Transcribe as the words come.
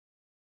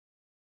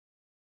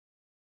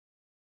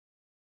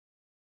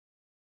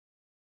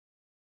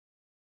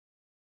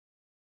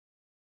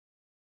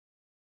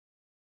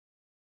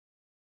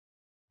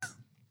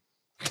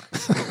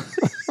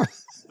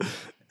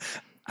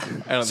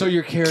So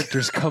your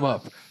characters come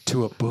up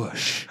to a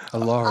bush, a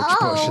large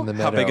bush in the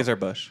meadow. How big is our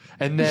bush?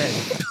 And then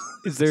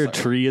Is there a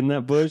tree in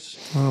that bush?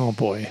 Oh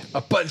boy.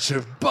 a bunch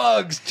of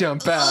bugs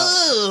jump out.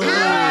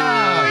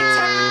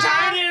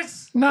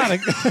 Not a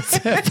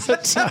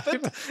good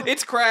time.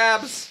 It's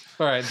crabs.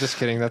 All right, just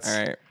kidding. That's All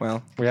right.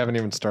 Well, we haven't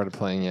even started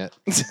playing yet.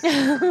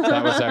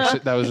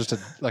 that was just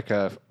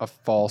a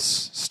false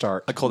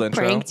start. a cold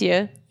intro. Pranked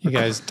you. You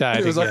guys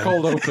died It was again. our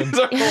cold open. It's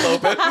our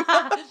cold open.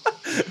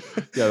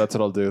 Yeah, that's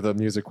what I'll do. The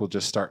music will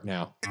just start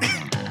now.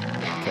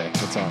 Okay,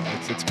 it's on.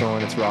 It's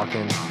going. It's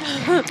rocking.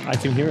 I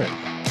can hear it.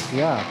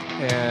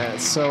 Yeah.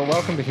 So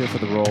welcome to Here for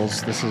the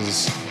Rolls. This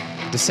is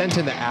Descent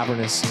into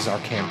Avernus is our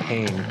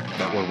campaign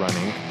that we're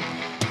running.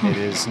 It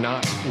is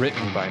not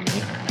written by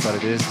me, but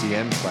it is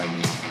DM'd by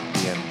me,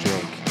 DM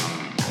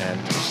Jake.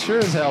 And sure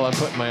as hell, I'm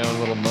putting my own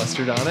little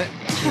mustard on it.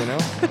 You know.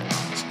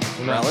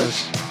 I'm not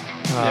Relish? just-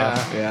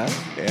 yeah.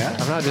 Yeah.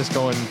 I'm not just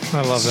going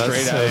I love that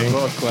straight out of the saying.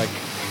 book, like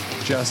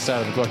just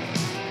out of the book.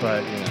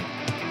 But you know,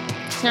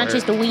 It's not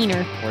just a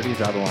wiener. where do you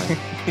draw the line?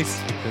 He's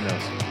Who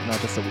knows? not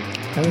just a week.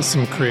 That is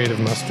some creative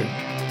mustard.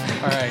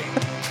 All right.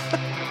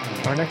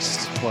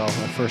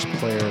 Our first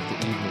player of the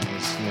evening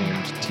is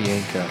named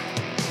Tienka.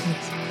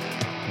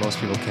 Most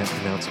people can't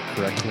pronounce it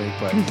correctly,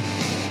 but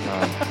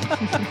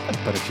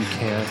if you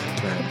can,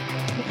 then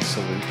we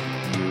salute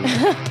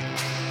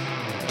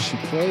you. She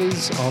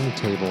plays on the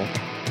table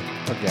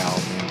a gal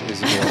named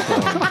Isadora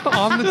Thorne.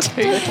 On the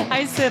table.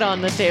 I sit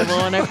on the table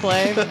when I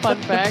play. Fun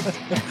fact.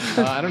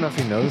 I don't know if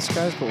you know this,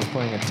 guys, but we're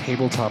playing a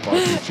tabletop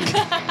RPG.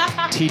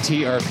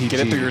 TTRPG. Get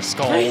it through your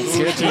skull. Get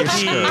it through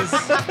your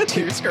skirt. to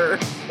your skirt.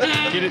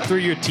 Get it through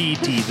your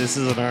TT. This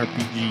is an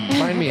RPG.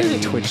 Find me on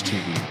Twitch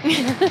TV.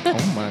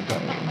 Oh my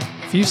god.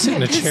 If you sit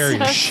in a chair,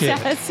 you're So shit.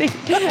 sassy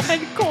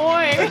and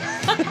coy.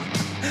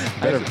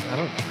 I don't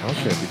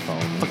care if you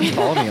follow me. Fucking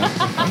follow me on.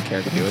 I don't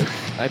care to do it.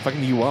 I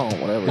fucking you won't.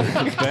 Whatever.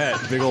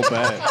 Bet. Big old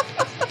bet.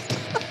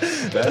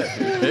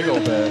 Big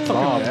old bet.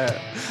 Bob.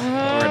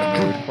 We're in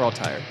a mood. We're all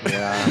tired.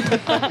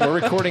 Yeah. We're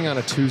recording on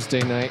a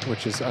Tuesday night,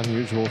 which is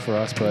unusual for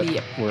us, but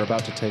Yep. we're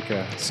about to take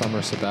a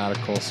summer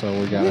sabbatical, so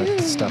we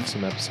gotta stuff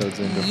some episodes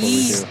in before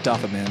we do.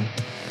 Stuff him in.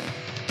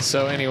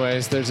 So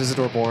anyways, there's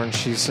Isadora Bourne.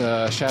 She's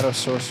Shadow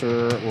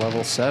Sorcerer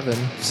level 7,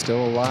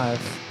 still alive.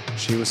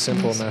 She was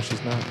simple, now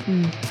she's not.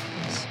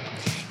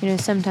 You know,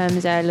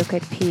 sometimes I look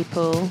at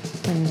people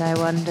and I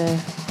wonder,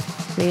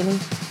 really?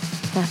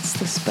 That's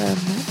the sperm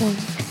that way?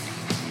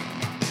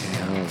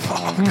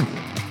 Damn.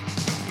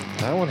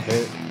 That one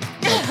hit.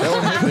 That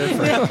one hit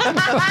different.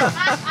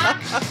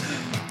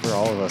 For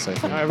all of us, I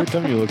think. Every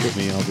time you look at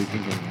me, I'll be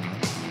thinking.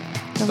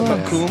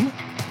 About Coom?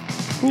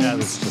 Yeah,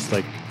 that's just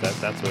like that.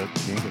 That's what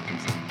Tienka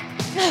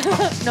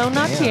thinks. No,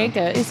 not Damn.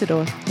 Tienka,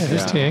 Isidore. Yeah,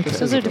 who's Yeah. Tienka?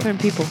 Those are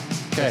different people.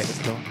 Okay.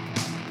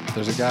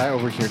 There's a guy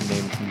over here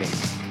named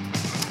Nate.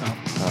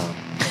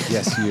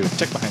 Yes, you.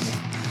 Check behind me.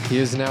 He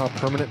is now a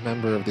permanent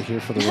member of the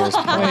Here for the Rolls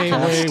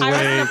podcast. Wait. I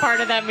wasn't a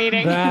part of that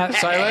meeting. That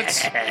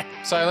Silence.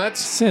 Silence.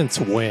 since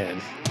when?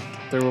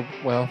 There were,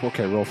 well,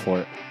 okay, roll for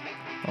it.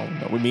 Oh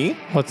no, with me?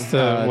 What's the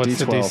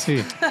D12. DC?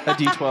 A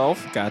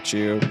D12. Got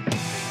you.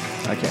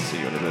 I can't see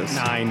what it is.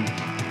 9.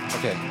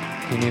 Okay.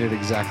 He needed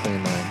exactly a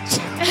 9.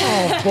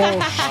 Oh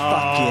bullshit!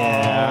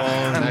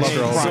 Yeah. Nice I'm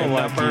roll. prime So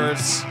lucky.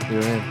 numbers.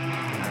 You're in.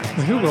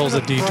 Who rolls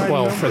a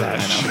D12 for that?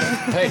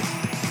 Hey,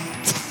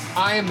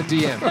 I am the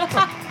DM.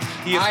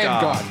 He is I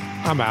am God.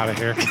 I'm out of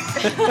here.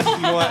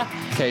 You know what?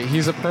 Okay,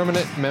 he's a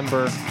permanent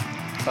member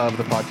of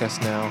the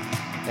podcast now,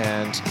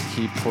 and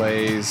he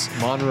plays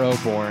Monroe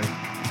Born,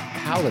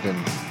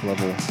 Paladin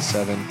level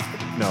 7.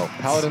 No,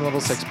 Paladin level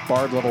 6,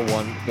 Bard level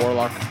 1,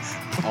 Warlock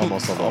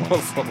almost level 1.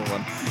 Almost level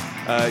 1.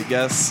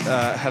 Yes.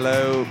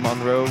 Hello,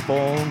 Monroe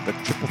Bone, the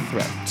triple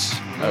threat.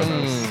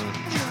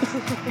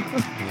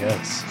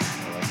 Yes.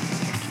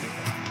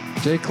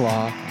 Jake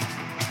Law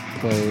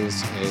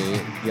plays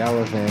a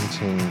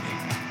gallivanting,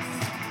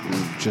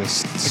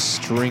 just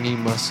stringy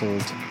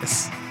muscled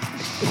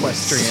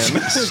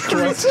Equestrian.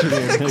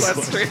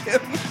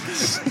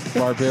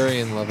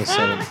 barbarian level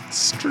 7.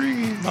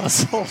 Stringy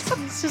muscle.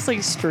 It's just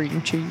like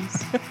string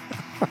cheese.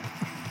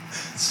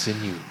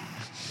 Sinew.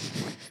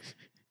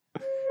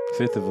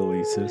 5th of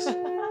Elisis.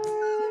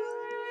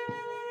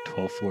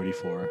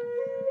 1244.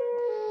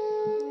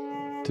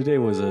 Today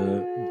was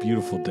a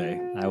beautiful day.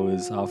 I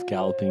was off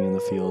galloping in the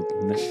field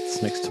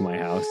next to my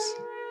house.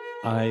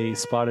 I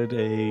spotted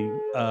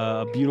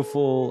a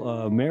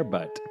beautiful mare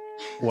butt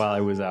while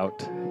I was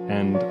out,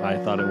 and I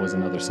thought it was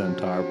another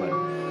centaur, but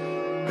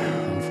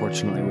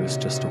unfortunately it was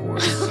just a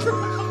horse.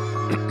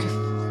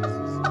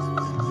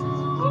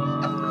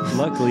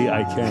 Luckily,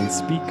 I can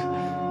speak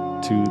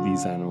to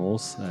these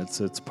animals.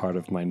 It's part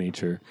of my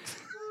nature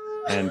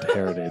and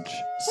heritage.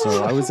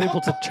 So I was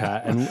able to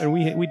chat, and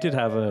we did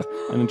have an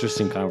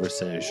interesting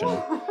conversation.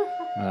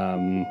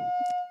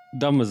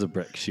 Dumb as a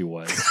brick she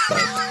was,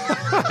 but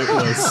it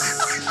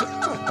was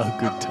a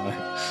good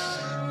time.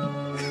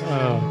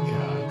 Oh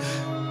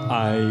god.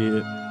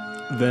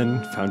 I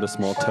then found a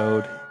small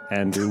toad,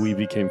 and we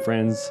became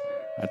friends.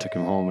 I took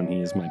him home, and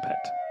he is my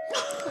pet.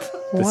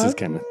 This is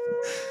Kenneth.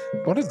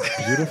 What a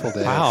beautiful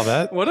day. Wow,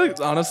 that What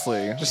a,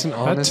 honestly. Just an That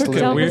honest took a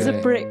little Dumb weird- as a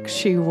day. brick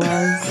she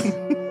was.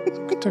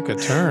 took a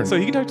turn. So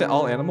he can talk to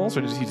all animals,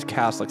 or does he just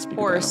cast like speak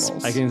Horse.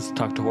 with animals? I can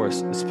talk to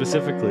horse,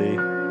 specifically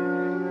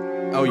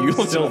Oh, you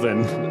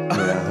Sylvan. Yeah,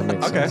 that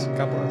makes Okay, sense.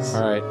 God bless.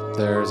 All right,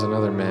 there's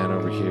another man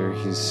over here.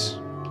 He's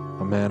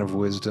a man of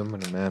wisdom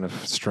and a man of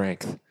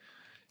strength.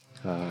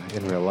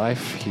 In real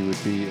life, he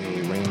would be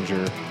a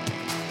ranger,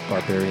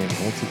 barbarian,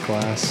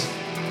 multi-class.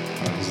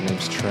 His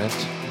name's Trent.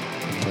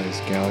 He plays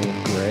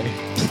Galleon Gray.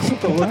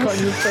 the look on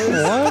your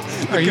face. What?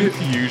 Are you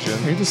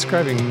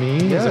describing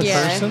me as a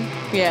Yeah. person?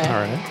 Yeah.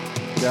 All right.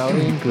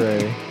 Galleon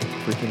Gray,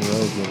 freaking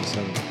rogue level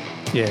 7.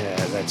 Yeah,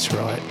 that's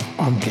right.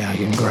 I'm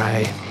Galleon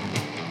Grey.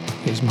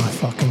 Here's my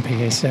fucking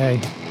PSA.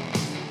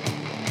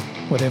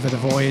 Whatever the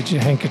voyage you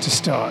hanker to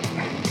start,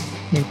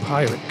 new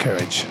pirate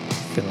courage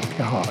fill up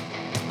your heart.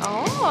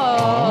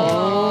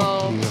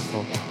 Oh.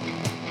 Beautiful.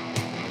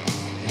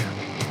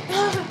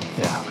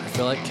 Yeah. I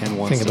feel like Ken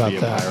wants Think to be a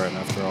about that. pirate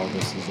after all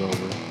this is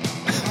over.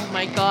 Oh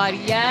my god,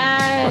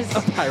 yes.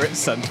 Pirate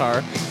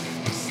centaur.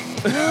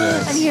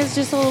 And he has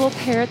just a little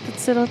parrot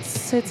that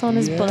sits on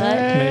his butt.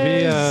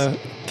 Maybe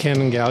Ken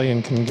and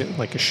Galleon can get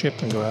like a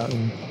ship and go out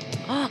and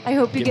I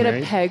hope you Get get a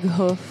married? peg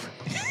hoof.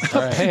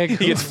 peg.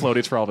 He gets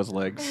floaties for all of his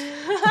legs.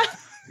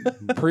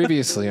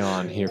 Previously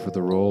on Here for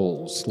the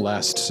Rolls,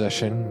 last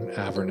session,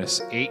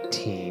 Avernus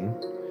 18,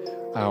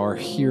 our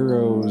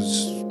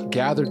heroes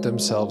gathered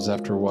themselves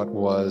after what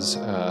was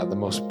the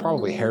most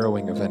probably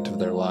harrowing event of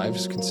their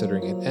lives,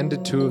 considering it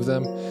ended two of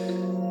them.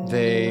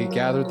 They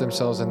gathered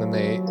themselves and then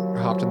they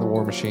hopped in the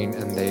war machine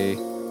and they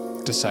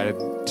decided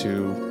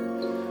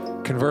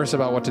to converse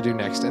about what to do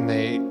next. And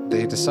they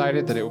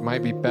decided that it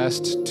might be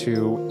best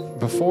to,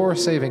 before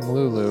saving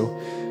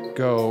Lulu,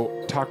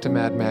 go talk to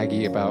Mad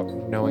Maggie about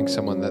knowing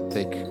someone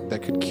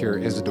that could cure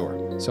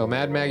Isidore. So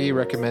Mad Maggie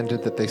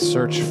recommended that they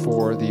search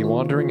for the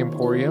Wandering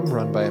Emporium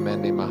run by a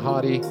man named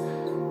Mahadi,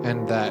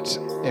 and that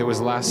it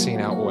was last seen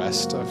out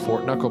west of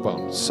Fort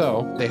Knucklebone.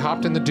 So they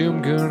hopped in the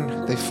Doom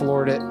Goon, they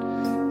floored it,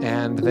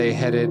 and they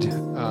headed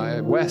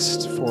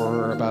west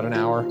for about an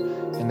hour,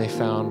 and they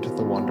found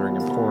the Wandering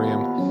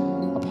Emporium.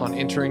 Upon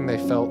entering, they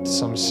felt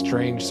some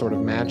strange sort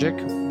of magic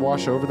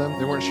wash over them.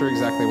 They weren't sure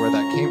exactly where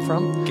that came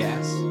from.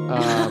 Gas.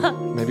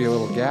 Maybe a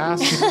little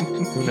gas,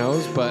 who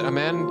knows? But a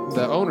man,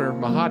 the owner,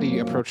 Mahadi,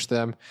 approached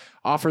them,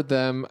 offered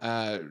them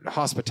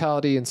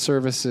hospitality and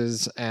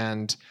services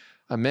and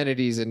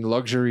amenities and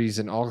luxuries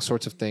and all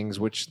sorts of things,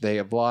 which they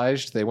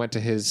obliged. They went to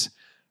his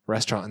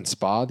restaurant and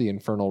spa, the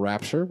Infernal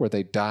Rapture, where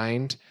they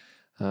dined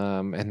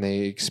and they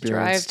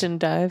experienced... Drived and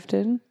dived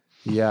in.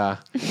 Yeah.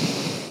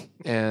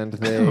 And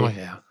they Oh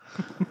yeah.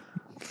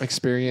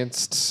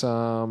 experienced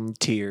some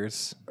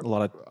Tears. A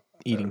lot of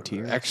eating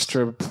tears.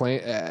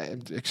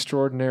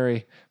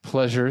 extraordinary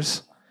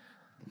pleasures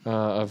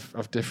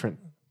of different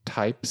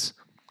types.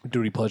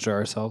 Do we pleasure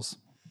ourselves?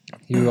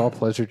 You all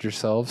pleasured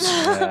yourselves.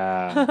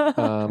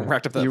 Yeah.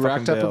 Racked up that You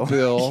racked fucking up a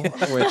bill,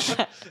 which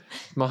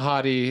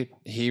Mahadi,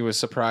 he was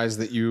surprised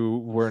that you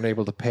weren't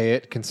able to pay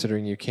it,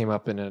 considering you came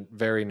up in a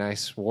very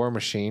nice war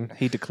machine.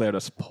 He declared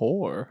us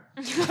poor.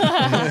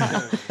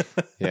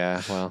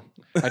 Yeah, well,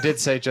 I did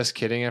say just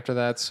kidding after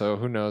that, so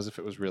who knows if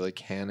it was really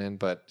canon,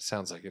 but it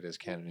sounds like it is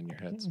canon in your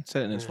heads.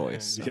 Said it in his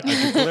voice.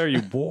 I declare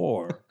you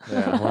bore.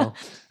 Yeah, well,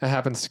 it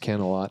happens to Ken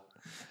a lot.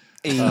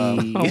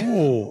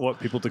 Oh. What,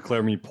 people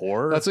declare me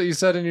poor? That's what you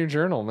said in your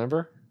journal,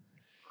 remember?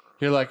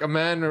 You're like, a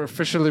man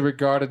officially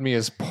regarded me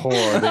as poor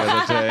the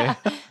other day.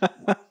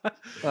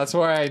 That's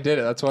why I did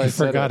it. That's why I He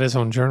said forgot it. his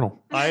own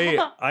journal.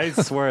 I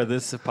swear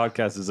this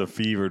podcast is a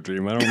fever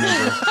dream. I don't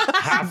remember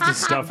half the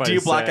stuff I Do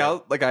you black say.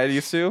 out like I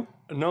used to?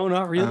 No,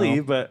 not really,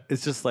 but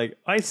it's just like,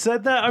 I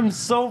said that. I'm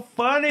so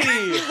funny.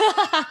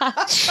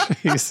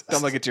 Jeez.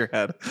 Don't look at your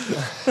head.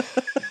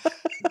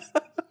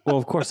 Well,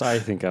 of course, I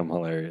think I'm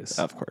hilarious.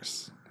 Of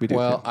course. We do.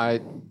 Well,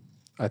 I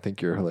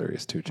think you're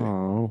hilarious too, Jake.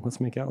 Oh, let's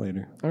make out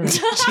later. All right.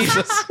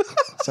 Jesus.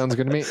 Sounds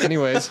good to me.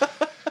 Anyways,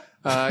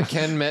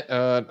 Ken met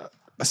a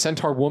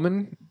centaur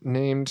woman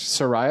named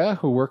Soraya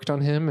who worked on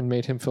him and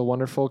made him feel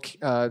wonderful.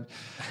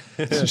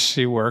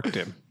 She worked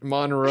him.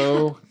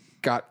 Monroe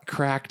got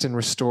cracked and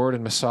restored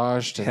and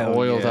massaged and Hell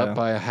oiled yeah. up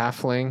by a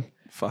halfling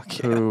Fuck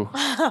yeah. who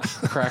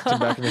cracked him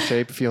back into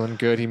shape, feeling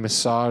good. He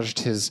massaged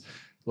his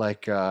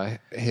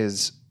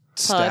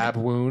stab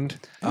wound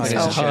in his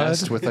his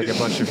chest pud? with like a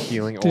bunch of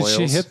healing Did oils.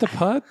 she hit the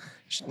putt?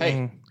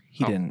 Hey,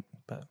 He didn't.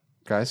 But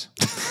guys,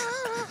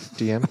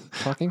 DM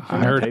talking.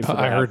 I heard. Pay for the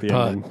I heard happy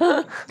putt. ending.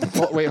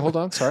 Well, wait, hold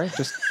on. Sorry,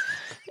 just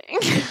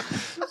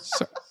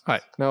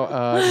Right. no.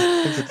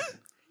 I think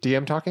the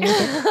DM talking. I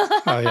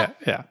think? Oh yeah,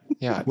 yeah.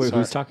 Yeah. Wait,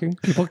 sorry. who's talking?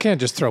 People can't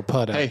just throw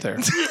putt Hey. out there.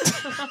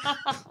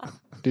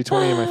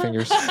 D20 in my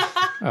fingers.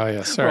 Oh yeah, we're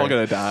all sorry.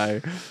 gonna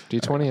die.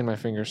 D20 in my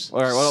fingers.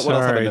 All right. What else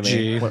Sorry, happened to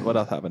G. me? What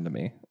else happened to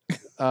me?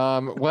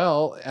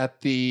 Well,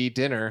 at the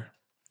dinner,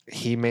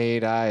 he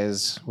made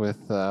eyes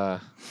with a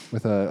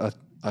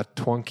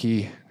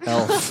twunky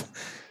elf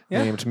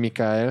Yeah. named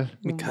Mikael.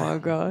 Oh my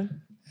god.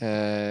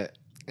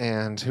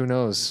 And who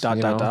knows? Dot,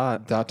 you dot, know,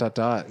 dot. dot, dot,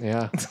 dot.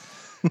 Yeah.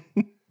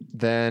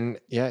 then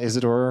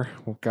Isidore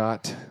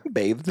got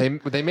Bathed.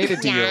 They made a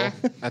deal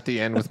at the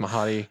end with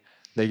Mahadi.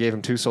 They gave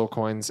him 2 soul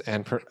coins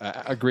and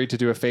agreed to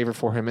do a favor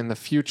for him in the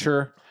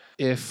future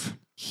if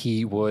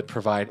he would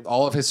provide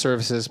all of his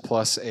services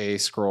plus a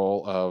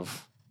scroll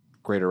of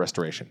greater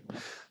restoration.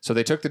 So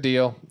they took the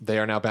deal. They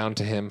are now bound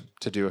to him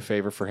to do a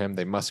favor for him.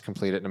 They must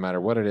complete it no matter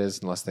what it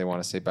is, unless they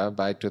want to say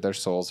bye-bye to their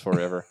souls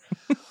forever.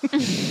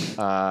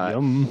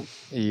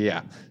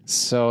 Yeah.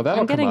 So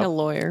that'll I'm getting come a up.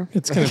 lawyer.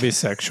 It's going to be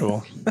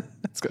sexual.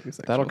 It's gonna be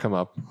sexual. That'll come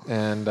up.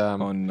 And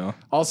Oh no.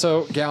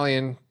 also,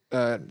 Galleon,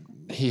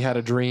 he had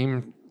a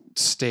dream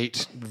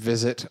state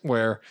visit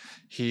where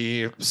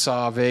he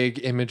saw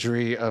vague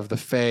imagery of the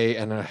Fae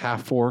and a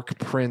half-orc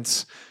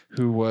prince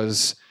who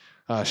was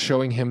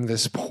showing him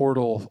this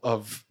portal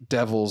of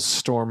devils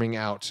storming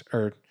out,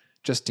 or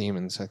just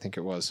demons, I think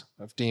it was,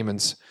 of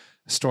demons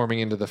storming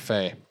into the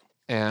Fae.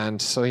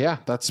 And so, yeah,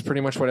 that's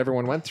pretty much what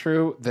everyone went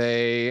through.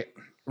 They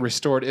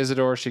restored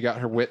Isidore. She got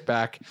her wit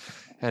back.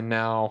 And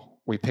now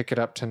we pick it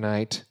up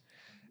tonight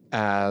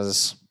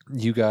as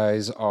you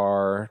guys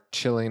are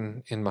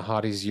chilling in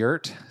Mahadi's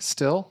yurt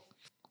still.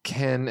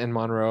 Ken and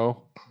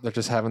Monroe, they're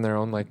just having their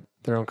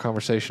own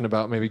conversation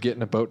about maybe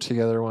getting a boat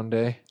together one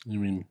day. You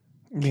mean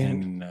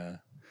Ken and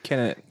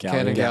Ken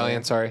and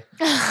Galleon, sorry.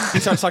 He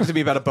starts talking to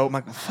me about a boat. I'm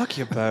like, fuck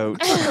your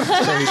boat. So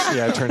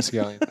it turns to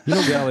Galleon. You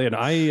know, Galleon,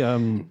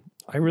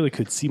 I really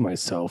could see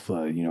myself,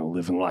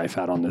 living life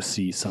out on the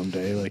sea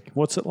someday. Like,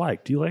 what's it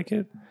like? Do you like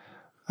it?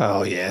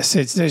 Oh, yes.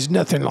 There's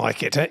nothing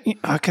like it.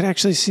 I could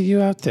actually see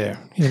you out there.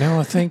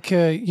 I think,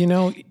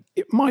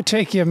 it might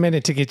take you a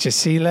minute to get your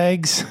sea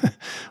legs,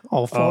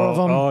 all 4 of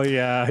them. Oh,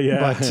 yeah.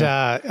 But,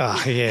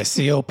 yes,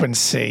 the open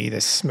sea,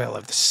 the smell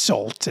of the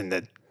salt and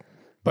the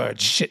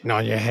birds shitting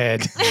on your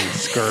head.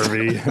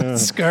 Scurvy.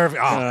 Scurvy.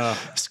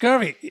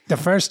 Scurvy. The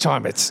first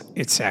time,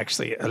 it's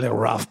actually a little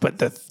rough, but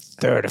the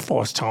 3rd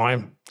or 4th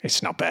time,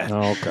 it's not bad.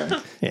 Oh, okay.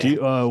 Yeah. Do you,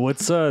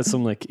 what's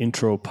some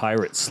intro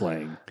pirate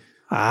slang?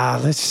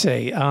 Let's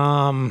see.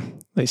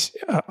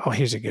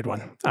 Here's a good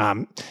one.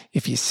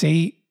 If you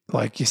see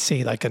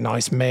like a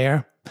nice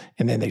mare,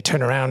 and then they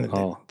turn around and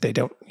you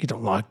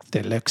don't like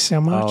their looks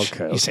so much.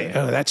 Okay, you say,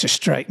 "Oh, that's a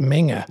straight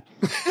minger."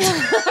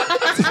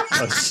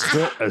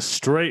 a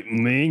straight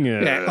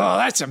minger. Yeah. Oh,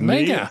 that's a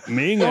minger.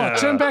 Minger. Oh,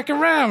 turn back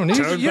around.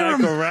 Turn back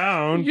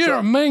around. You're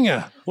a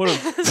minger. What a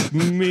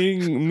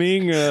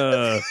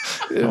minger.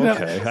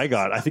 Okay, I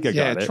think I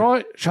got it.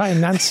 Try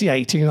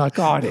enunciating like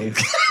I do.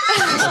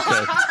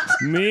 Okay.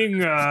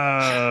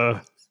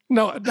 Minger.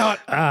 No, not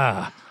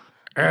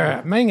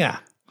minger.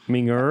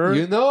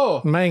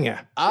 Minger.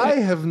 Minger. I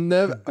have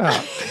never...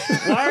 Why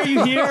are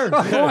you here?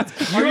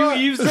 Are you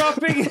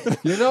eavesdropping?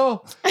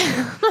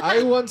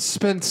 I once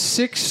spent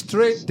 6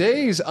 straight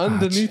days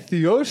underneath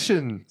the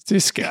ocean.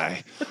 This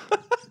guy.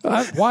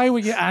 Why were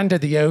you under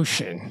the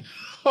ocean?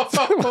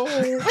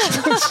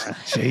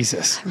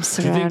 Jesus. I'm Do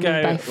you think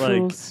surrounded by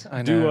fools.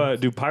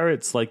 do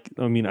pirates I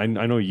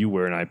know you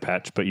wear an eye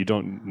patch, but you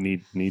don't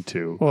need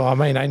to. Well,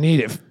 I need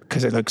it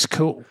because it looks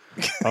cool.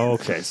 Oh,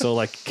 okay.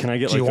 So can I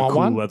get Do you a want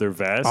cool one? leather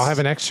vest? I'll have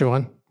an extra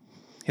one.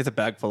 He has a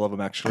bag full of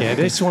them, actually. Yeah,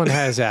 this one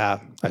has a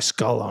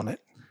skull on it.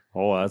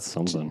 Oh, that's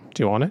something.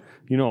 Do you want it?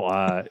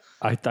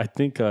 I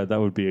think that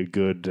would be a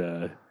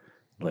good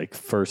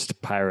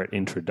first pirate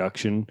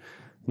introduction.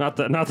 Not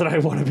that I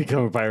want to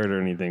become a pirate or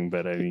anything,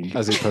 but I mean,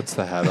 As he puts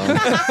the hat on.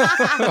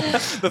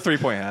 The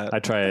 3-point hat. I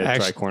try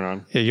tricorn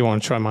on. Yeah, you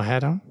want to try my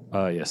hat on?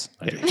 Yes,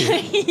 I do.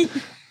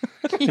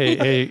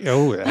 Hey,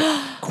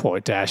 that's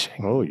quite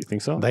dashing. Oh, you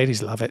think so?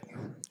 Ladies love it. You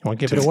want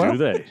to give it a whirl? Do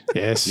they?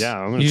 Yes. Yeah,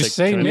 I'm gonna You take-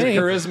 say can I Your me.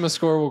 charisma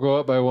score will go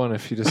up by 1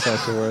 if you decide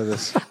to wear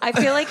this. I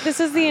feel like this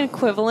is the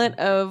equivalent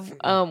of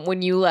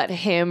when you let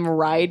him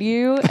ride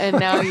you, and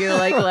now you're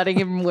letting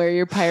him wear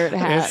your pirate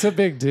hat. It's a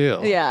big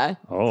deal. Yeah.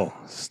 Oh,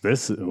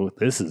 this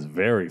is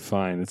very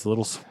fine. It's a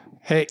little.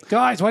 Hey,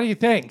 guys, what do you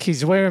think?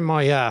 He's wearing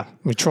my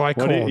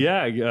tricorn.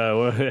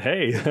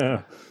 Hey,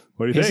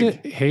 what do you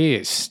think? He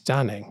is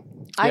stunning.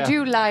 I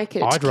do like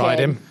it. I'd ride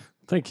Ken. him.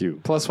 Thank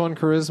you. +1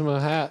 charisma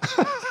hat.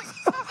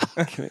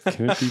 Can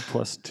it be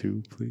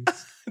 +2, please?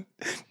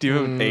 Do you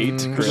have 8?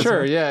 charisma?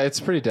 Sure, yeah, it's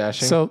pretty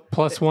dashing. So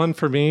 +1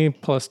 for me,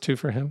 +2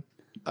 for him.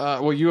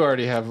 Well, you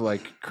already have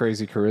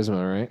crazy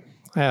charisma, right?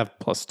 I have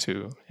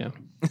 +2. Yeah.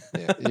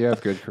 Yeah, you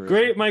have good charisma.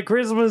 Great, my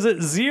charisma's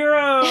at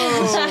 0.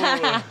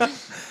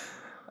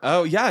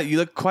 Oh, yeah. You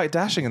look quite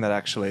dashing in that,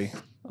 actually.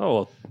 Oh,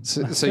 well,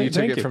 So you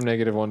took Thank it you. from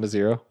 -1 to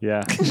 0.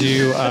 yeah. Do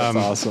you That's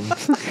awesome.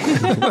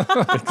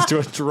 To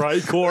a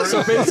tricorn.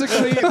 So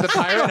basically, the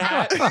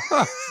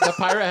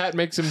pirate hat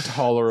makes him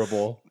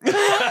tolerable. At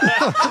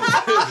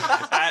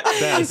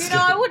best.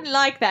 I wouldn't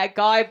like that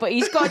guy, but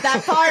he's got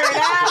that pirate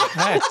hat.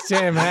 that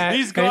damn hat?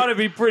 He's got to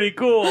be pretty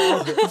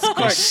cool.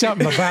 There's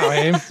something about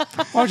him.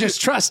 I'll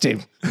just trust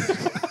him.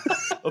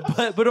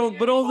 but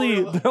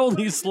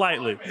only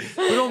slightly.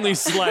 But only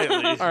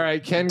slightly. All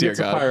right, Ken Dear gets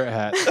God. a pirate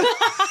hat.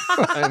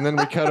 And then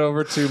we cut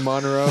over to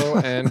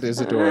Monroe and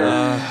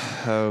Isadora.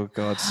 Oh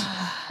God.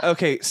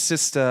 Okay,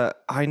 sister.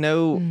 I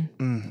know.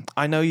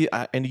 I know you,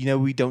 and you know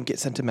we don't get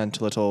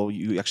sentimental at all.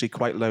 You actually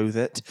quite loathe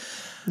it.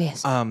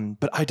 Yes.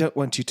 But I don't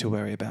want you to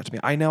worry about me.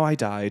 I know I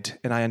died,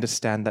 and I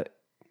understand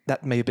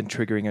that may have been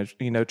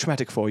triggering,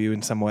 traumatic for you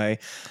in some way.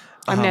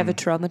 I'm never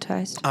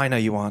traumatized. I know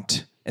you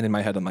aren't. And in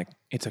my head, I'm like,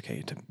 it's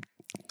okay.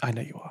 I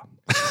know you are.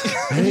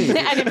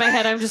 And in my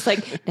head, I'm just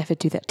like, never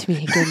do that to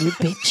me again, you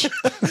bitch.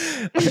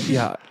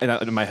 Yeah. And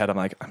in my head, I'm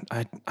like,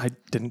 I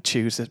didn't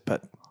choose it,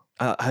 but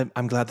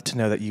I'm glad to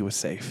know that you were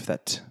safe.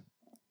 That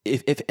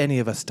if any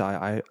of us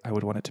die, I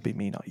would want it to be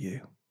me, not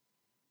you.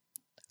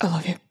 I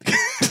love you.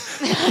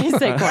 I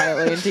say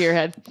quietly into your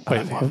head.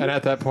 And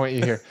at that point,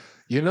 you hear,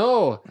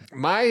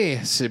 my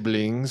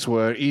siblings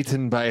were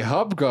eaten by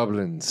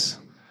hobgoblins.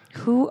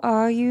 Who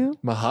are you?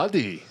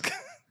 Mahadi.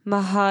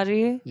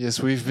 Mahari? Yes,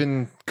 we've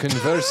been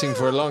conversing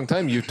for a long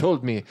time. You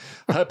told me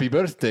happy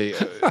birthday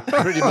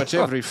pretty much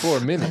every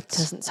 4 minutes.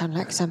 Doesn't sound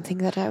like something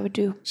that I would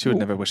do. She would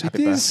never wish happy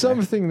It birthday. is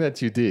something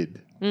that you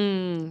did.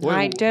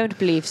 I don't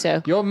believe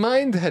so. Your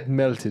mind had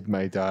melted,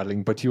 my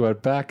darling, but you are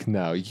back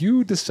now.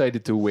 You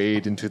decided to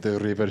wade into the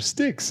river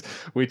Styx,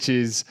 which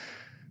is,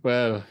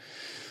 well,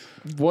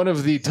 one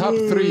of the top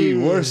 3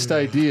 worst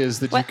ideas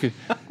that you could...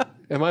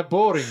 Am I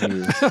boring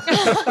you?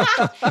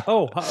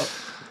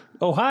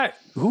 Oh, hi.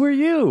 Who are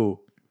you?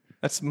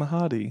 That's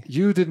Mahadi.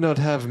 You did not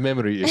have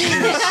memory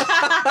issues.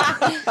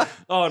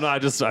 Oh no,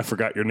 I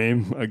forgot your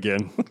name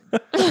again.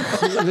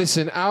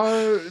 Listen,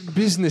 our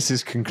business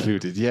is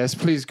concluded. Yes,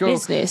 please go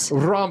Business?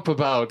 romp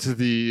about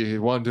the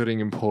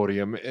Wandering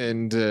Emporium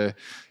and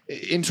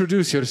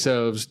introduce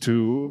yourselves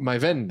to my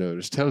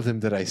vendors. Tell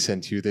them that I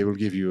sent you. They will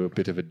give you a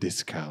bit of a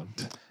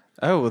discount.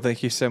 Oh, well,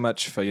 thank you so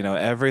much for,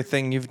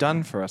 everything you've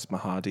done for us,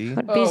 Mahadi.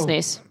 What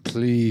business?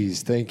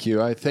 Please, thank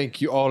you. I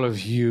thank you, all of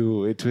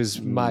you. It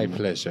was my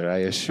pleasure, I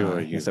assure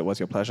you. Yes, it was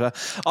your pleasure.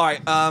 All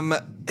right.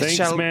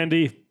 Thanks,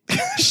 Mandy.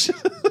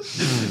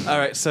 All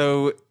right.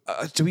 So,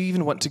 do we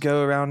even want to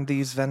go around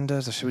these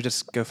vendors, or should we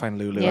just go find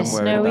Lulu? Yes,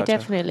 I'm worried no, we about her.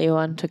 definitely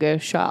want to go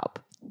shop.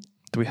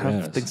 Do we have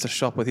Yes. things to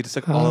shop with? He just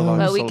took all of our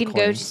Well, we soul can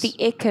coins. go to the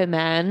Ica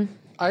Man.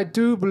 I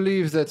do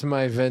believe that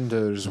my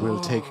vendors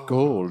will take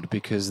gold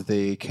because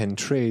they can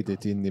trade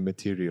it in the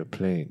material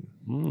plane.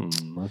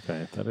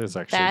 Okay, that is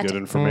actually That good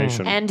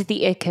information. and the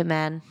Ica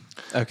Man.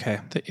 Okay.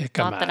 The Ica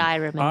Not Man. that I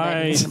remember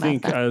I anything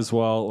think about that. as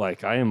well,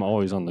 like I am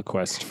always on the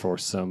quest for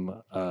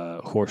some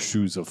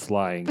horseshoes of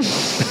flying.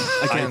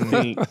 I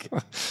think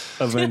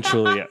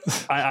eventually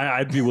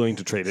I'd be willing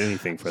to trade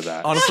anything for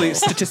that. Honestly,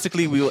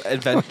 statistically, we will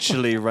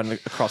eventually run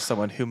across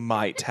someone who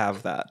might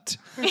have that.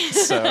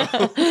 So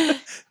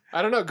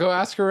I don't know. Go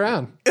ask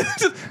around.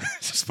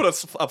 just put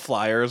up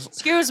flyers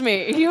Excuse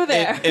me, you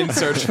there? in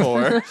search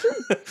for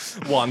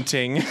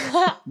wanting.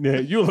 Yeah,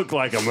 you look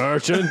like a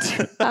merchant.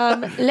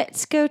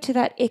 Let's go to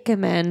that Ica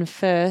Man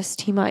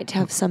first. He might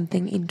have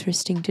something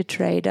interesting to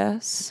trade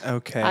us.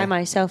 Okay. I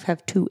myself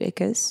have 2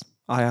 Icas.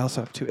 I also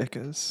have 2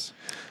 Icas.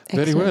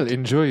 Very well.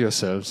 Enjoy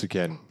yourselves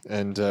again.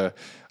 And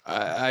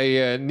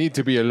I need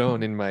to be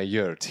alone in my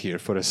yurt here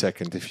for a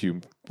second, if you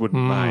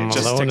wouldn't mind.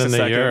 Just Alone takes a in the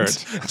second.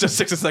 yurt. Just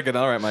takes a second.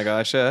 All right, my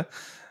gosh. Yeah.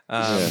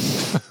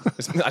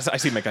 I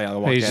see Mikael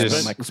walk He's in. just-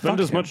 I'm like, Spend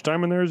fuck as him. much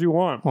time in there as you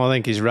want. Well, I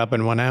think he's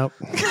rubbing one out.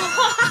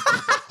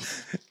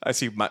 I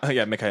see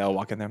Mikael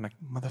walk in there. I'm like,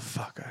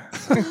 motherfucker.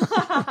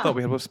 Thought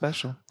we had what's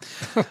special.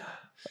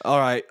 All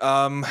right.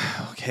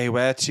 Okay,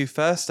 where to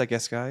first, I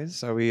guess,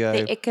 guys? Are we...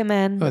 The Ica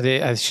Man. Well,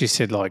 as she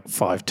said like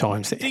 5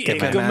 times, the Ica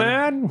Ica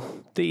Man. Man.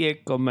 The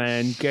Ica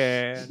Man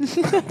can.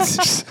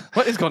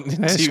 what is going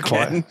into It's you,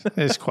 Ken? quite,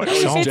 it's quite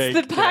strong. Jake.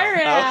 It's the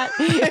pirate hat.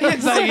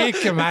 It's the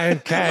Ica Man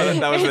can.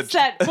 That was It's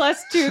that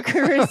 +2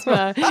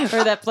 charisma,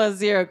 or that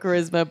 +0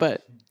 charisma,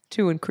 but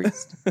 2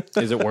 increased.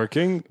 Is it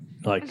working?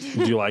 Like,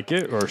 do you like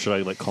it, or should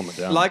I like calm it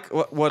down? Like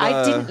what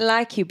I didn't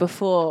like you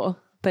before,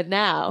 but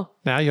now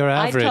Now you're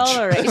average. I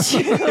tolerate you.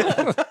 you're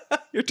what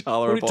are you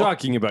tolerable.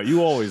 talking about?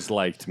 You always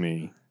liked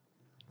me.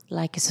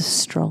 Like is a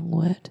strong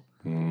word.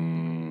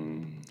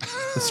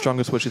 The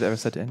strongest word you've ever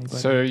said to anybody.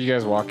 So are you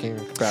guys walking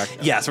back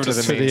Yeah, so we're to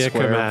just the to main the Ica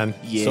square? Man.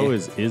 yeah. So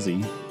is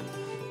Izzy.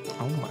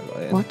 oh my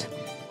god. What?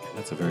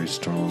 That's a very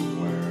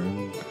strong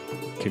word.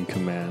 Can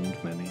command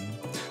many.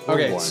 Or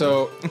Okay, one.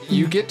 so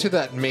you get to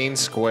that main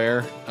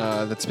square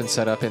that's been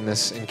set up in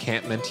this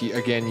encampment.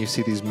 Again, you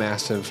see these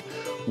massive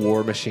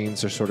war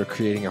machines are sort of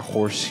creating a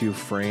horseshoe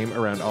frame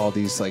around all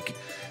these like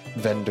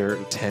vendor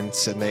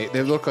tents, and they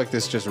look like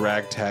this just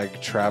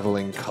ragtag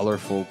traveling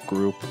colorful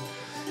group.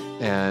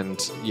 And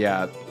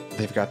yeah,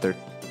 they've got their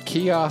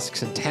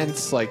kiosks and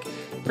tents, like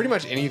pretty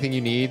much anything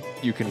you need,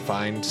 you can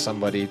find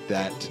somebody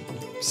that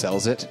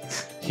sells it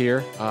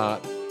here.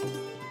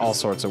 all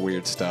sorts of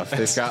weird stuff.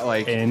 They've got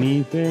like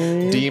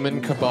Anything?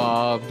 demon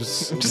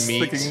kebabs, Just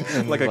meat, thinking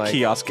and, like a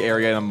kiosk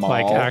area in a mall.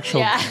 Like actual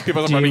Yeah.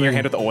 People are rubbing your demon-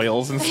 hand with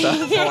oils and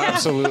stuff. Oh,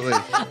 absolutely.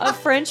 A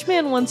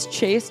Frenchman once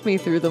chased me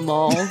through the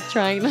mall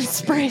trying to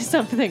spray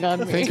something on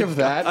me. Think of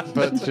that,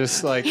 but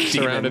just like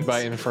surrounded by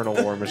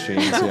infernal war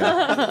machines.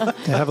 Yeah,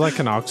 They have like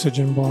an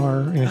oxygen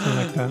bar or anything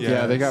like that.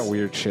 yeah, they got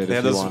weird shit. They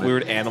if have you those want it.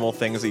 weird animal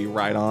things that you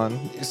ride on.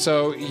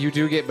 So you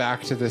do get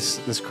back to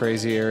this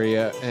crazy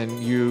area,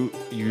 and you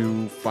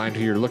find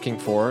who you're looking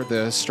for: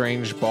 the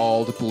strange,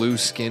 bald,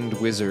 blue-skinned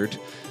wizard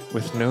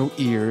with no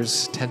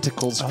ears,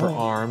 tentacles for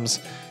arms,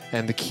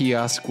 and the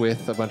kiosk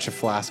with a bunch of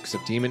flasks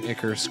of demon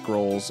ichor,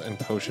 scrolls, and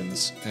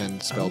potions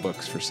and spell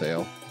books for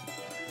sale.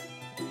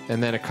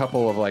 And then a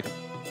couple of like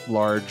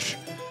large,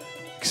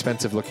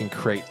 expensive-looking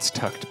crates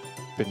tucked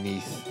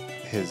beneath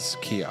his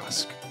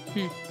kiosk.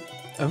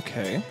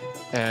 Okay.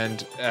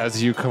 And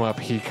as you come up,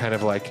 he kind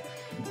of like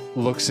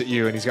looks at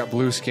you, and he's got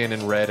blue skin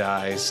and red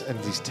eyes and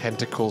these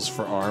tentacles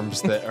for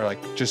arms that are like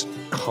just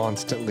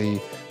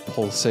constantly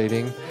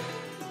pulsating.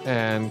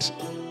 And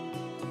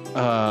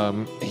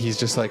he's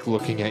just like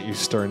looking at you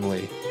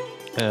sternly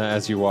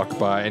as you walk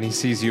by, and he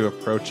sees you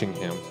approaching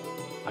him.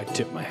 I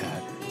tip my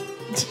hat.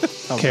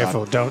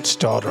 Careful, don't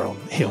startle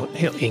him.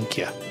 He'll ink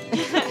you.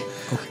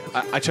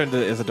 I turned to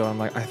Isidore. I'm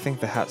like, I think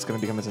the hat's going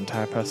to become his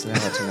entire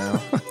personality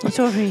now. It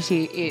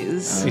already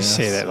is. You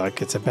say that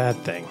like it's a bad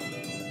thing.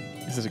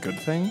 Is it a good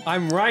thing?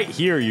 I'm right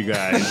here, you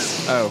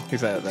guys. Oh,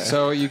 he's at it there.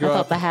 So you I go thought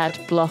up, the hat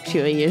blocked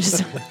your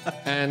ears.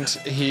 and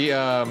he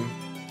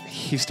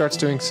starts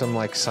doing some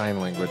like sign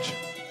language,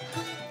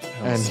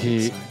 and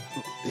he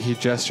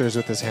gestures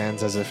with his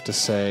hands as if to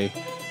say,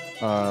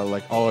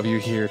 like, all of you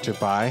here to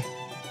buy.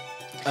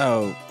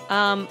 Oh,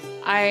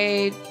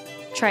 I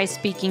try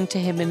speaking to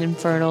him in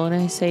Infernal, and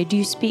I say, "Do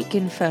you speak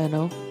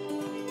Infernal?"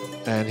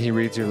 And he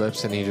reads your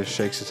lips, and he just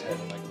shakes his head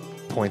and like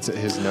points at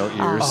his no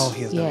ears. Oh,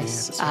 he has no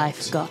Yes, ears. I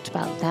forgot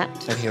about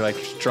that. And he like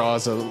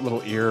draws a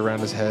little ear around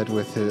his head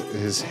with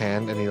his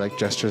hand, and he like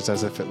gestures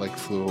as if it like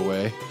flew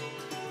away.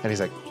 And he's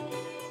like,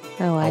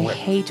 Oh, I wait.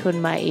 hate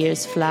when my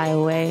ears fly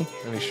away.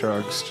 and he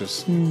shrugs,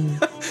 just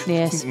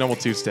Yes. normal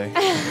Tuesday.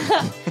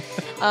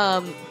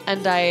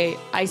 And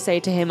I say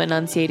to him,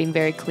 enunciating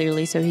very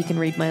clearly so he can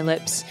read my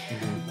lips,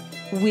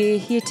 "We're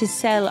here to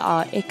sell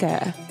our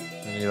ichor."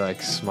 and he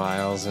like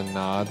smiles and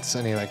nods,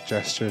 and he like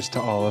gestures to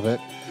all of it,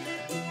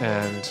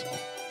 and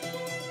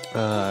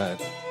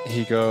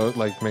he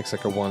makes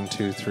like a 1,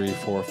 2, 3,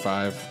 4,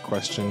 5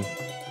 question,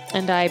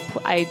 And I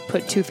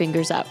put 2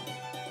 fingers up.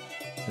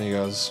 and he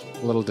goes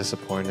a little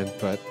disappointed,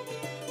 but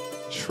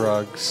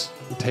shrugs,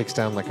 takes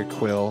down like a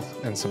quill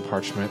and some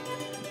parchment,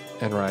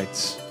 and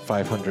writes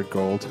 500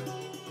 gold.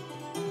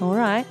 All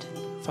right,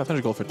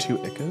 500 gold for 2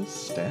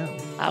 ichors? Damn.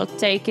 I'll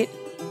take it.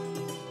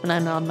 And I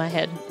nod my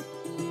head.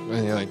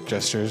 And he like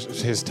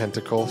gestures his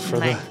tentacle for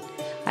And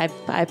the.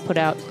 I put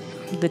out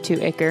the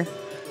 2 ichor.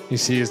 You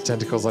see his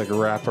tentacles like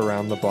wrap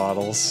around the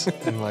bottles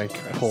and like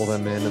pull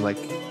them in and like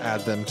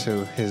add them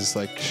to his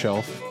like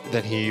shelf.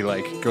 Then he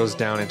like goes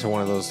down into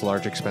one of those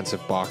large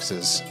expensive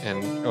boxes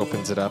and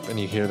opens it up, and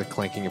you hear the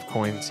clanking of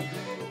coins.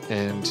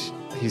 And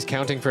he's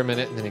counting for a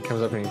minute, and then he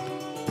comes up and he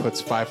puts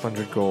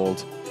 500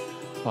 gold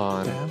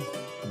on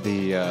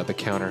the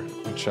counter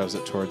and shoves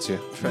it towards you.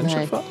 Friendship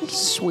And I fund?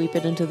 sweep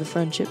it into the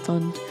friendship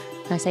fund.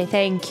 I say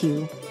thank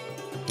you.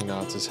 He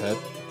nods his head.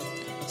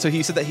 So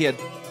he said that he had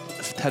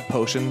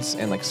potions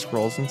and like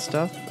scrolls and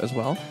stuff as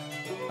well.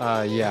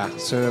 Yeah,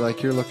 so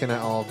like you're looking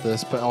at all of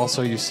this, but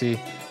also you see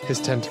his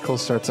tentacle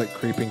starts like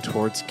creeping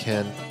towards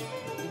Ken.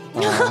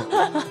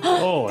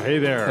 Oh, hey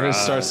there. And he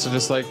starts to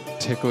just like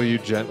tickle you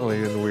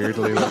gently and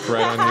weirdly, like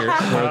right on your,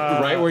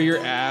 right where your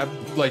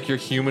like your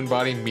human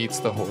body meets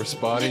the horse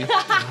body.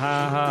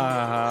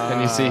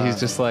 And you see he's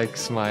just like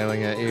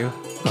smiling at you.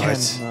 Oh,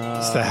 it's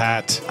the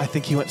hat. I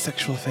think he went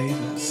sexual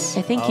favors.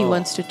 I think he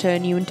wants to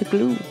turn you into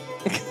glue.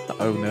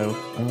 Oh no.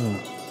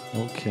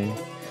 Oh, okay.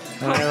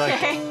 And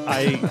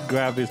I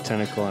grab his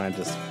tentacle and I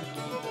just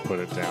put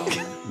it down.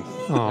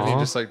 And he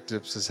just like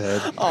dips his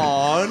head.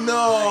 Oh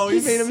no,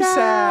 you made him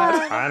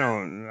sad. I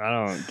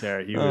don't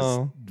care. He was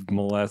Oh.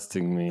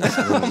 molesting me.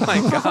 Oh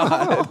my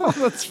god.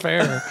 That's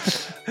fair.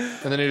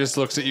 And then he just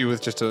looks at you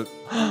with just a.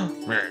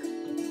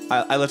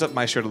 I lift up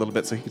my shirt a little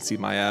bit so he can see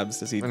my abs.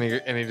 Does he? And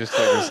he just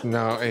like goes,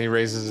 no, and he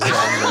raises his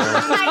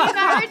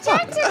hand.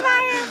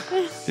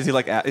 Is he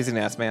like? Is he an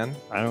ass man?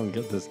 I don't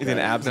get this. Is he an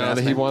guy. abs? No, ass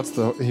he man? wants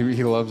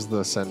he loves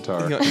the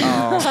centaur.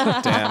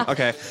 Oh damn.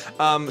 Okay.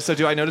 So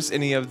do I notice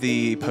any of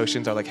the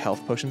potions are like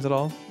health potions at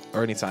all,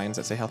 or any signs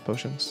that say health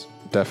potions?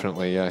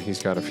 Definitely, yeah,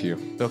 he's got a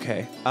few.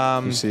 Okay.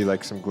 You see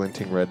like some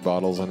glinting red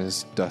bottles on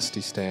his dusty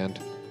stand.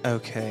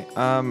 Okay.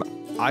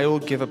 I will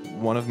give up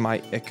one of my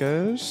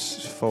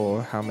ichors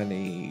for how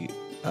many?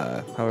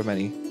 However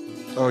many.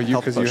 Oh, you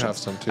health because you potions. have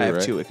some too, I have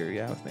right? 2 ichor.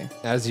 Yeah, with me.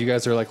 As you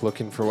guys are like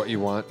looking for what you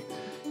want,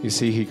 you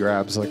see he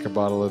grabs like a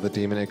bottle of the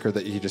demon ichor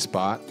that he just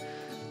bought,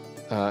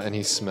 and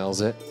he smells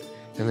it,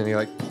 and then he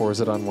like pours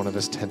it on one of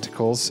his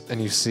tentacles,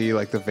 and you see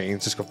like the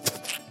veins just go,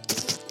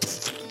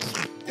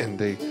 and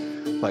they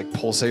like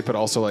pulsate, but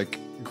also like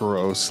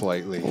grow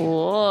slightly.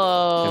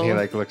 Whoa. And he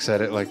like looks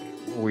at it like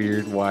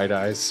weird wide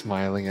eyes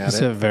smiling at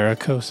Is it. it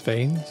varicose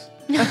veins?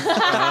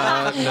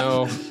 No.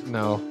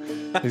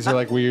 These are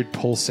like weird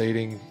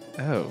pulsating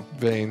Oh,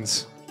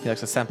 veins. he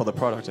likes to sample the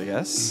product, I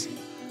guess.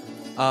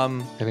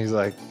 And he's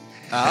like,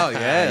 Oh,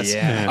 yes.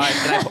 Yeah. All right,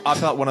 and I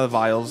pull out one of the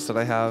vials that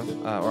I have,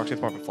 or actually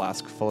it's more of a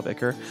flask full of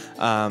ichor,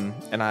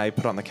 and I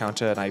put it on the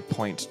counter and I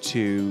point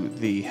to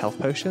the health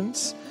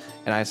potions,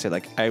 and I say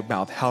like, I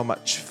mouth how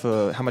much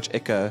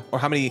ichor, or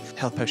how many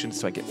health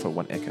potions do I get for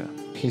one ichor?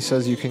 he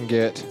says you can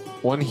get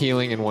 1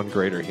 healing and 1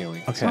 greater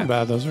healing It's not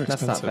bad. Those are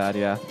That's expensive. not bad,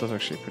 yeah. Those are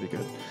actually pretty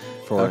good.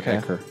 for Okay.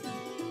 Ichor.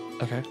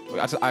 Okay.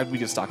 We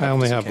just stock I up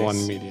only just in have one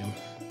case. medium.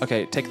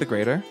 Okay, take the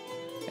greater,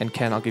 and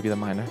Ken, I'll give you the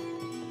minor.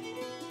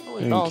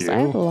 Holy Thank balls, I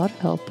you. have a lot of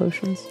health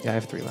potions. Yeah, I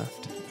have 3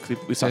 left. 'Cause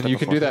we stocked And up you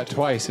can before. do that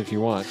twice if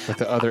you want with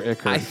the other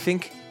Ichor. I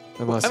think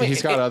Unless I mean,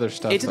 he's got other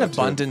stuff. It's an though, too.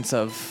 abundance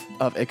of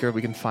ichor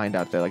we can find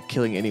out there. Like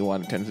killing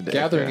anyone turns into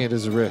Gathering ichor. it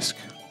is a risk,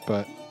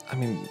 but I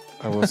mean,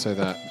 I will say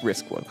that.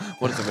 risk what?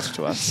 What is the risk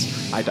to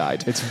us? I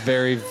died. It's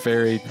very,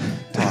 very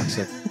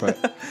toxic, but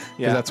 'cause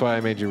Yeah. that's why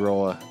I made you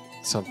roll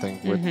something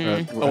with.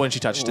 Oh, when she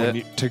touched when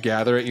it. to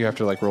gather it, you have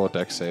to like roll a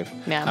dex save.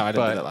 Yeah. Oh, I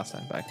didn't but- do that last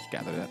time, but I just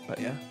gathered it. But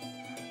yeah,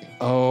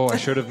 Oh, I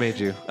should have made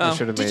you. I Oh.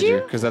 should have Did made you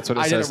you? because that's what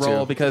it I says didn't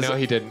roll too. because no,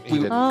 he didn't. He we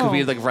didn't. Oh. we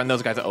had like run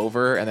those guys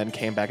over and then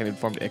came back and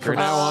informed ichor. From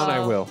now on, I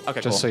will.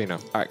 Okay, just cool. so you know.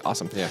 All right,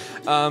 awesome. Yeah.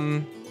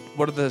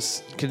 What are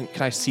this? Can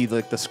I see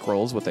like the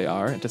scrolls what they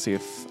are and to see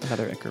if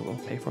another ichor will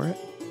pay for it?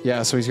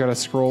 Yeah. So he's got a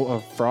scroll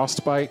of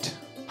frostbite,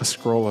 a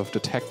scroll of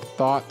detect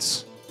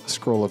thoughts, a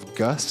scroll of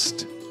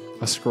gust,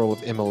 a scroll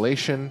of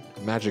immolation,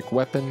 a magic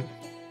weapon,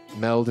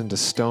 meld into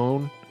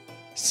stone,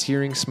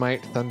 searing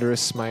smite,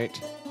 thunderous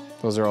smite.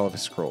 Those are all of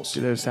his scrolls.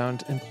 Do those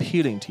sound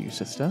appealing to you,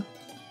 sister?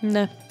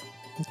 No.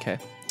 Okay.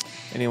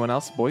 Anyone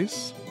else,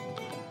 boys?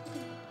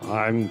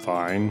 I'm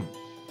fine.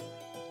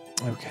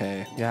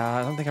 Okay. Yeah,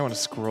 I don't think I want to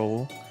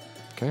scroll.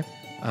 Okay.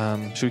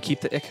 Should we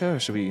keep the ichor or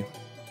should we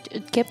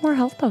Get more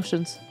health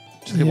potions.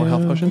 just get more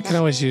health You potions? can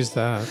always use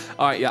that.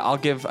 All right, yeah, I'll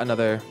give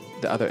the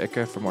other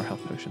ichor for more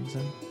health potions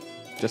then.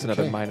 Just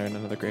another Okay. minor and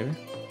another greater.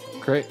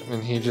 Great.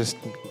 And he just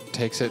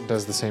takes it and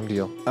does the same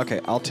deal. Okay,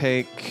 I'll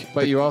take.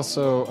 But you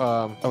also,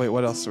 Oh wait,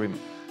 what else do we?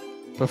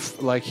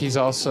 like he's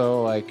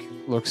also like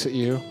looks at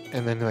you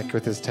and then like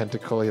with his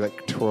tentacle he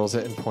like twirls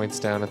it and points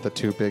down at the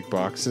 2 big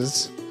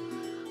boxes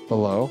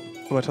below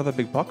What other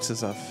big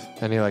boxes of?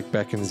 and he like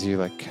beckons you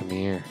like come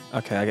here.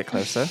 Okay, I get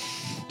closer.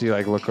 Do you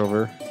like look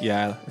over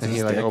Yeah. and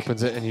he like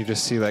opens it and you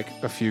just see like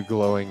a few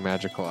glowing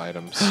magical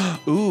items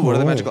Ooh, what are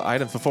the Oh. magical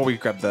items? Before we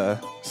grab the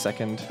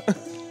second.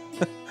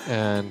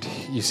 and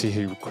you see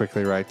he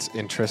quickly writes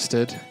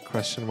interested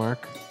question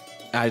mark.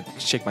 I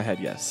shake my head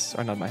yes,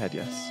 or nod my head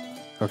yes.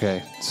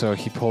 Okay, so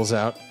he pulls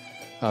out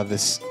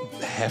this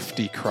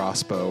hefty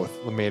crossbow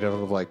made out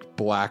of like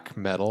black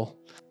metal,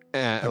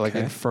 and like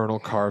Okay. infernal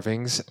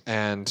carvings,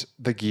 and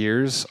the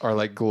gears are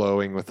like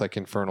glowing with like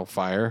infernal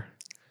fire.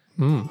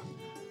 Hmm.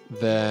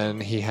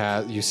 Then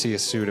you see a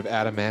suit of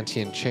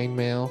adamantium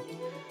chainmail,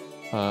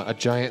 a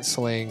giant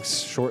slaying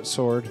short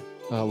sword,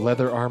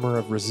 leather armor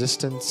of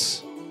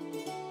resistance,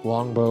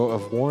 longbow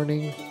of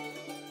warning,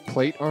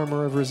 plate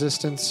armor of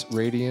resistance,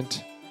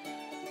 radiant,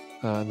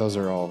 and those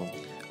are all of them.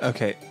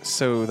 Okay,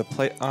 so the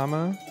plate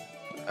armor.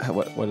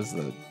 What is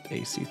the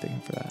AC thing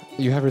for that?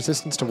 You have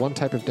resistance to 1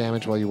 type of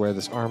damage while you wear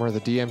this armor. The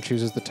DM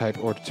chooses the type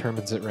or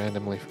determines it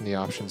randomly from the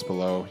options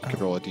below. You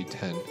could roll a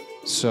d10.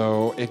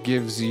 So it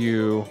gives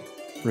you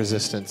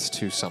resistance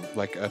to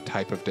like a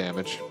type of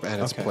damage,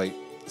 and it's Okay. plate.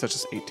 So it's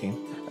just 18.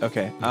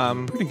 Okay.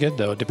 Pretty good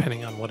though,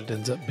 depending on what it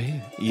ends up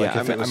being. Yeah, like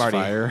if it was I'm already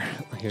fire,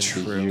 like,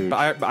 it'd be huge. But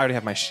I already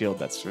have my shield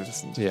that's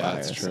resistant to Yeah, fire.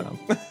 that's true.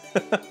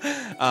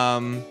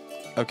 So.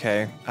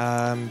 Okay.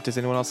 Does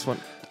anyone else want?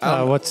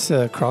 What's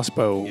the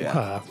crossbow?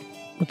 Yeah.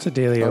 What's the That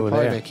dealio would with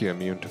probably there? make you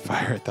immune to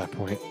fire at that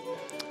point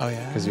Oh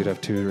yeah. because you'd have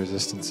 2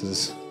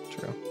 resistances.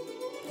 True.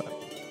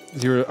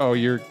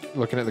 You're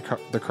looking at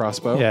the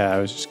crossbow. Yeah, I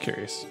was just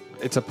curious.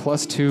 It's a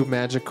 +2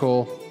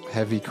 magical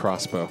heavy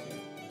crossbow.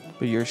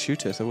 But you're a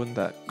shooter, so wouldn't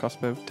that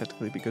crossbow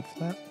technically be good for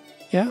that?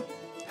 Yeah,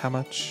 How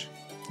much?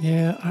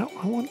 yeah.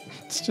 I want.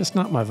 It's just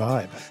not my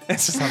vibe.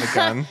 It's just not a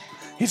gun.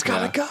 He's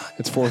got Yeah. a gun.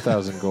 It's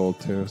 4,000 gold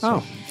too. So.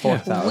 Oh,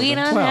 4,000. We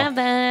don't Well. have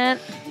that.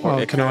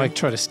 well, can I like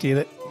try to steal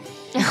it?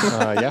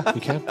 Yeah, you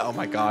can. Oh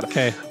my god.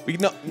 Okay, We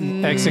no.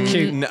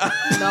 execute. No.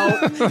 No.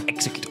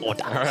 Execute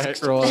order. All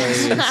right, roll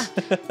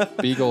a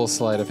beagle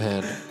sleight of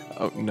hand.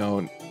 Oh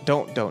no!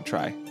 Don't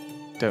try.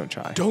 Don't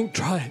try. Don't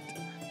try it.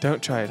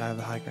 Don't try it. I have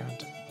the high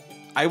ground.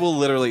 I will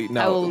literally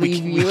no. I will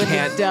leave you in the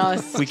can't.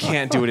 dust. We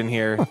can't do it in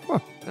here.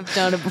 I've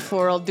done it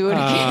before. I'll do it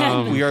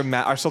again. We are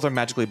our souls are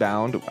magically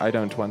bound. I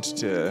don't want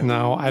to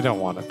No, I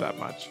don't want it that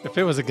much. If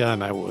it was a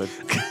gun, I would.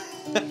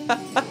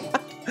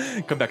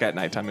 come back at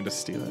nighttime and just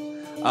steal it.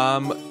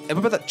 And what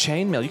about that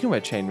chainmail? You can wear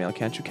chainmail,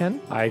 can't you,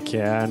 Ken? I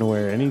can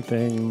wear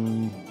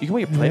anything. You can wear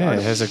your plate Yeah, armor.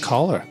 it has a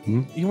collar.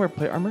 You can wear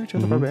plate armor to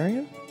the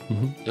barbarian.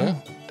 Yeah.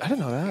 I didn't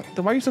know that.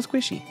 Then why are you so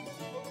squishy?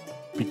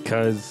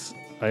 Because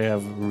I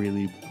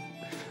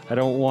I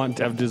don't want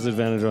to have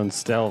disadvantage on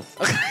stealth.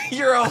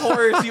 You're a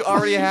horse. You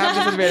already have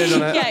disadvantage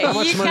on it. Yeah, How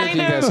much you money do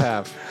you kind guys of.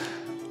 have?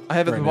 I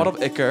have a Right bottle now.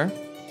 of Ichor,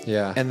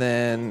 Yeah. and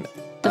then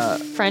The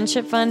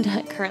friendship fund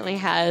currently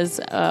has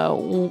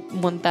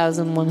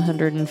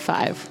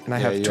 1,105. and I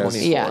Yeah, have you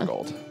 24 Yeah.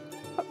 gold.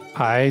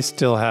 I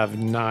still have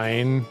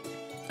 9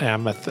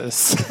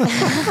 amethysts.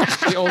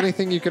 The only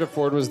thing you could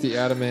afford was the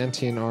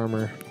adamantine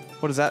armor.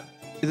 What is that?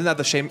 Isn't that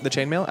the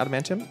chainmail,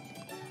 adamantium?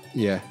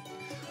 Yeah.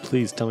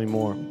 Please tell me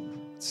more.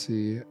 Let's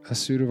see. A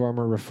suit of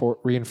armor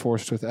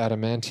reinforced with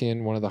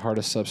adamantium, one of the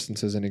hardest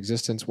substances in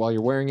existence. While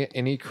you're wearing it,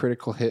 any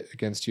critical hit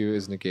against you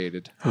is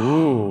negated.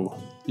 Ooh.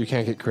 You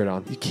can't get crit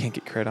on. You can't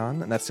get crit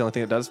on, and that's the only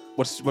thing it does.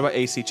 What about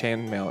AC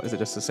chainmail? Is it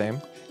just the same?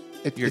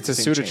 Your It's a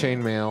same suit of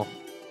chain. chainmail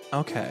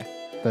Okay.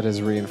 that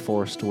is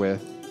reinforced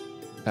with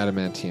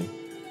adamantium.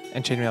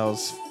 And chainmail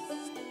is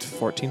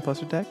 14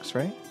 plus your dex,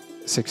 right?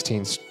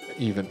 16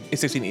 even.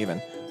 It's 16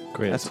 even.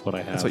 Great. That's what I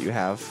have. That's what you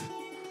have.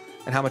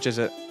 And how much is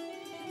it?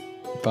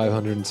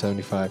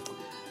 575.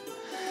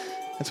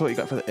 That's what you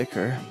got for the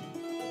Ichor.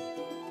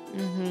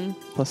 Mm-hmm.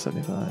 Plus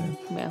 75.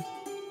 Yeah.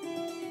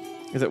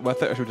 Is it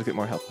worth it, or should we just get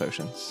more health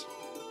potions?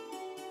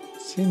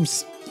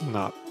 Seems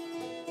not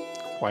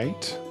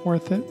quite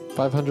worth it.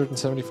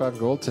 575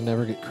 gold to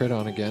never get crit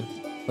on again.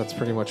 That's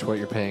pretty much what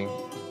you're paying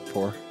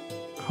for.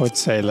 I would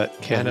say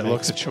let Ken And it make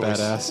looks the choice.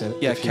 badass.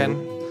 Yeah, if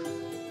Ken.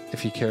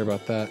 If you care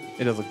about that.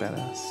 It does look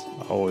badass.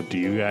 Oh, do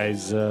you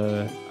guys?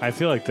 I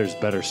feel like there's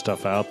better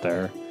stuff out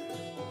there.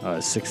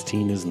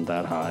 16 isn't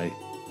that high.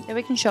 Yeah,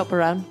 we can shop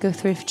around, go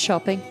thrift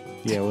shopping.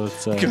 Yeah, well,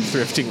 let's, Go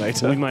thrifting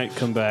later. we might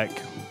come back.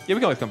 Yeah, we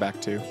can always come back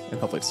too, and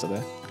hopefully it's still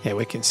there. Yeah,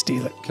 we can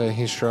steal it. Okay,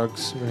 he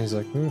shrugs and he's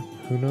like, who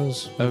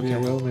knows? Maybe it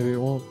Okay. will, maybe it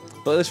won't.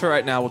 But at least for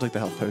right now, we'll take the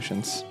health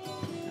potions.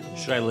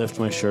 Should I lift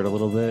my shirt a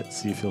little bit,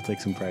 see if he'll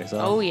take some price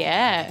off? Oh,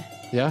 yeah.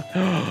 Yeah?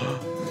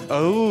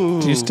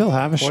 Oh. Do you still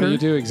have a shirt? What do you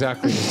do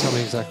exactly? Just tell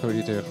me exactly what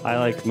you do. I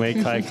like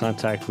make eye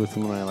contact with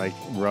him and I like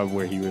rub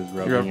where he was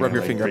rubbing. rub and I, your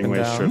like, finger up bring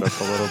and my down. shirt up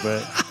a little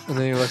bit. And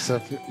then he looks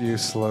up at you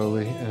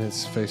slowly and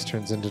his face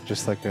turns into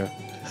just like a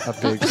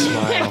big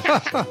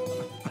smile.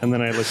 And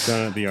then I look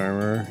down at the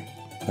armor,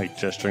 like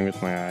gesturing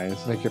with my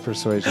eyes. Make your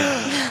persuasion.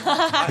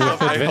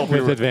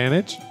 With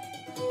advantage?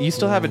 You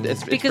still have an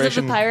Because of the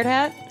inspiration. pirate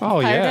hat?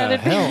 Oh, Pirate yeah. hat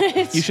Hell.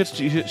 advantage. You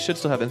should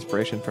still have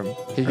inspiration from.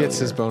 He gets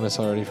his earlier. bonus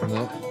already from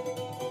that.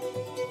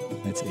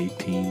 It's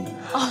 18.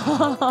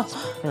 All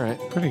right.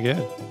 Pretty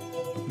good.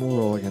 We'll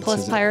roll against Plus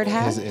his, pirate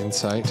hat? his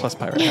insight. plus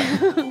pirate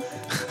hat.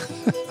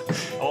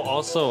 Oh,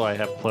 also, I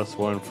have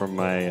 +1 from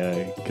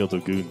my Guild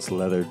of Goons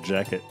leather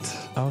jacket.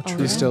 Oh,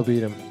 You still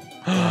beat him.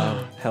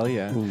 Hell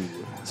yeah. Ooh,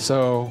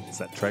 So it's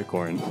that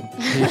tricorn.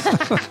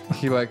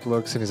 he like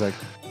looks and he's like,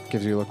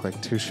 gives you a look like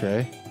touche.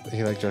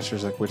 He like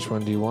gestures like, which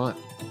one do you want?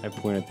 I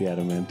point at the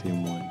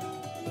adamantium one.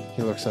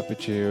 He looks up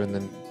at you and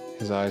then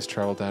his eyes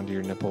travel down to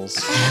your nipples.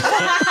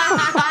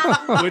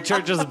 Which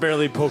are just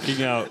barely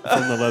poking out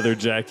from the leather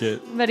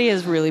jacket. But he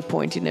has really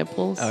pointy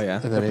nipples. Oh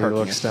yeah. And then he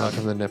looks down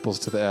from the nipples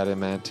to the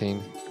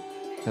adamantine.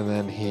 And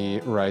then he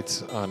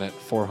writes on it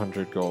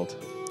 400 gold.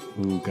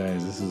 Ooh,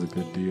 guys, this is a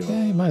good deal.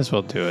 Yeah, you might as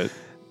well do it.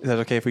 Is that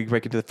okay if we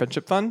break into the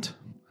friendship fund?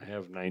 I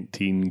have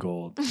 19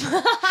 gold.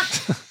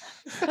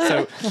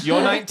 So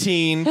you're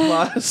 19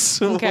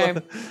 plus. Okay.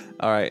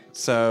 All right.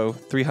 So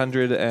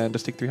 300 and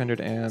just take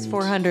 300 and It's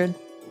 400.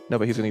 No,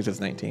 but he's gonna use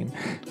his 19.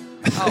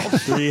 Oh.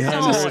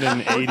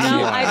 381.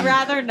 No, I'd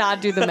rather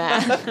not do the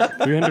math.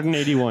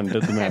 381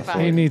 did the math. fine. for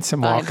We you. need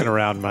some Fine. walking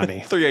around money.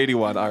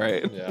 381. All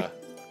right. Yeah.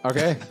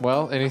 Okay.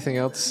 Well, anything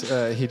else?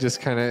 He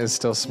just kind of is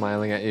still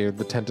smiling at you.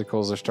 The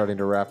tentacles are starting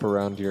to wrap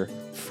around your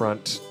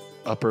front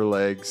upper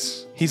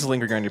legs. He's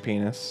lingering on your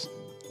penis.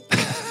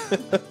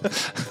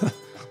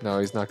 No,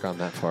 he's not gone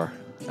that far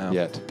Oh,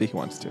 yet. He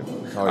wants to.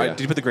 Oh, All right. yeah.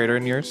 Did you put the grater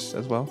in yours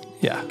as well?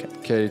 Yeah.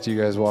 Okay, do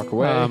you guys walk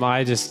away? I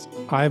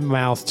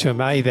mouth to him,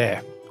 hey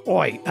there.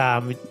 Oi,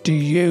 do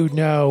you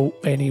know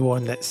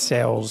anyone that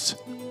sells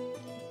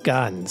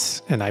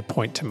guns? And I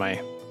point to my...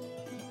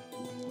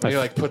 he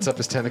like puts up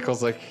his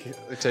tentacles like he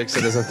takes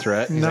it as a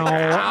threat. He's No,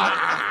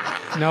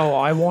 like, no,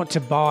 I want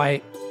to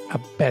buy a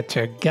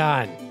better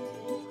gun.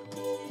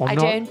 I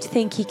don't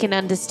think he can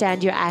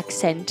understand your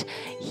accent.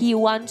 He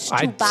wants to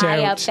I buy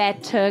a don't.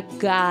 better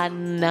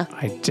gun.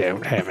 I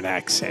don't have an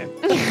accent.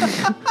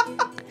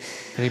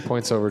 and he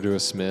points over to a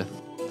smith,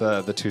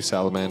 the two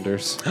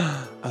salamanders.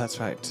 Oh, that's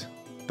right.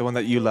 The one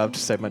that you loved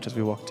so much as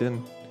we walked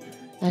in.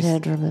 I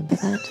don't remember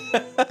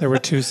that. There were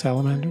two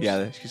salamanders?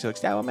 Yeah, she's like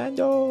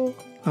Salamander.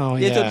 Oh,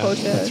 Little yeah.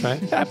 potion. That's right.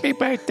 Happy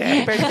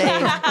birthday.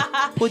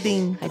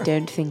 Pudding. I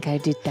don't think I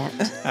did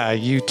that.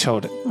 You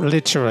told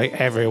literally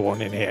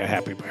everyone in here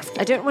happy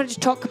birthday. I don't want to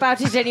talk about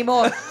it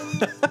anymore.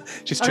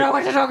 She's I don't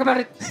want to talk about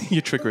it.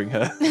 You're triggering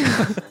her.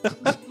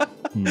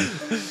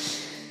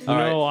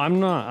 No, I'm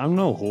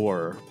no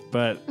whore,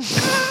 but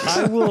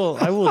I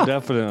will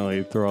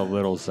definitely throw a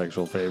little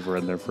sexual favor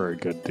in there for a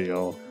good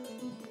deal.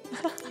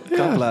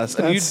 God bless.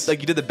 And that's- you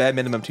did the bare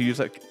minimum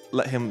to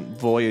let him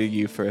voyeur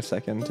you for a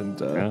second, and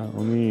Yeah,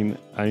 I mean,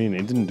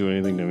 it didn't do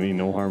anything to me.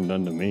 No harm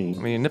done to me.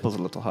 I mean, your nipples are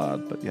a little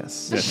hard, but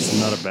yes. That's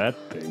not a bad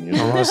thing. You I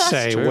know? must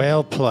say, true.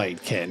 well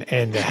played, Ken.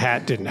 And the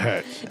hat didn't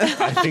hurt.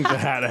 I think the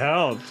hat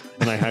helped.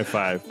 And I high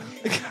five.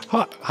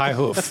 High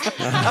hoof.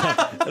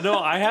 No,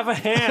 I have a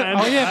hand.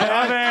 Oh yeah, I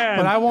have a hand.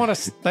 but I want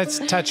to. Let's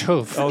touch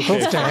hoof. Okay,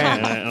 Hoof to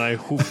hand. and I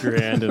hoof your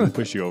hand and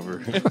push you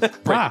over.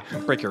 Ah,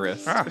 Break your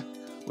wrist.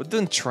 We're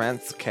doing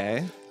trance,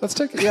 okay? Let's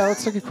take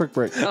a quick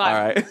break. All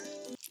right.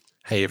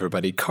 Hey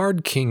everybody,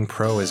 Card King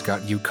Pro has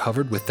got you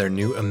covered with their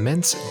new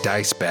Immense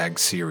Dice Bag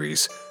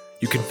series.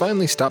 You can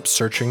finally stop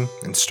searching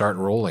and start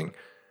rolling.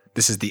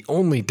 This is the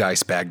only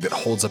dice bag that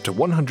holds up to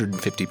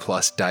 150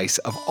 plus dice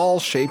of all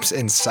shapes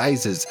and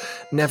sizes.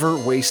 Never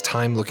waste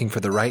time looking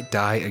for the right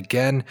die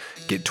again.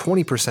 Get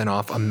 20%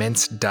 off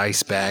Immense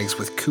Dice Bags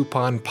with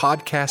coupon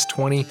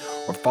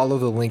podcast20 or follow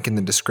the link in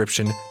the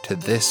description to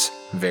this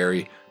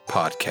very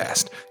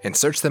podcast and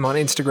search them on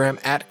Instagram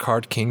at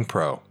Card King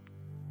Pro.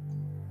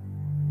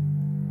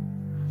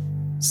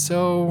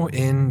 So,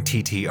 in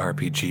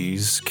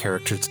TTRPGs,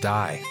 characters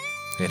die.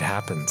 It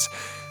happens.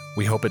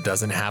 We hope it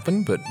doesn't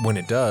happen, but when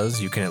it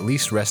does, you can at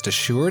least rest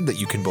assured that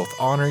you can both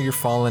honor your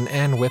fallen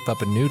and whip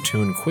up a new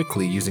tune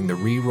quickly using the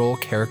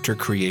Reroll Character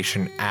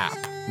Creation app.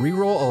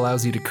 Reroll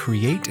allows you to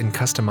create and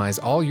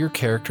customize all your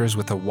characters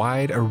with a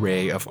wide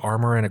array of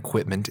armor and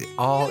equipment,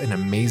 all in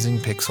amazing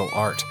pixel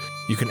art.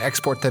 You can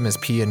export them as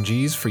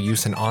PNGs for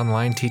use in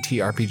online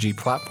TTRPG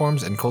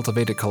platforms and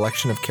cultivate a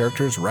collection of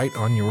characters right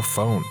on your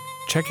phone.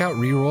 Check out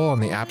Reroll on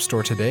the App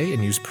Store today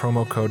and use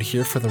promo code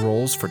Here for the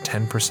Rolls for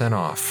 10%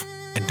 off.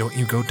 And don't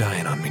you go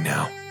dying on me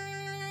now.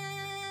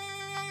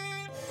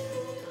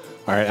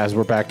 All right, as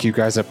we're back, you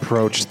guys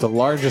approach the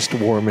largest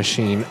war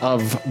machine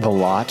of the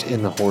lot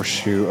in the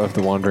horseshoe of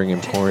the Wandering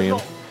Emporium.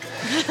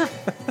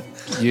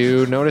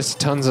 You notice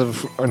tons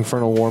of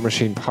Infernal War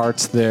Machine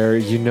parts there.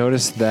 You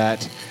notice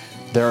that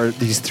there are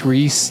these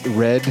three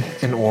red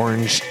and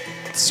orange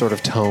sort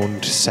of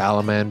toned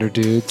salamander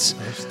dudes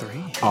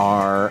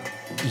are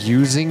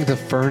using the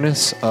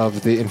furnace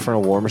of the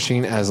Infernal War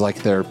Machine as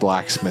like their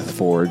blacksmith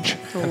forge,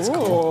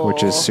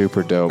 which is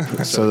super dope.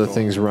 So the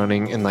thing's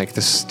running and like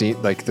the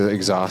steam, like the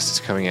exhaust is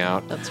coming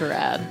out. That's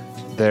rad.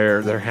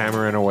 They're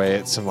hammering away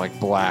at some like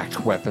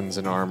black weapons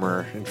and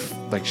armor, and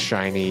like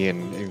shiny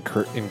and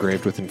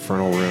engraved with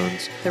infernal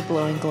runes. They're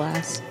blowing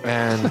glass.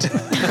 And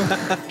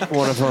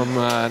one of them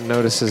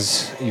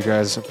notices you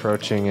guys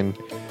approaching, and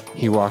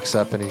he walks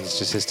up, and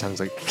his tongue's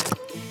like,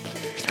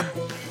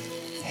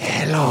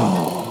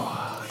 "Hello,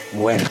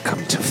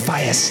 welcome to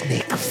Fire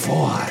Snake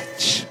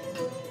Forge.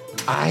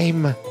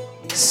 I'm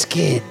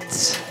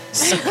Skids."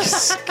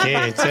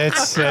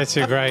 Skids. That's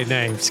a great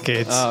name,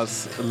 Skids. Oh,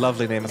 it's a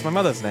lovely name. It's my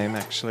mother's name,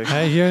 actually.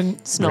 Hey, you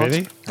Snot.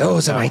 really?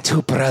 Those are my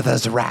two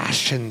brothers,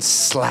 Rash and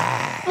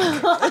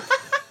Slag.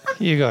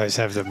 You guys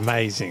have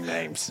amazing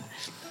names.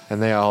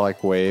 And they all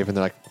like wave, and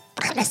they're like,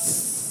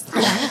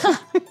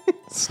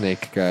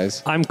 snake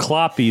guys. I'm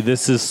Kloppy.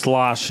 This is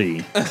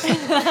Sloshy.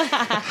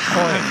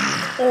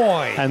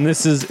 Oi. And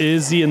this is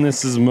Izzy, and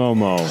this is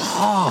Momo.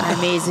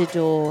 I'm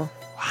Isidore.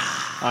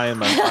 I'm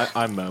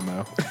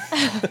Momo.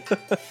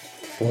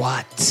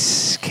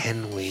 What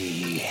can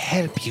we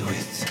help you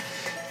with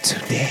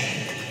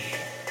today?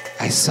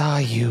 I saw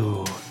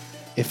you,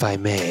 if I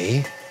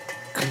may,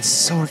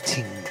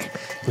 consorting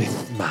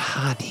with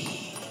Mahadi.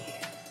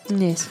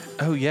 Yes.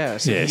 Oh, yeah.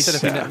 So he Yes, said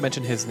if we sir.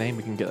 mention his name,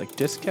 we can get like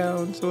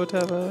discounts or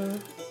whatever.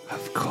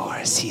 Of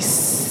course, he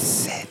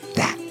said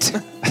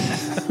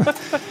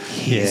that.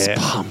 He's Yeah.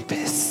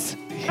 pompous.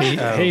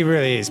 He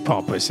really is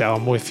pompous, so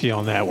I'm with you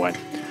on that one.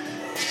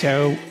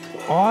 So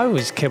I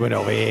was coming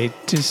over here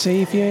to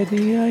see if you had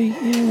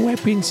any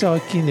weapons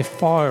like in the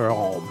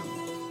firearm,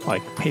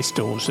 like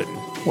pistols and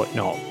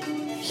whatnot.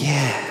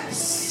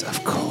 Yes,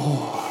 of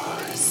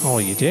course. Oh,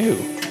 you do?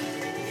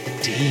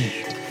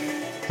 Indeed.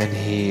 And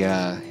he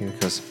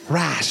goes,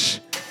 Rash,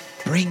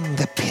 bring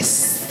the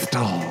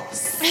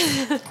pistols.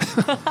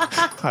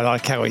 I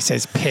like how he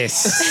says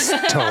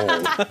pistol.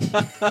 And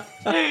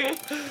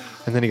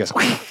then he goes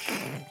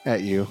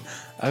at you.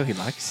 Oh, he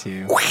likes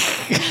you.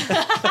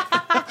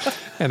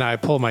 And I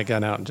pull my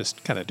gun out and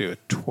just kind of do a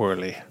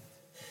twirl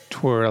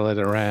it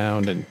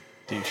around, and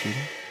Do you shoot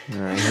him?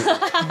 All right.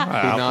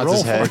 He nods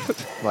his head,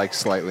 like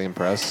slightly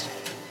impressed.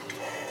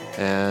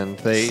 And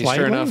they, Slightly?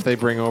 sure enough, they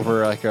bring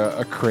over like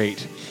a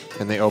crate,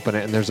 and they open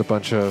it, and there's a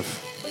bunch of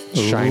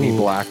shiny Ooh.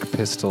 black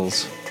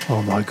pistols.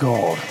 Oh my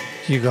god,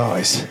 you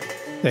guys,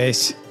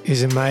 this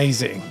is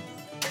amazing.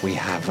 We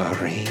have a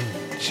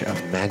range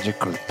of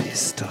magical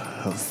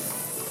pistols.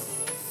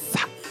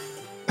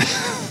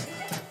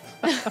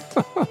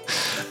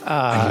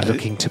 Are you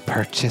looking to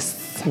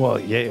purchase? Well,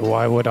 yeah,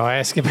 why would I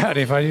ask about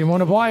it if I didn't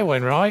want to buy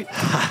one, right?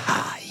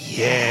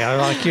 Yeah, I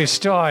like your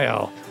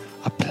style.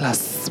 A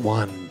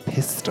 +1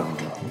 pistol.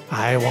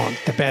 I want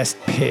the best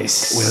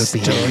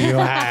pistol Will be- you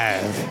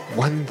have.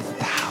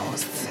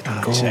 1,000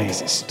 Oh, gold.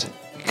 Jesus.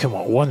 Come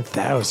on,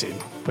 1,000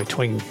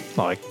 between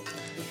like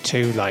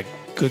two like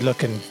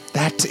good-looking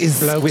That is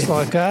blokes with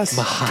like us?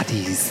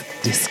 Mahadi's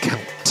discount.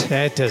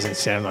 That doesn't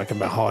sound like a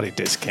Mahadi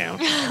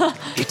discount. It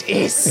It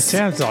is.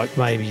 sounds like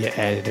maybe you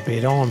added a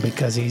bit on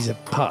because he's a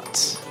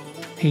putz.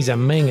 He's a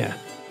minger.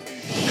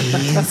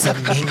 He's a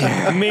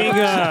minger.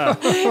 Minga!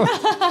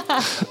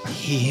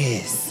 He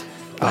is.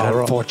 But All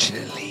right.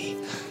 unfortunately,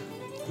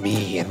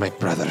 me and my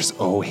brothers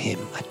owe him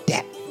a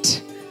debt.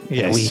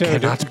 Yeah, and we so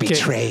cannot to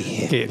betray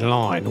him. Get in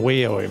line.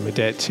 We owe him a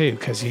debt too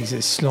because he's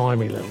a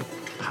slimy little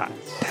putz.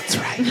 That's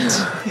right.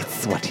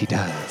 It's what he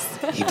does.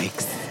 He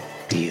makes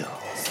deals.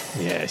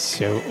 Yeah,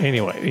 so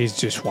anyway, he's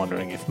just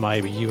wondering if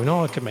maybe you and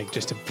I could make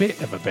just a bit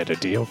of a better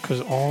deal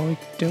because I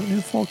don't know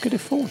if I could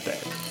afford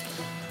that.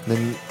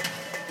 Then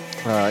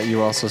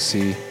you also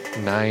see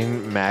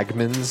 9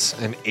 Magmans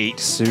and 8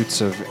 suits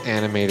of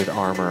animated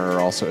armor are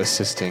also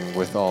assisting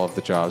with all of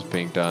the jobs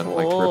being done,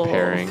 like Oh.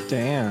 repairing.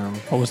 Damn.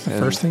 What was the And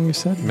first thing you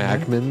said?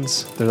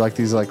 Magmans, they're like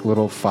these like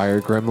little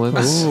fire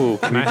gremlins. Ooh,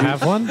 Can I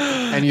have one?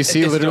 And you see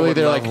Isidore literally would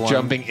they're love like one.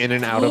 jumping in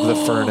and out of the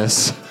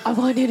furnace. I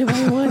want him,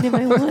 I want him,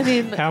 I want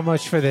him. How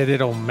much for the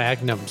little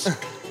magnums?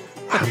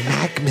 Our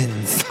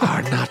Magmans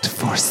are not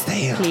for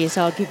sale. Please,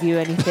 I'll give you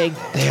anything.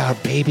 They are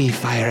baby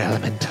fire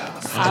elementals.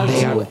 I'll And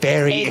they do are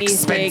very anything.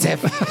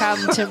 expensive.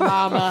 Come to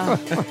mama.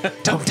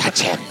 Don't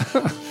touch him.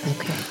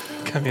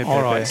 Come here,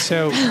 All Pepe. right,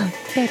 so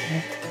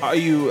Are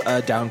you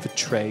down for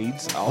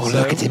trades? Oh, Also?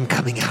 look at him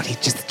coming out. He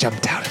just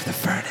jumped out of the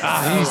furnace.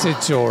 he's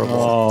adorable.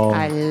 Oh,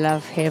 I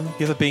love him.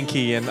 He's a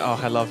binky, and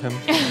I love him.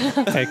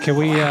 Hey, can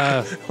we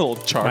Little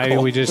charcoal. maybe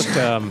we just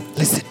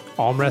Listen,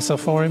 arm wrestle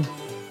for him?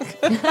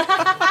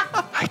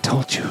 I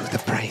told you the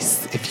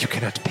price. If you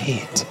cannot pay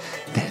it,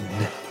 then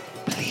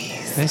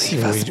please This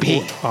leave us is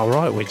be. all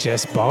right. We're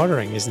just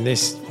bartering. Isn't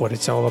this what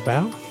it's all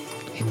about?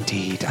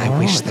 Indeed, I All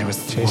wish right, there was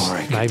just, more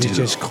I could maybe do.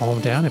 just calm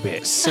down a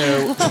bit.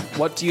 So,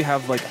 what do you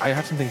have? Like, I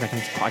have some things I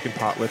can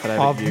part with that I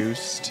haven't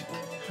used.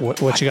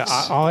 What you got?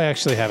 I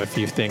actually have a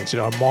few things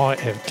that I might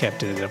have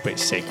kept it a bit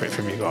secret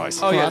from you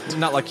guys. Oh yeah,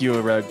 not like you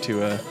were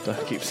to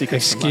keep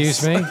secrets. from Excuse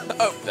us. me?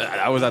 Oh,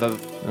 I was at a.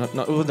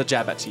 No, it wasn't a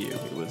jab at to you.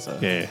 It was.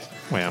 Yeah.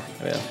 Well.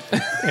 Yeah.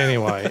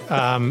 Anyway,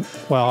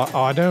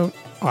 well,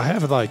 I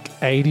have like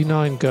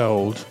 89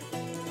 gold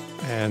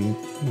and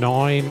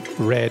 9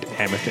 red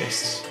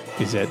amethysts.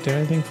 Does that do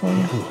anything for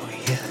you? Oh,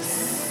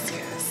 yes,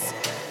 yes.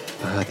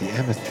 The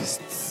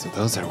amethysts,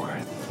 those are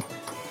worth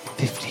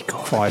 50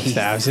 gold. apiece.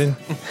 5,000.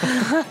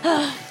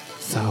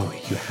 So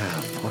you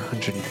have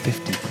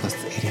 450 plus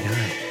 89,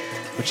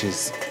 which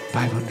is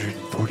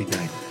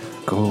 549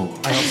 gold.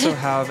 I also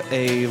have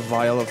a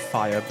vial of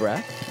fire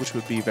breath, which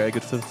would be very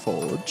good for the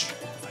forge.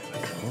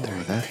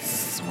 There,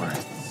 that's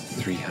worth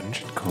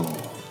 300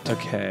 gold.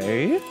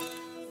 Okay.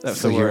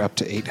 So you're up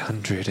to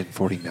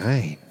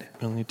 849.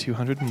 Only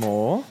 200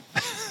 more.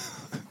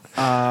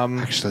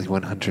 Actually,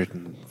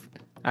 151.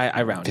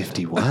 I rounded.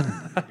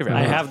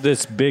 I have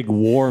this big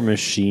war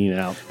machine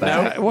out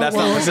back. No, that's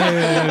not.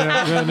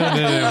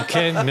 No.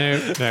 Ken, no.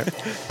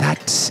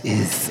 That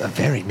is a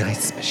very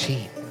nice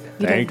machine.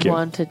 You Thank don't you.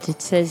 want it.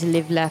 It says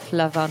live, laugh,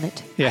 love on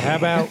it. Yeah,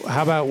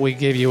 how about we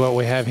give you what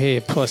we have here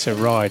plus a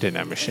ride in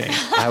that machine?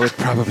 I would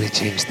probably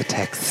change the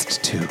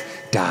text to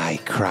die,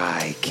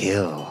 cry,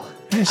 kill.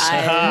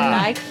 I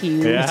like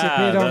you. Yeah. It's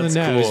a bit on the that's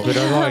nose, cool. but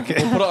I like it.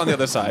 Put it on the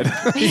other side.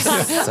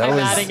 So I'm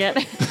is, adding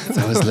it.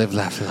 so is live,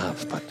 laugh,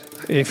 love. But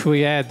If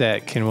we add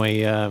that, can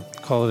we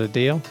call it a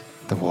deal?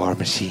 the war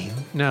machine,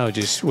 No,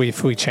 just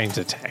if we change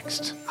the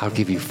text. I'll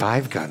give you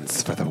 5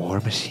 guns for the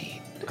war machine.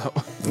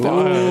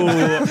 Absolutely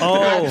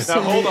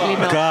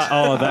not. God,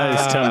 oh, that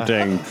is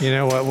tempting. You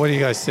know what? What do you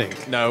guys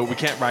think? No, we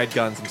can't ride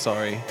guns. I'm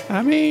sorry.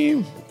 I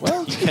mean,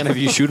 Well, you can if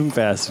you shoot them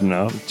fast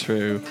enough.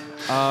 True.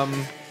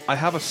 I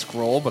have a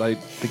scroll, but I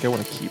think I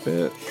want to keep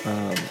it.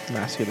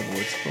 Master of the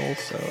Void scroll.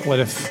 So. what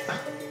if?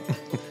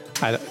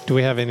 Do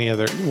we have any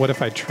other? What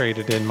if I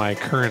traded in my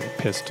current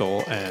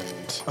pistol and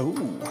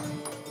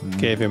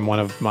gave him one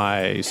of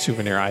my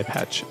souvenir eye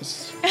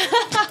patches?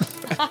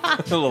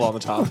 A little on the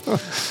top.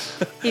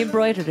 He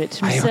embroidered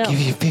it I'll himself. give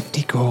you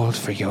 50 gold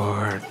for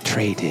your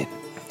trade-in,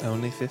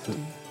 Only 50.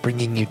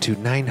 bringing you to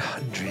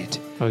 900.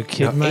 Are you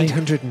kidding No, me?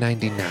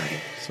 899.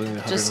 So only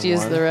Just use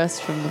 101. the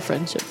rest from the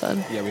friendship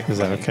fund. Yeah, we have Is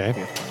that plenty. okay? We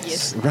have plenty.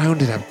 Yes.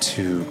 Round it up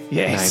to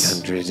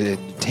Yes. 900.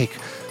 Take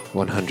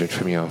 100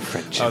 from your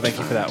friendship. Oh, thank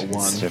you for that fund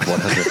one. Instead of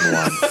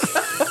 101.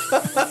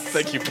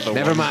 Thank you for the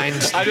Never one.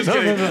 mind. I'm just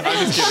kidding.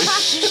 I'm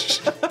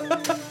just kidding.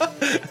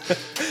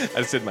 I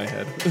just did my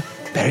head.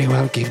 Very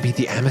well. Give me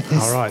the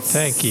amethyst. All right,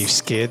 thank you,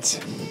 Skids.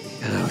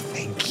 Oh,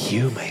 thank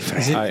you, my Is,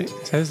 friend. is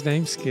that his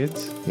name,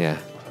 Skids? Yeah.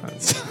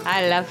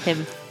 I love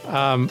him.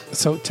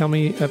 So tell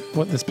me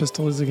what this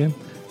pistol is again.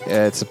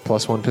 It's a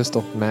 +1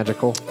 pistol,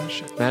 magical.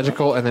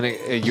 Magical, and then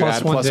you Plus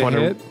add one to +1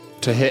 hit?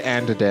 to hit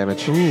and to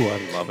damage. Ooh, I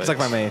love it. It's like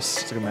my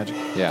mace. It's like a magic.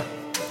 Yeah,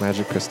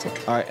 magic pistol.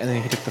 All right, and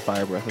then he took the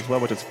fire breath as well,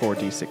 which is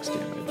 4d6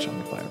 damage on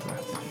the fire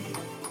breath.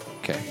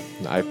 Okay,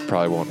 I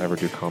probably won't ever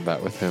do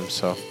combat with him,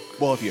 so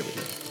Well, if you ever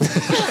do.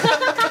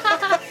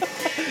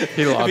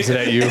 He lobs it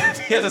at you.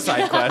 He has a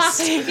side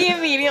quest. He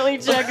immediately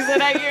chugs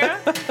it at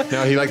you.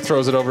 No, he like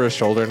throws it over his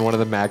shoulder, and one of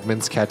the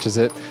magmans catches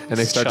it, and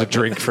they start to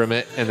drink from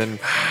it. And then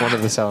one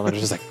of the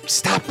salamanders is like,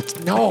 "Stop!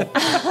 No!"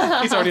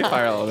 He's already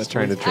fire element.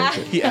 Trying to drink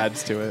it. He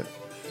adds to it.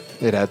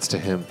 It adds to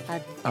him.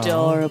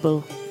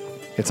 Adorable.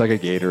 It's like a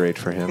Gatorade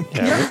for him.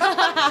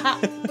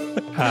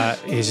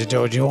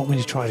 Isidore, do you want me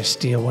to try to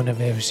steal one of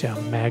those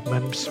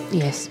magnums?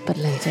 Yes, but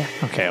later.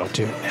 Okay, I'll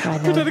do it now.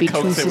 Right now, be too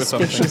coax it with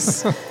something.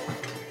 suspicious.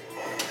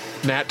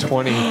 Nat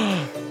 20.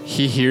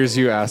 He hears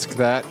you ask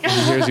that. He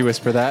hears you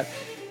whisper that,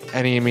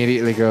 and he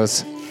immediately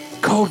goes,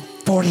 "Code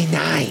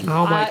 49."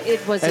 Oh my!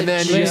 It was And a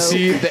then joke. you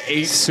see the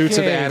 8 suits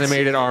of Skids.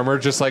 animated armor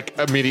just like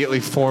immediately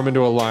form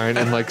into a line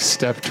and like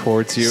step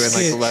towards you and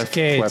like left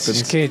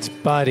weapons. Skids,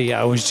 buddy,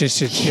 I was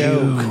just a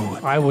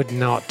joke. I would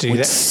not do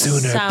that.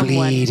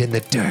 Someone. in the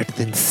dirt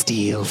than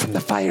steal from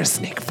the fire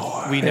snake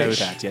for. We know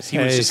that. Yes, he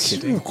was just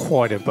It's kidding.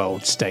 quite a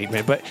bold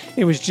statement, but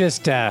it was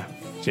just a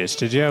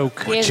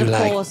joke. He has you a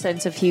like? poor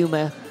sense of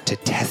humor. To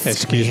test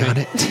Excuse me?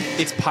 it.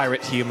 It's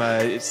pirate humor.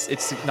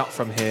 It's not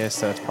from here,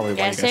 so it's probably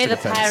Yeah, why say the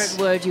pirate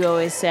word you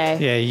always say.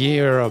 Yeah,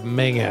 you're a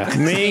minger.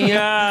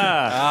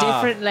 Minga!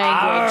 Different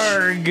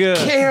language. Arg!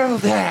 Kill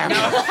them.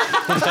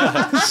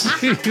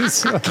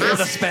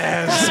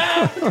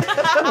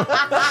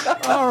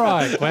 All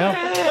right, well,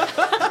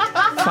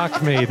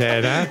 fuck me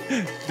then, huh?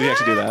 Did he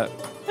actually do that?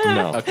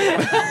 No.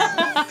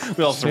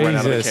 We all just ran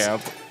out of the Jesus.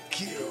 camp.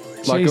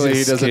 Luckily, he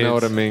Jesus, doesn't know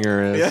Skids. what a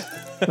minger is.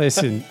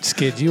 Listen,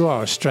 Skid, you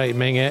are a straight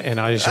minger, and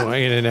I just want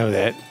you to know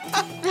that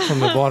from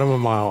the bottom of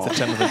my It's a heart.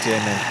 term of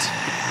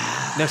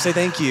endearment. No, say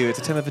thank you. It's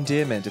a term of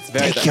endearment. It's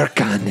very. Take your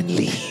gun and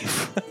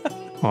leave.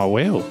 I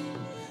will.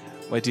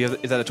 Wait, do you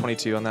have, is that a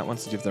 22 on that one?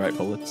 So do you have the right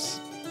bullets?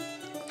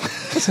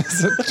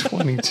 Is it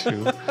 22?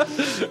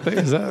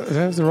 Is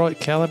that the right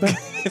caliber?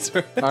 It's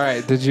right. All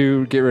right, did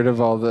you get rid of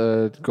all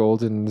the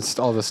gold and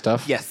all the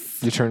stuff? Yes.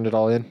 You turned it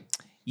all in?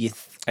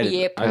 Yes. I did.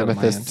 Yep. I did on my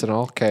Amethysts end. and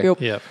all? Okay. Yep.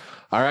 Yep.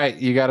 All right,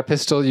 you got a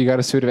pistol, you got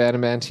a suit of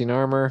adamantine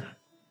armor.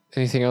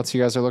 Anything else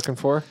you guys are looking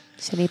for?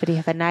 Does anybody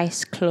have a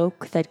nice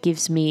cloak that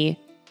gives me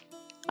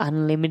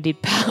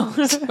unlimited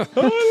powers?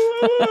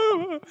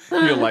 You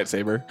a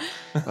lightsaber.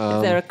 Is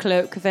there a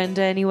cloak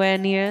vendor anywhere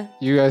near?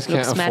 You guys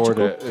can't Looks afford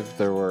magical. it if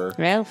there were.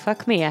 Well,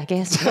 fuck me, I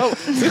guess.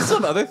 There's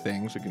some other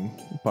things we can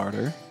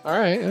barter. All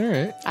right, all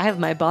right. I have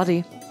my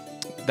body.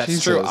 That's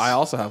Jesus. true. I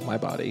also have my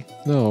body.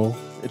 No.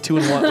 A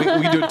 2-in-1.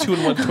 We can do a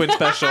 2-in-1 twin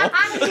special.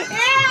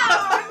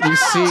 You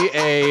see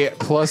a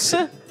plus,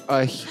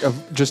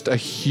 just a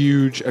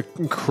huge,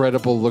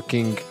 incredible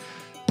looking,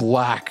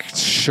 black,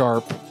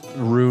 sharp,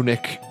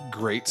 runic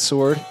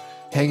greatsword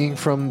hanging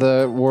from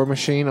the war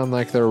machine on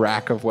like the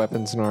rack of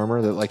weapons and armor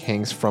that like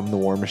hangs from the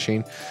war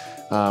machine,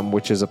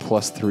 which is a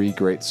 +3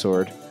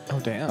 greatsword. Oh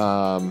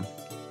damn!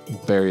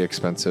 Very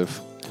expensive.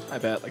 I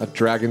bet. A Like,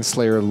 Dragon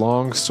Slayer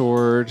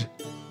longsword.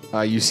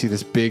 You see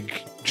this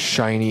big,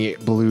 shiny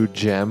blue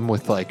gem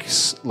with like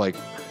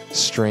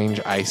strange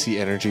icy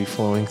energy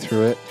flowing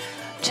through it.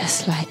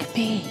 Just like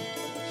me.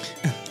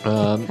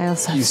 I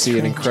also have you see an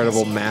strange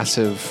incredible, icy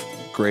massive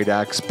great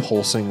axe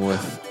pulsing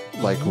with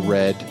like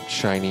red,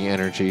 shiny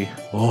energy.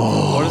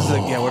 what is the?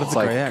 Yeah, what is It's the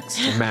like gray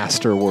X?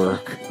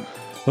 masterwork.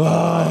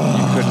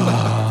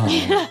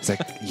 It's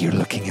like you're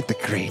looking at the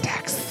great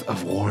axe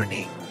of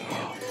warning.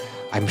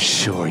 I'm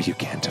sure you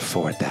can't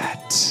afford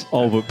that.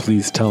 Oh, but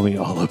please tell me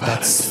all about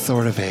That's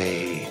sort of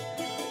a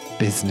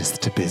business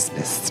to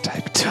business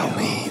type. Tell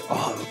me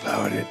all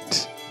about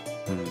it.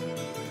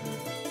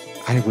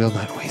 I will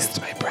not waste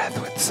my breath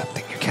with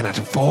something you cannot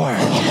afford.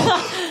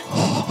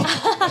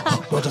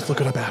 We'll just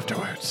look it up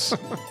afterwards.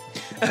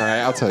 All right,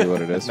 I'll tell you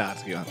what it is. Nah,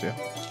 it's you don't have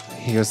to.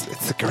 He goes,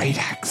 it's the great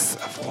axe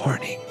of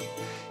warning.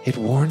 It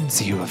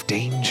warns you of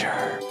danger.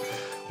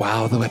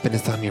 While the weapon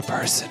is on your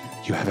person,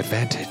 you have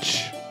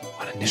advantage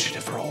on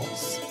initiative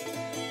rolls.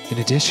 In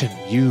addition,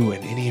 you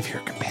and any of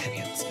your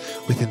companions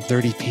within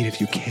 30 feet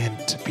of you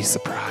can't be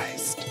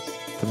surprised.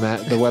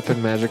 The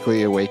weapon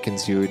magically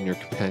awakens you and your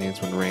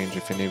companions when range.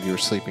 If any of you are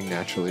sleeping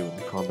naturally when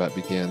the combat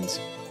begins,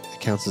 it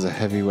counts as a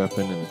heavy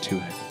weapon and a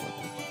two-handed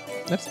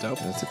weapon. That's dope.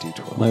 That's a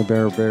D12. My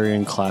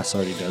barbarian class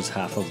already does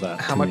half of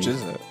that. How to much me.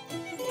 is it?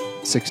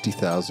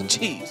 60,000.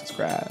 Jesus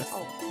Christ.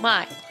 Oh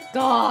my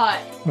god.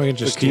 We can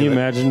just Can you steal it.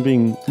 imagine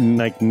being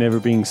like never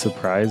being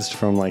surprised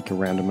from like a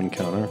random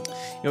encounter?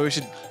 You know what we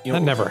should. You know,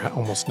 That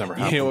almost never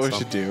happens. You know what we though.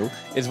 should do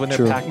is when they're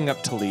True. packing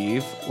up to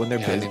leave, when they're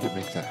Yeah, I busy, need to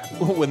make that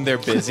happen. when they're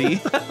busy,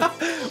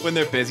 when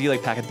they're busy,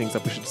 like packing things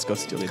up, we should just go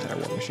steal the entire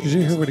war machine. Did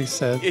you hear what he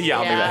said? Yeah,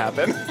 I'll Yeah. make that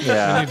happen. We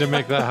Yeah. need to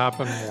make that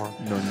happen more.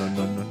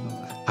 No.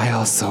 I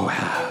also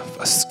have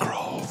a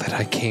scroll that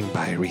I came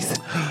by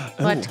recently.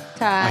 What I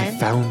kind?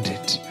 found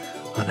it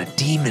on a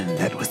demon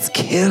that was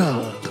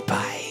killed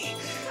by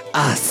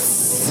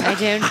us. I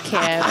don't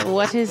care.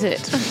 What is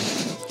it?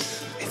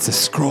 It's a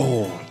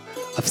scroll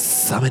of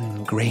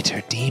summon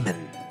greater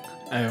demon.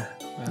 Oh.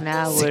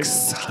 Now we're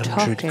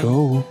 600 talking.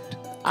 gold.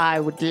 I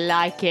would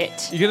like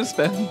it. You gonna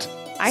spend?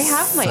 I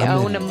have my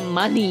Summon. own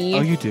money.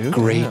 Oh, you do?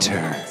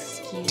 Greater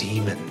Excuse me.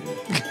 demon.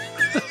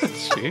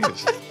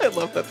 Jeez. I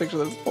love that picture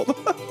that's pulled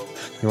up.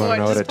 You want to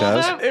know what it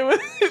does? It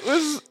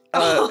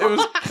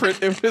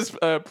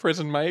was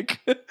Prison Mike.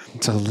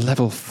 It's a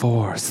level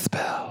 4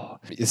 spell.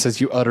 It says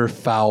you utter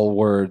foul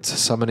words,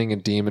 summoning a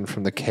demon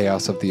from the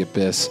chaos of the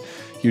abyss.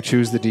 You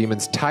choose the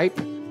demon's type,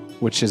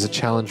 which is a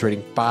challenge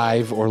rating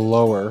 5 or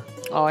lower.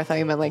 Oh, I thought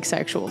you meant like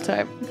sexual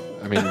type.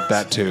 I mean,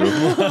 that too.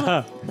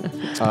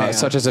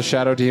 Such as a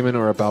shadow demon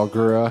or a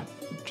Balgura.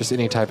 Just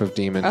any type of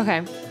demon.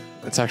 Okay.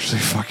 It's actually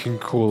fucking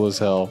cool as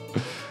hell.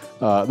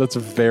 That's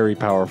very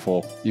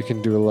powerful. You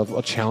can do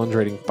a challenge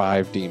rating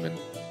 5 demon.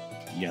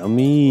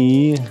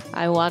 Yummy.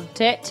 I want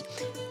it.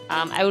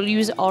 I will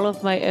use all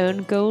of my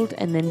own gold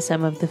and then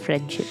some of the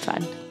friendship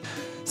fund.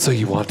 So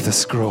you want the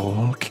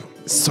scroll,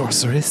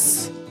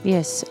 sorceress?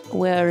 Yes.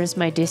 Where is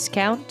my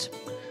discount?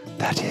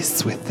 That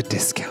is with the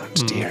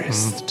discount,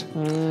 dearest. I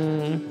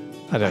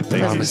don't think Doesn't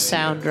Promise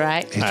sound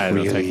right. It I don't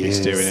really think he's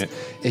is. doing it.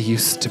 It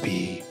used to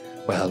be,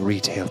 well,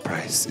 retail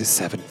price is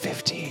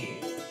 $7.50.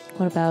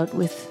 What about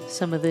with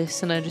some of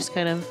this? And I just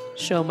kind of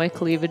show my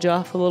cleavage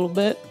off a little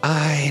bit.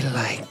 I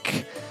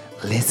like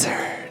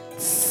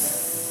lizards.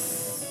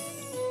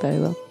 Very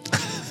well.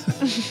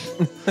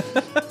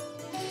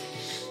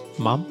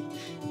 Mom?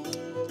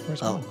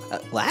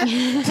 What?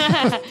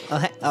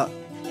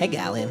 Hey,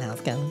 Galleon, how's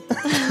it going?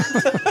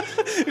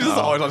 He's just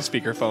always on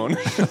speakerphone.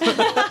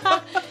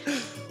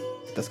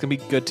 That's gonna be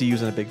good to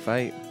use in a big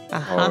fight.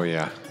 Oh,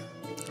 yeah.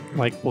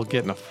 Like, we'll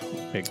get in a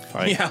big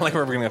fight. Yeah, like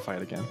we're gonna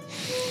fight again.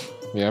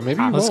 Yeah,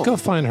 maybe you Let's won't. go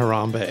find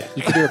Harambe.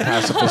 You can do a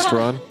pacifist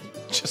run.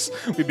 Just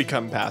we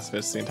become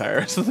pacifists the entire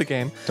rest of the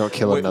game. Don't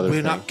kill another We're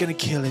thing. not gonna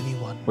kill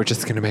anyone. We're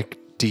just going to make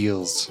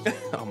deals.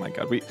 Oh my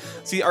god. We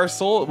see our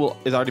soul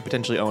is already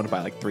potentially owned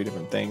by like 3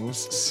 different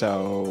things.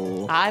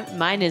 So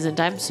Mine isn't.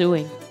 I'm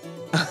suing.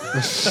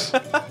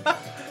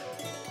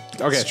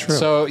 Okay, true.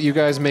 so you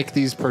guys make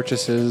these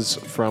purchases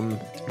from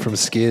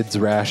Skids,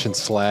 Rash, and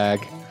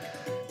Slag,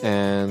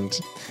 and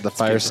the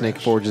Fire Snake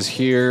Forge is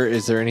here.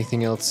 Is there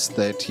anything else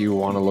that you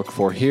want to look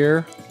for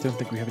here? don't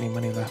think we have any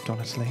money left,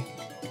 honestly.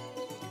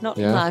 Not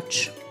Yeah.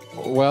 much.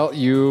 Well,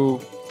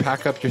 you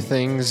pack up your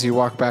things, you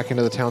walk back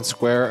into the town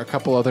square. A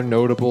couple other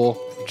notable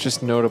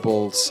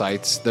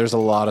sights. There's a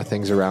lot of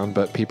things around,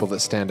 but people that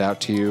stand out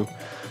to you.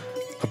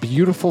 A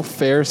beautiful,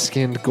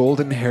 fair-skinned,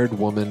 golden-haired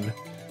woman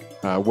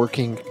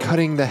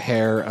cutting the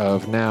hair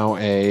of now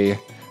a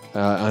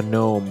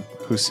gnome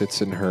who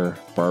sits in her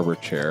barber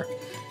chair.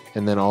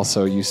 And then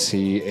also you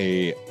see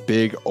a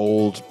big,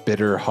 old,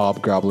 bitter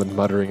hobgoblin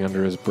muttering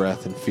under his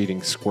breath and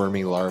feeding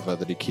squirmy larvae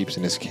that he keeps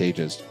in his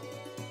cages.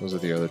 Those are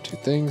the other 2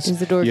 things.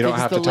 Isidore You don't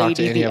gives have the to talk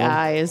lady to any the of them.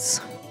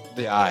 eyes.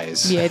 The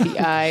eyes. Yeah, the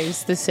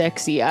eyes. The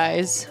sexy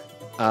eyes.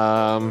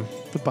 The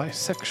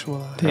bisexual.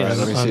 All right,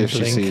 let me see if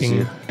she sees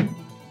you.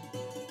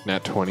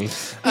 Nat 20.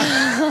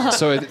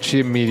 So she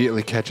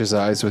immediately catches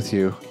eyes with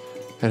you.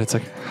 And it's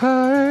like,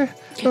 hi,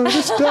 I'm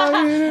just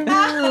dying.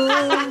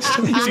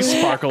 You see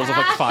sparkles of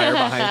like fire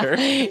behind her.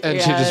 And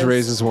she just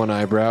raises one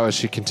eyebrow as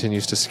she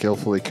continues to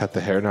skillfully cut the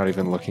hair, not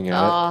even looking at it.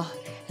 Oh,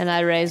 and I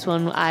raise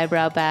one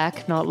eyebrow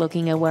back, not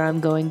looking at where I'm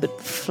going,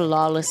 but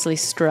flawlessly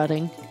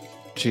strutting.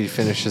 She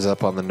finishes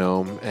up on the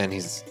gnome, and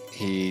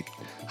he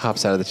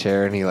hops out of the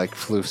chair, and he like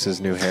floofs his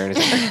new hair, and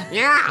he's like,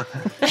 yeah,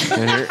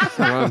 and he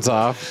runs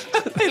off.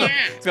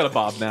 He's got a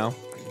bob now.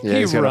 Yeah,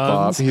 he's got a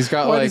bob. runs. He's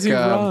got Why like does he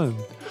run?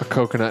 a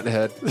coconut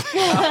head.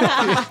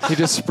 He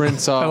just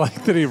sprints I off.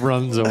 like that he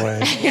runs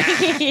away.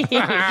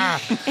 I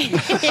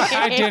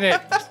did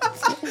it.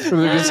 And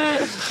then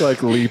just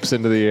like leaps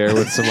into the air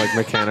with some like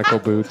mechanical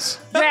boots.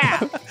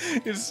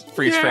 His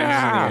freeze frames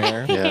in the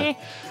air. Yeah.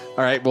 All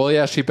right. Well,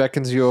 yeah, she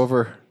beckons you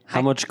over.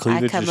 How much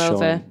cleavage come is over.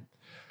 showing?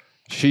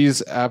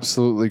 She's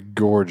absolutely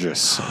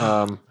gorgeous.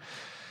 Oh,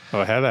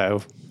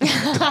 hello.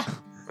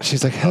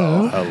 She's like,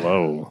 hello.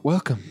 Hello.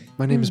 Welcome.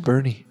 My name is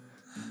Bernie.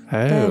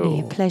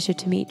 Bernie, Oh. pleasure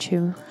to meet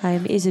you. I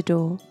am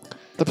Isidore.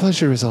 The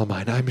pleasure is all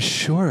mine. I'm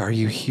sure. Are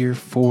you here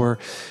for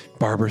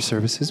barber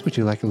services? Would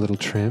you like a little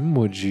trim?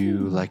 Would you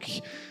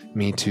like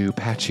me to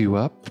patch you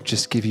up?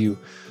 Just give you,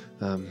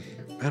 I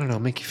don't know,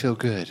 make you feel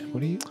good.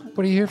 What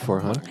are you here for,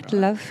 huh? I'd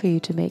love for you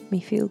to make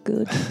me feel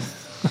good.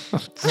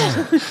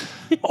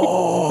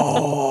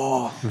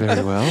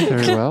 Very well.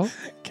 Very well.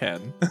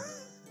 Ken.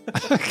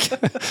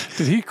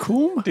 Did he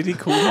cool? Did he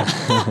cool?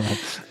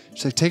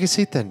 She's like, take a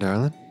seat then,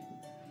 darling.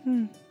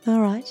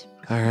 All right.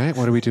 All right.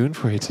 What are we doing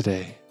for you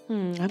today?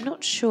 I'm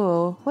not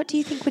sure. What do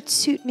you think would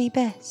suit me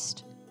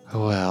best?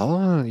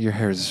 Well, your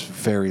hair is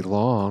very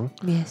long.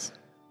 Yes.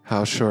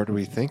 How short are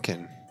we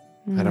thinking?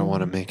 I don't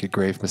want to make a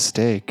grave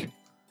mistake.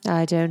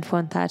 I don't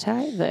want that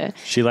either.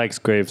 She likes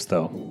graves,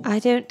 though. I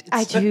do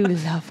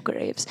love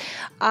graves.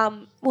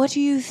 What do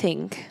you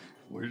think?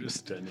 We're just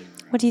standing.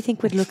 What do you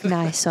think would look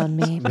nice on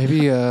me?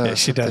 Maybe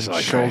she does something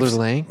like shoulder graves.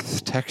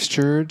 length,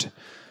 textured.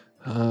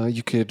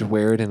 You could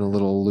wear it in a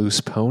little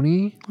loose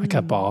pony. Like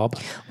a bob.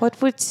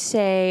 What would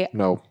say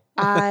No,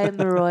 I'm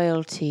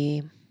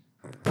royalty?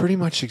 pretty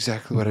much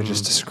exactly what I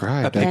just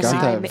described. Then I got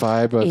I'm that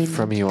vibe in.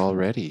 from you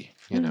already.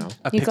 You know.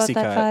 A You got pixie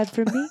that cut. vibe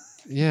from me?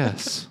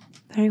 Yes.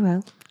 Very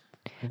well.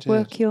 I did.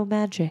 Work your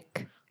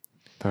magic.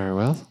 Very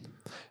well.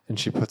 And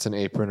she puts an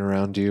apron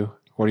around you,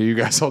 What are you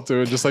guys all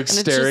doing? Just like it's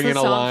staring just in the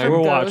a song line? from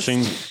We're Ghost.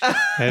 watching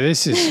Hey,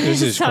 this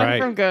is Song great.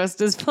 from Ghost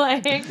is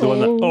playing. the one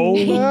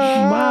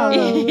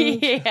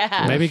that.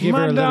 Yeah. Maybe give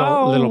her a My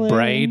little darling.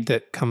 braid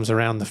that comes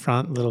around the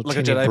front, little Like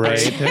a teeny Jedi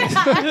braid.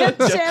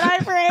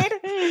 Jedi braid.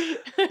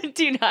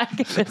 Do not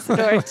give us the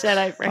word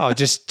Jedi braid. Oh,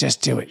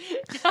 just do it.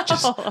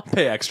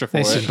 Pay extra for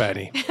Listen, it.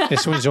 Bernie,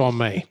 this one's on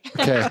me.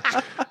 Okay.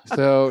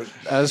 So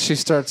as she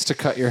starts to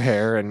cut your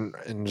hair and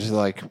just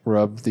like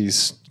rub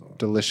these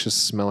delicious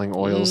smelling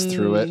oils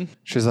through it,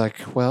 she's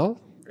like, well,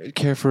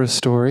 care for a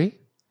story?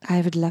 I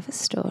would love a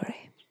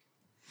story.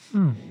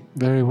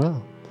 Very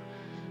well.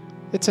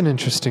 It's an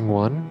interesting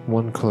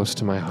one close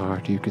to my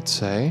heart, you could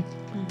say.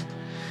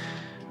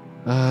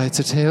 It's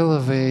a tale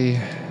of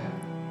a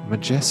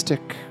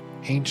majestic,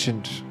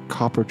 ancient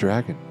copper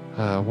dragon.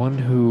 One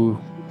who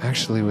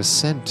actually was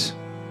sent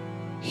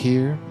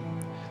here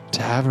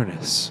to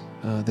Avernus.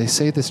 They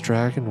say this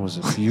dragon was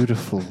a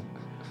beautiful,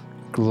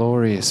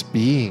 glorious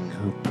being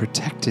who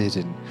protected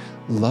and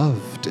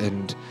loved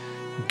and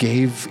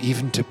gave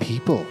even to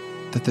people.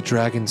 That the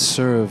dragon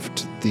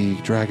served the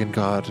dragon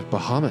god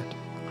Bahamut.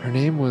 Her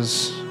name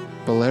was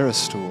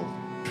Beleristool.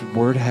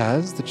 Word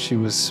has that she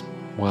was,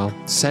 well,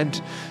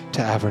 sent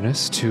to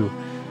Avernus to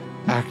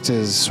act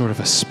as sort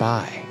of a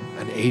spy,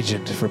 an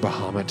agent for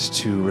Bahamut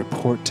to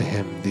report to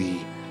him the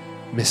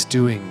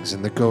misdoings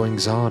and the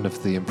goings-on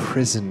of the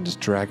imprisoned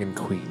dragon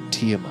queen,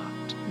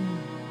 Tiamat.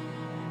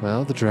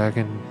 Well, the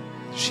dragon,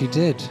 she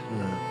did.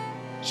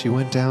 She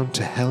went down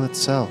to hell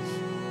itself,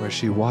 where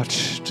she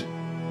watched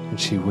and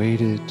she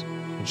waited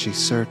and she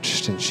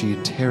searched and she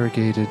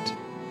interrogated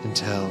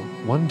until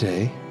one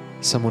day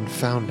someone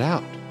found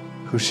out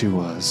who she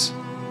was,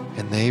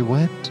 and they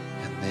went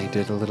and they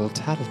did a little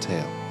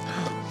tattletale.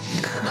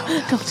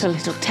 Got a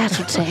little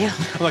tattletale.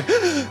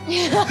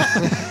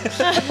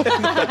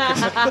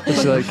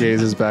 She like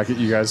gazes back at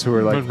you guys who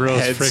are like Monroe's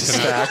heads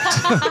freaking out.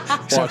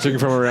 stacked, watching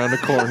from around a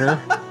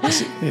corner.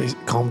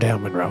 Calm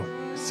down, Monroe.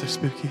 So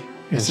spooky.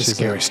 It's a she's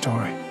scary like-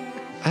 story.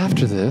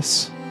 After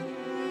this,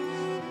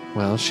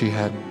 well, she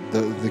had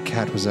the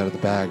cat was out of the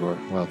bag, or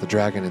well, the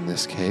dragon in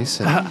this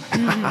case, and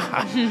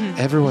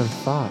everyone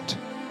thought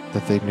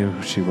that they knew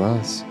who she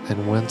was,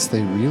 and once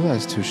they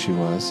realized who she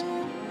was,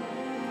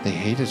 they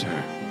hated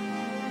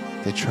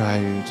her. They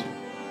tried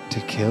to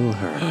kill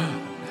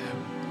her,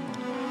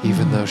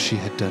 even though she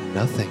had done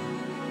nothing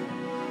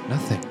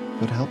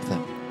but help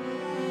them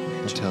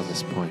until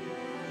this point.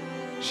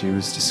 She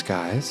was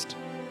disguised.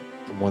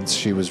 Once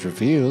she was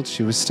revealed,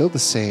 she was still the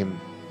same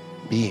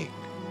being.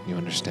 You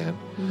understand?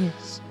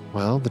 Yes.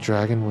 Well, the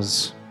dragon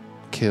was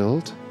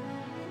killed.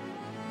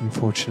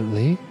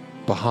 Unfortunately,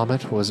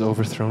 Bahamut was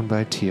overthrown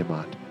by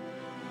Tiamat.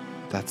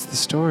 That's the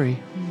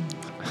story.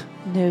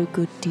 No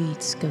good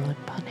deeds go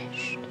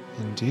unpunished.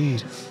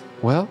 Indeed.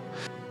 Well,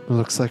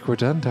 looks like we're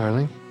done,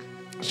 darling.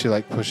 She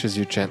like pushes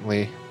you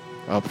gently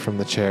up from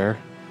the chair,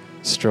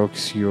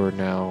 strokes your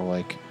now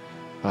like,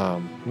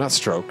 not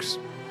strokes,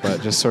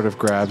 but just sort of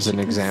grabs and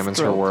examines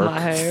her work.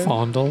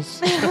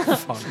 Fondles.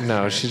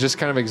 No, she's just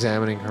kind of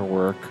examining her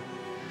work,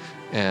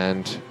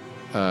 and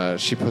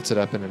she puts it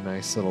up in a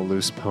nice little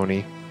loose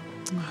pony,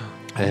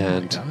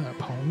 and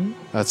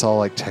that's all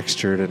like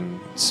textured and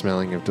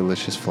smelling of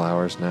delicious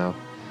flowers now,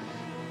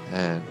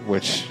 and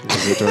which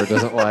Isidore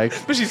doesn't like.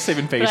 But she's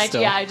saving face But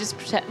still. yeah, I just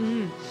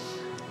pretend.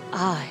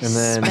 I And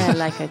then- smell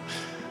like a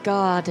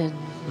garden.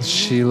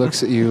 She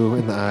looks at you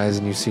in the eyes,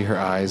 and you see her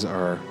eyes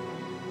are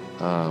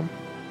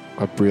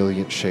a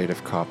brilliant shade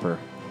of copper.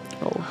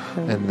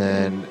 And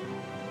then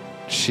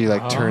she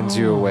like turns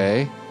you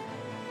away,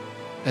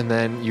 and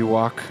then you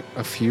walk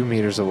a few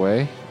meters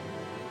away,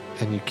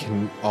 and you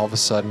can all of a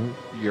sudden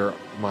your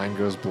mind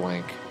goes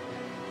blank,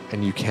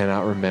 and you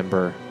cannot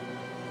remember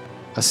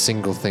a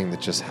single thing that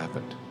just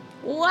happened.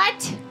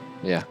 What?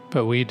 Yeah,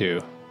 But we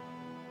do.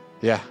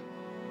 yeah,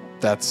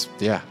 that's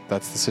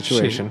the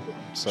situation.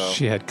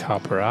 She had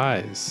copper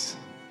eyes.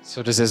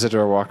 So does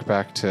Isidore walk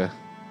back to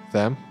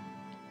them?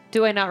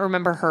 Do I not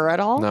remember her at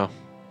all? No.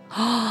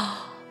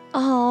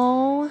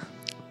 Oh.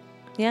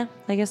 Yeah,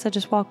 I guess I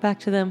just walk back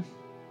to them.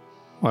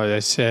 Well,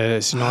 it's a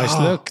nice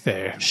look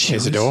there,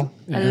 Isidore.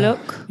 A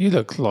look? You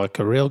look like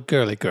a real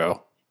girly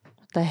girl.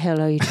 What the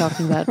hell are you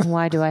talking about? And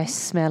why do I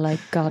smell like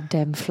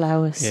goddamn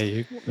flowers?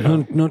 Yeah,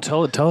 you. No,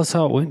 tell us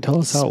how it went. Tell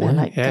us how it Smell went.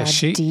 like Yeah,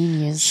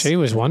 gardenias. she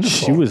was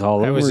wonderful. She was all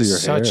that over was your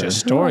such hair. a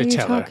Who are you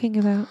storyteller. talking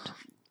about?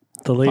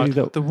 The lady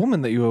The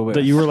woman that you were with.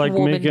 that you were like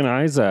Woman. making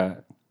eyes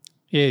at.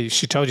 Yeah,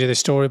 she told you the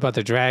story about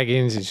the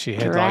dragons, and she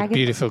had like Dragons?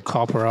 beautiful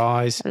copper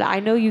eyes. I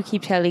know you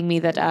keep telling me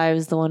that I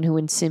was the one who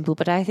went simple,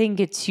 but I think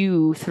it's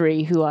you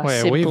three who are Well,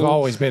 simple. we've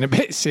always been a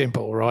bit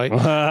simple, right?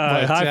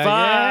 High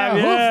five!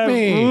 Yeah, hoof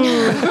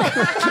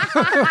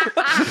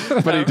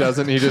me. But he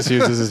doesn't. He just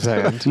uses his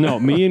hand. No,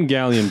 me and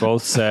Galleon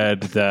both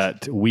said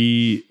that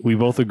we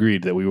both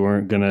agreed that we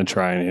weren't gonna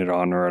try and hit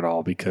on her at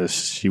all because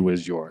she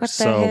was yours. What the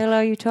so hell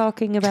are you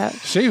talking about?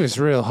 She was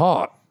real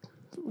hot.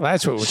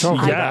 That's what we're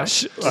talking yeah, about.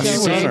 she, Don't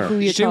know who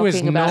you're she was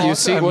talking about. not- You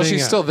see, I well, mean,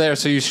 she's still there,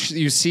 so you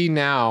see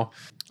now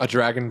a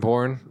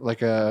dragonborn,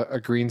 like a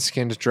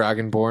green-skinned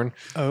dragonborn,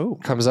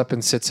 comes up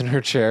and sits in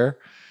her chair.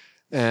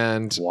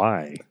 And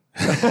Why?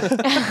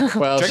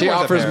 well, she Dragonborns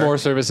have offers hair. more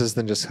services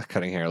than just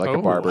cutting hair, like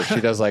a barber. She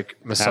does like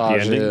endings.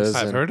 massages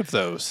I've and, heard of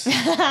those.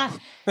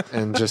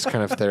 and just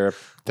kind of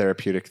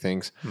therapeutic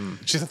things.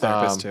 She's a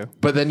therapist too.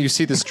 But then you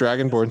see this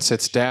dragonborn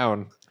sits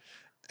down,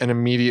 and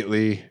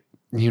immediately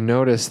you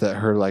notice that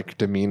her like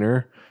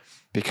demeanor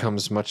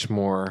becomes much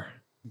more,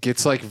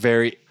 gets like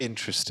very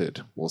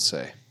interested, we'll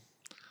say.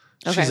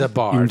 Okay. She's a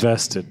bard.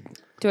 Invested.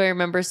 Do I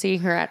remember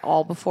seeing her at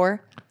all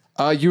before?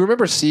 You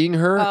remember seeing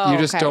her, Oh, you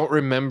just okay. don't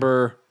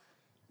remember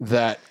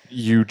that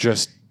you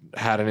just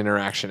had an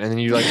interaction. And then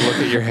you like look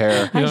at your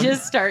hair.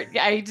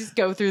 I just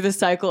go through the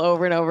cycle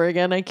over and over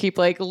again. I keep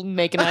like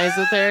making eyes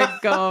with her,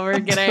 go over,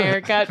 get a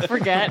haircut,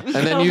 forget. And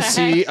then you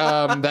see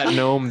that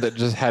gnome that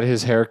just had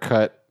his hair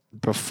cut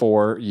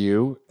before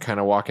you, kind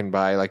of walking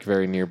by, like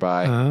very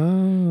nearby.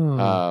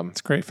 Oh,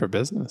 it's great for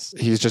business.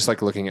 He's just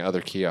like looking at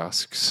other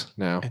kiosks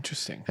now.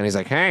 Interesting. And he's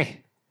like,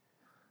 hey,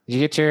 did you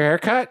get your hair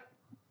cut?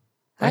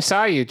 I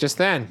saw you just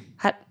then.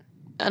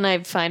 And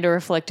I find a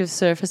reflective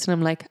surface and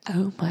I'm like,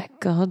 oh my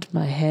God,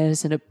 my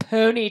hair's in a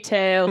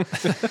ponytail.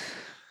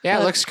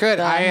 Yeah, it looks good.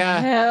 The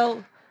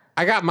hell?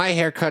 I got my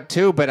hair cut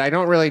too, but I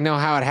don't really know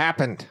how it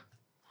happened.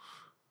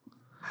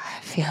 I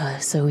feel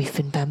as though we've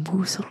been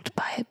bamboozled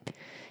by a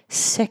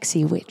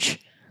sexy witch.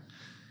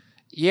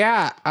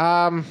 Yeah,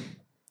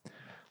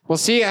 we'll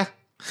see ya.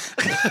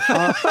 Okay.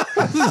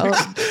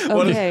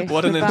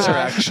 What an goodbye.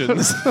 interaction.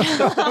 Just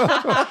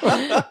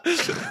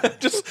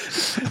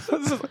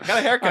got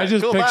a haircut. I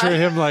just Cool, picture bye.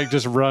 him like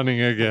just running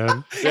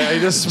again. Yeah, he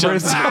just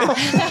sprints out.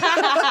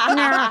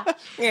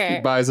 He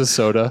buys a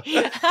soda.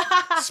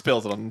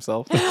 Spills it on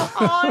himself.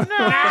 Oh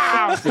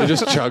no! He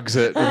just chugs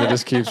it and then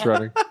just keeps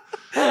running.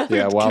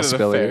 Yeah, while Get it a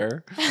spilling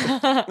it.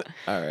 fair.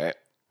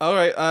 All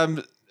right.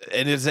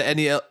 And is there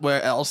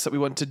anywhere else that we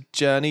want to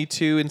journey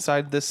to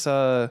inside this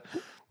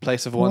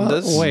place of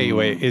wonders? Well,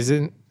 wait. Is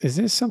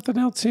there something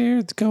else here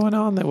that's going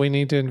on that we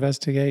need to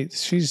investigate?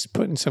 She's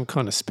putting some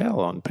kind of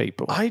spell on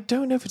people. I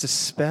don't know if it's a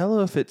spell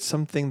or if it's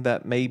something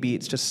that maybe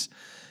it's just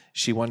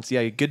she wants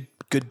good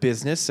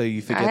business, so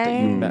you forget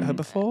that you met her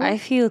before. I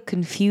feel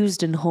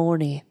confused and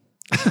horny.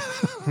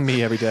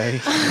 Me every day.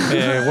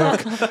 Yeah,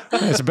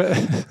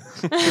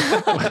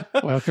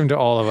 welcome to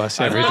all of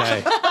us every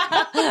day.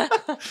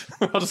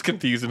 We're all just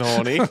confused and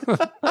horny.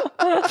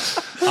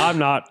 I'm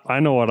not. I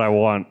know what I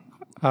want.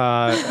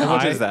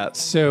 What is that?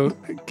 So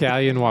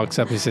Galleon walks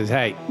up and says,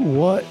 hey,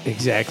 what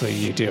exactly are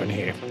you doing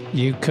here?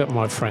 You cut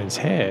my friend's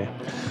hair.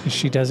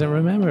 She doesn't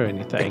remember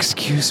anything.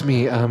 Excuse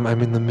me, I'm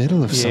in the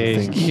middle of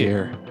something yeah.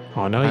 here.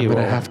 I know I'm you going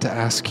are. to have to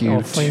ask you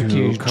I think to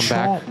you come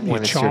back you're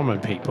when it's your... charming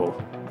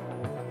people.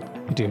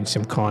 You're doing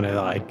some kind of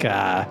like,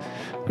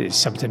 there's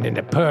something in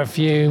the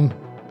perfume,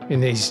 in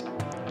these...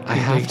 I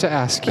have to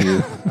ask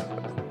you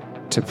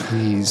to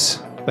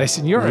please...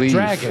 Listen, you're leave. a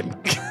dragon.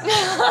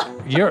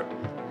 You're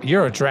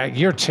a dragon.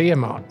 You're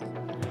Tiamat.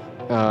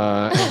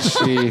 And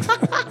she...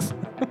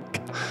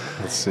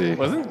 Let's see.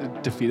 Wasn't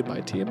it defeated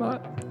by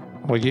Tiamat?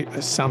 Well,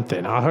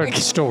 something. I heard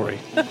the story.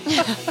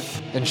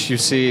 And you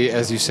see,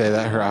 as you say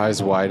that, her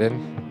eyes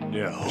widen.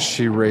 Yeah.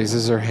 She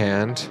raises her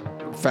hand.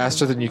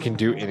 Faster than you can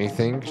do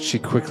anything, she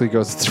quickly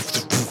goes...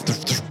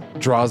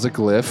 draws a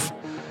glyph,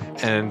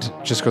 and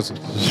just goes...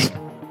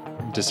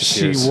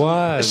 disappears. She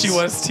was. She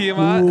was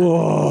Tiamat?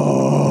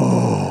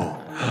 Whoa.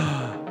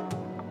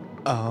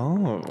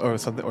 Oh, or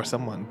something, or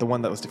someone. The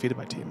one that was defeated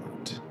by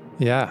Tiamat.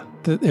 Yeah.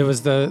 It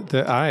was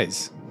the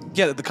eyes.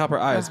 Yeah, the copper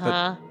eyes, Uh-huh.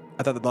 but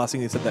I thought the last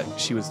thing they said that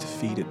she was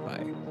defeated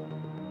by.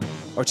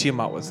 Or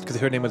Tiamat was, because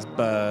her name was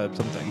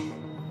something.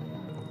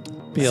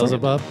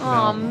 Beelzebub.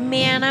 Oh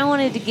man, I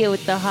wanted to get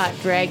with the hot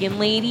dragon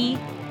lady.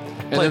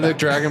 And then the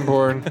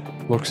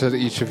Dragonborn looks at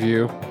each of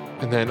you,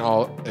 and then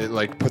it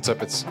like puts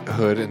up its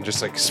hood and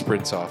just like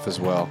sprints off as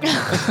well.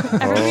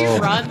 Everybody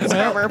runs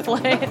from her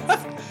place.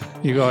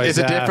 You guys. It's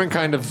a different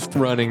kind of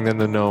running than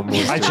the gnome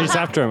was I doing.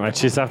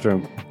 chase after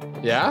him.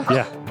 Yeah?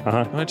 Yeah.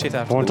 I'm going to chase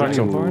after Won't the talk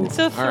to him. Dragonborn.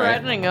 So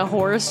threatening a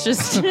horse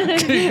just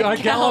I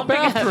gallop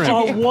after him.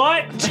 Oh,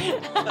 what?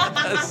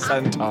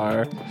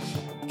 Centaur.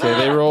 Okay,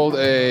 they rolled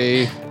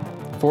a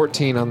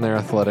 14 on their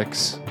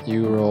athletics.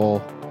 You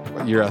roll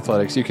your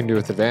athletics. You can do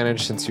with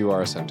advantage since you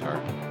are a centaur.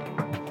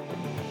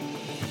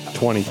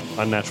 20.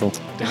 Unnatural.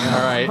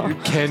 All right,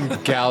 Ken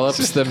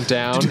gallops them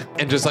down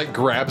and just like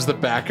grabs the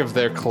back of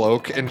their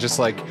cloak and just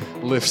like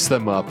lifts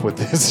them up with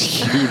this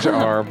huge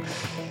arm.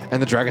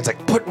 And the dragon's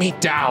like, put me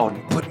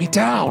down, put me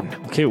down.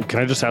 Okay, can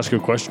I just ask you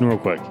a question real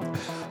quick?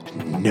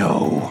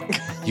 No,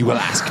 you will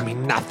ask me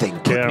nothing.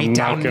 Put Okay, me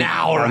down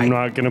now, right? I'm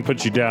not going to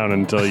put you down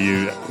until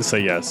you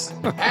say yes.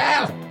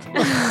 Help!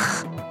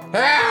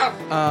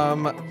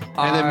 Help!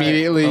 And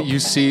immediately you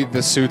see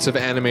the suits of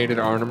animated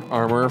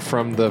armor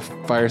from the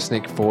Fire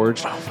Snake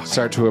Forge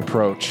start to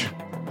approach.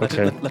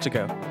 Okay. Let it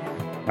go.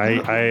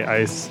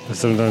 I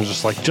sometimes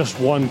just like, just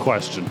one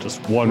question.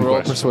 Just one Roll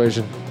question.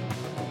 persuasion.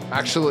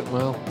 Actually,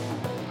 well,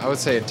 I would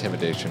say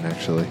intimidation,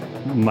 actually.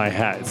 My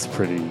hat is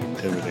pretty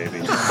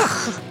intimidating.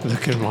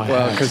 Look at my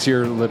Well, hat. because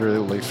you're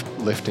literally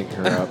lifting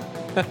her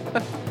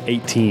up.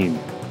 18.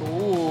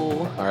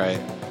 Ooh. All right.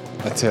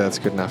 I'd say that's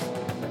good enough.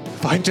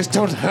 Fine, just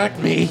don't hurt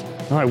me.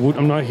 No,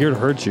 I'm not here to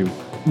hurt you.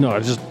 No,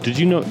 do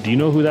you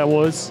know who that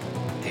was?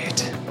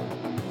 It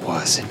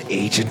was an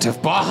agent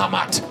of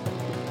Bahamut.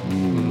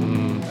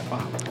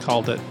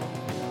 Called it.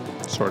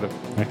 Sort of.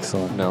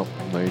 Excellent. No,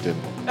 you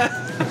didn't.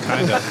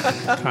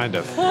 Kind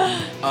of.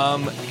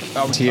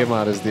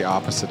 Tiamat is the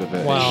opposite of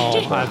it.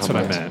 Well, that's what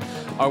I Bahamut. meant.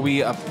 Are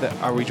we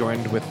are we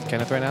joined with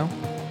Kenneth right now?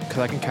 Because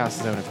I can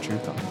cast Zone of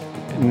Truth on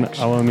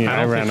him.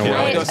 I ran think you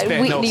away. No spell-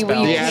 no Whitney,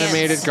 spells. we The can't.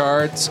 animated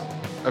guards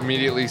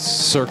immediately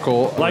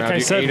circle Like around I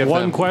you, said, 8 of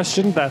one them,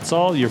 question, that's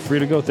all. You're free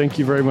to go. Thank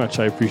you very much.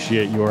 I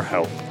appreciate your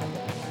help.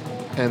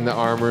 and the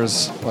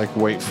armors like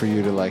wait for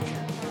you to like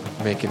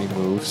make any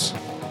moves,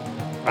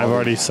 I've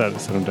already set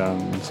them down.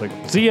 It's like,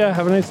 see ya,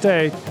 have a nice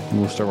day. And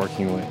we'll start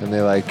walking away. and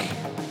they like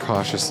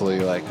cautiously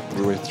like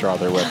withdraw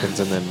their weapons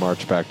and then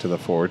march back to the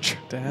forge.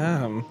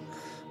 Damn.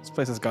 This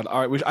place has gone.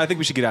 All right, I think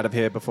we should get out of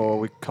here before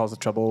we cause the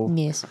trouble.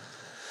 Yes.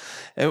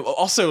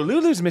 Also,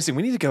 Lulu's missing.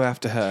 We need to go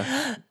after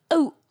her.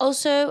 Oh,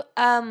 also,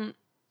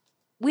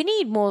 we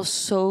need more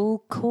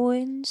soul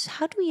coins.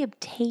 How do we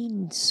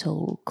obtain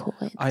soul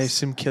coins? I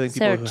assume killing Is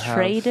people there who a have.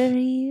 trader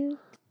here?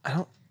 I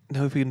don't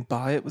know if we can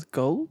buy it with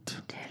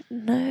gold.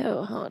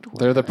 No, how it works.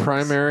 They're the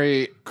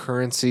primary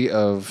currency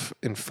of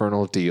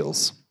infernal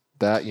deals.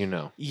 That you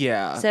know.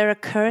 Yeah, Is there a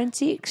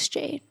currency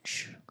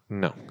exchange?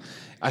 No,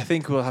 I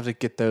think we'll have to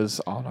get those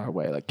on our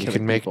way. Like you killing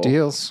can make people.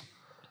 deals,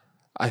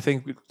 I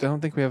don't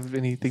think we have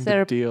anything Is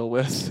there to a- deal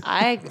with.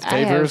 I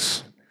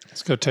favors.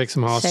 Let's go take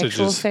some have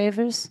sexual hostages.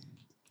 favors.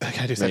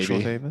 Can I do sexual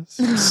Maybe.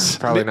 favors?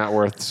 Probably not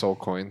worth soul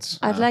coins.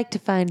 I'd like to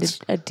find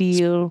a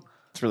deal,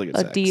 It's really good. a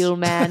sex. deal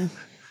man.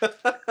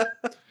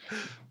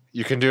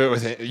 You can do it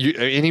with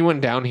anyone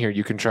down here.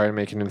 You can try to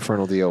make an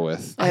infernal deal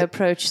with. I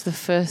approach the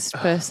first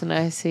person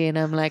I see and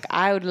I'm like,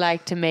 I would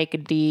like to make a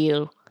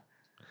deal.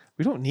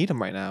 We don't need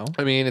them right now.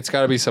 I mean, it's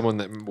got to be someone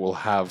that will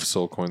have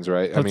soul coins,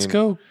 right? Let's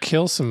go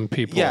kill some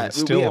people Yeah, and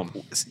steal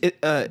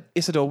them.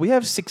 Isidore, we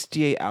have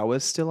 68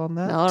 hours still on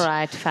that. All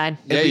right, fine.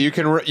 Yeah, you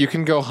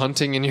can go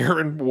hunting in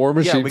your war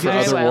machine we for can-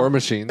 other Very well. war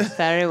machines.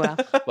 Very well.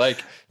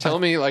 Like, tell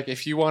me, like,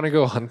 if you want to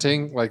go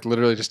hunting, like,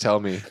 literally just tell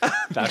me.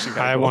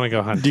 I want to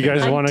go hunt. Do you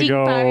guys want to Hunting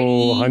go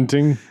party.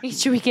 hunting?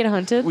 Should we get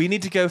hunted? We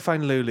need to go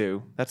find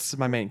Lulu. That's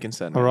my main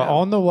concern. We're right now.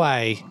 on the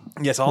way.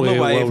 Yes, on the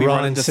way. If we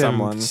run into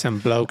someone. some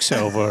blokes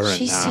over, and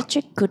She's such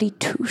a goody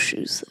two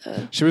shoes,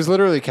 though. She was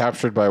literally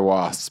captured by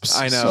wasps.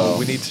 I know, so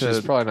we need to-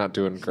 She's probably not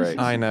doing great.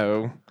 I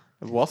know.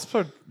 Wasps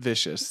are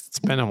vicious. it's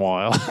been a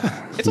while.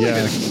 It's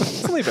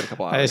only been a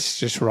couple hours. Let's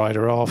just ride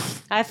her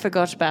off. I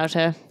forgot about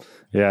her.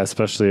 Yeah,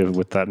 especially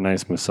with that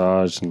nice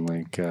massage and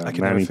like can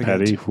never Manny forget.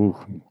 Petty. Whew.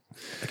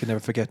 I can never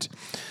forget.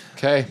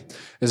 Okay.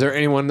 Is there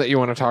anyone that you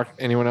want to talk?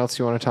 Anyone else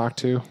you want to talk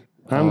to?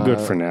 I'm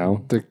good for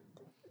now. The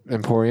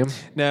Emporium.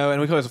 No,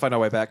 and we can always find our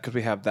way back because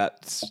we have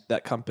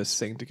that compass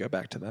thing to go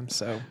back to them.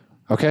 So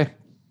Okay.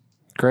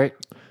 Great.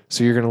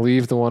 So you're going to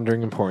leave the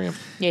Wandering Emporium.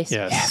 Yes.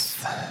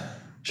 Yes.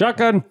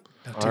 Shotgun.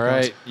 All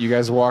right. You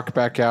guys walk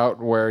back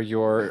out where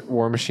your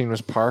war machine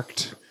was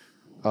parked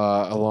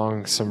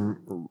along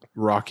some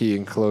rocky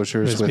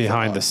enclosures. It's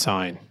behind the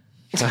sign.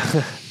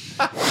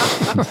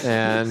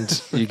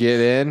 And you get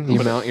in, you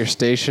mount your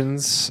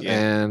stations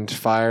and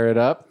fire it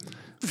up.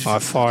 I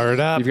fire it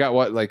up. You've got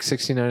what, like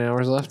 69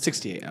 hours left?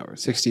 68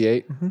 hours.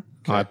 68.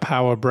 I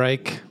power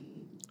brake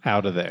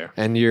out of there.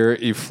 And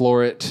you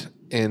floor it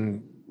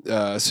in.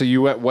 So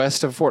you went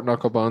west of Fort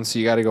Knucklebone, so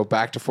you got to go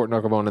back to Fort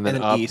Knucklebone and then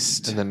then up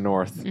east. and then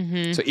north.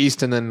 So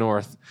east and then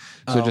north.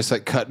 So just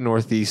like cut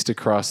northeast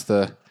across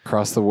the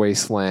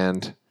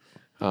wasteland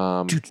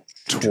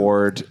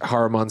toward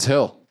Haramon's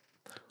Hill,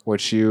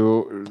 which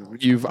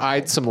you've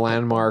eyed some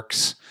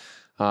landmarks.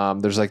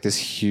 There's like this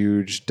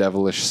huge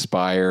devilish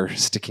spire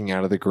sticking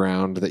out of the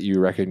ground that you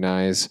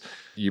recognize.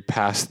 You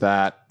pass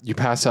that. You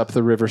pass up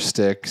the River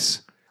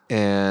Styx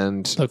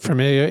and Look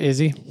familiar,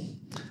 Izzy?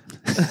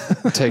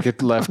 take a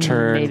left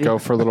turn, Maybe. go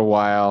for a little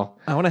while.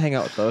 I want to hang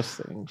out with those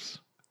things.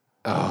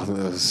 Oh,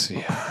 those,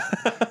 yeah.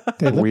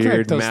 They look Weird,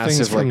 like those massive,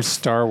 things from like-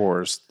 Star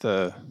Wars.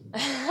 The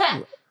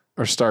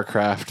Or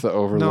StarCraft, the no,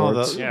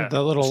 Overlords.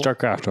 the little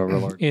StarCraft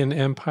Overlord. in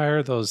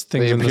Empire. Those the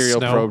things in Imperial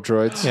the snow. probe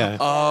droids. Yeah.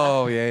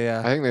 Oh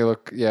yeah. I think they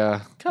look,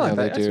 yeah. Kind of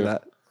yeah, like they that. do.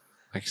 That.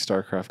 Like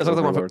StarCraft That's like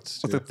the one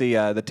Overlords. with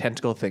too. the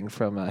tentacle thing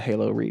from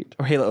Halo Reach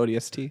or Halo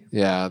ODST.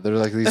 Yeah, they're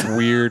like these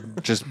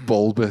weird, just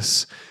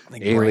bulbous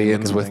Like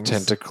aliens brain-looking with things.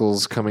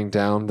 tentacles coming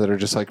down that are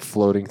just like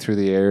floating through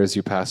the air as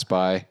you pass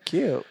by.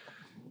 Cute.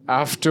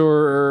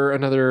 After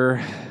another,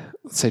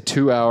 let's say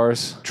 2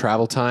 hours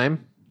travel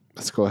time,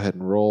 let's go ahead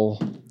and roll.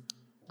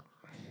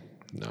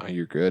 No,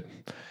 you're good.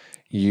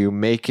 You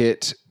make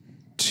it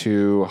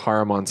to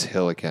Haramon's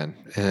Hill again,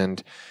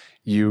 and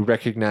you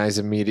recognize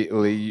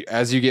immediately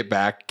as you get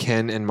back,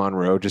 Ken and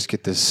Monroe just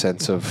get this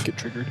sense of Get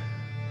triggered.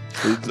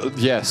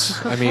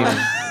 Yes, I mean,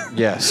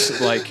 yes.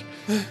 Like,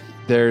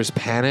 there's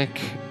panic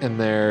and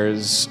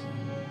there's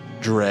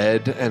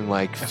dread and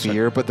like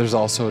fear, but there's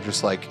also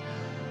just like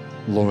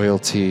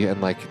loyalty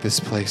and like this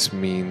place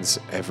means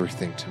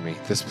everything to me.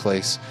 This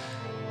place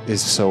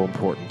is so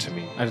important to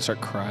me. I just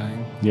start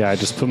crying. Yeah, I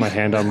just put my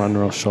hand on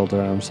Monroe's shoulder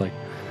and I was like,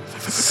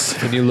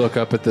 When you look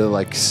up at the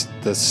like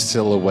the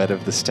silhouette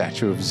of the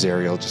statue of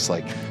Zariel, just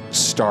like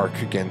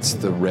stark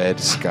against the red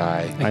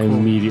sky. I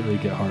immediately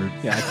get hard.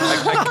 Yeah.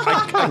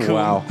 I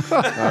Wow.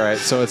 All right,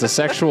 so it's a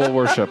sexual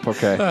worship.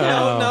 Okay.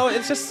 No,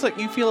 it's just like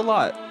you feel a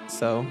lot.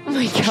 So Oh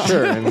my god.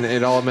 Sure, and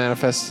it all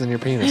manifests in your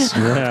penis.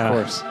 Yeah. Of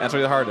course. that's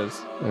where the heart is.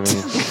 I mean,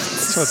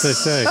 That's what they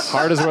say.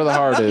 heart is where the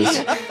heart is.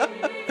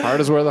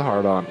 Heart is where the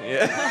heart on.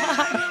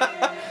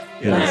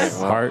 Yes.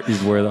 Wow. Heart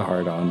is where the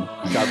heart on.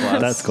 God bless.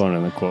 That's going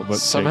in the quote. But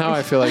Somehow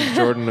I feel like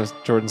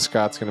Jordan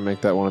Scott's going to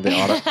make that one of the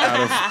out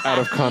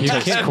of You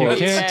context can't, quotes.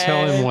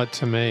 tell him what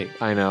to make.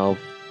 I know,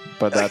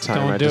 but that time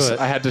Don't I do just it.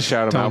 I had to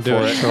shout him Don't out do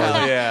for it, it. Jordan.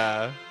 Hell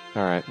yeah.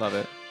 All right. Love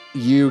it.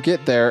 You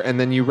get there, and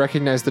then you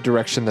recognize the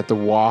direction that the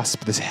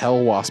wasp, this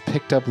hell wasp,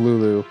 picked up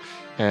Lulu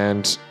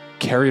and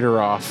carried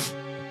her off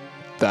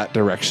that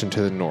direction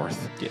to the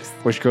north, Yes.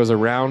 which goes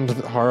around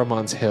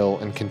Haramon's hill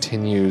and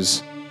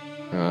continues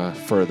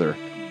further.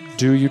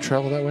 Do you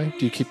travel that way?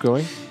 Do you keep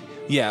going?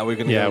 Yeah, we're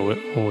gonna Yeah,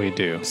 go we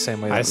do.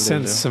 same way. I that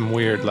sense Lulu. some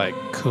weird like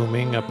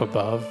cooming up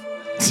above.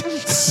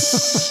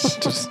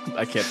 Just,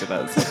 I can't do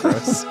that. It's so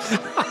gross.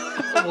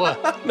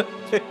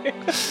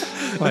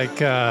 Like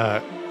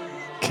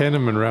Ken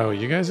and Monroe,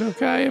 you guys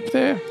okay up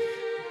there?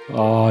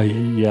 Oh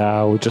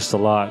yeah, well, just a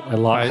lot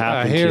I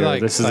happened hear, here.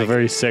 like- This is a like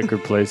very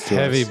sacred place to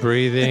Heavy us.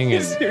 breathing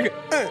and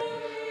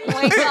Oh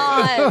my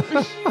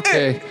god.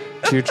 Okay.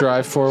 Do you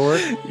drive forward?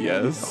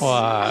 Yes.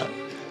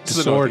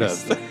 sort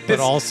northeast. of, but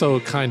also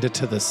kind of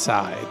to the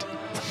side.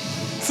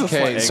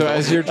 Okay, so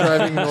as you're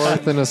driving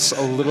north and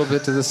a little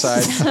bit to the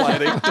side,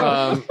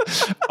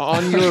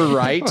 on your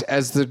right,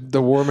 as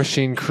the war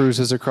machine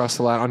cruises across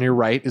the line, on your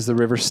right is the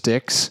river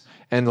Styx,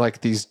 and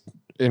like these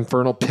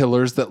infernal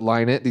pillars that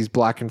line it, these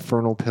black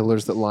infernal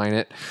pillars that line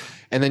it.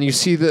 And then you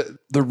see the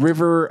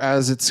river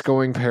as it's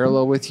going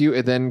parallel with you,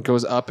 it then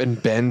goes up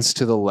and bends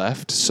to the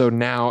left. So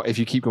now if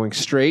you keep going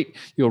straight,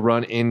 you'll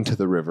run into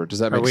the river. Does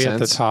that Are make we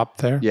sense? at the top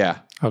there? Yeah.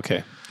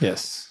 Okay.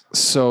 Yes.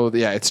 So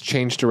yeah, it's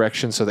changed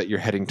direction so that you're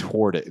heading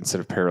toward it instead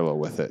of parallel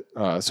with it.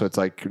 So it's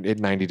like at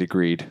 90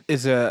 degreed.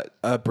 Is it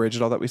a bridge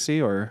at all that we see,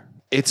 or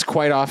It's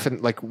quite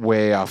often like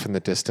way off in the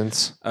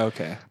distance.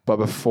 okay? But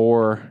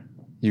before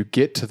you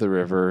get to the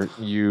river,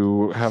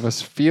 you have a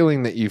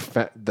feeling that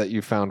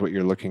you found what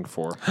you're looking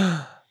for.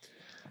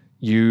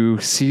 You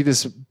see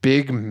this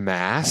big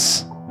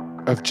mass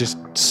of just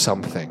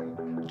something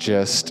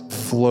just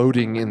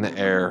floating in the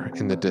air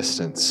in the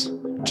distance,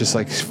 just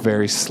like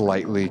very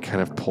slightly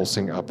kind of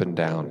pulsing up and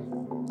down.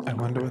 I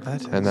wonder what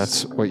that is. And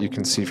that's what you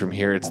can see from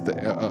here. It's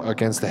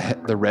against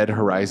the red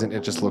horizon.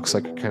 It just looks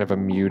like kind of a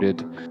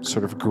muted,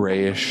 sort of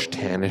grayish,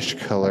 tannish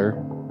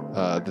color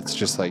that's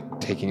just like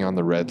taking on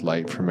the red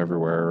light from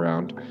everywhere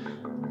around.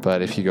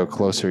 But if you go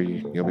closer,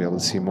 you'll be able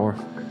to see more.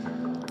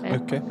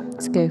 okay.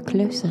 Let's go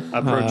closer.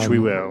 Approach we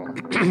will.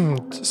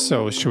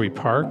 So should we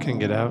park and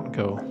get out and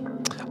go?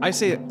 I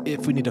say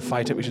if we need to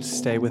fight it, we should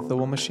stay with the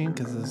war machine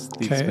because there's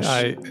these.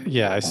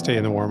 Okay. I stay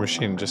in the war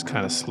machine and just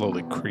kind of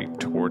slowly creep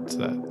towards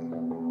that.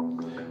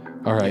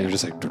 All right, you're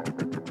just like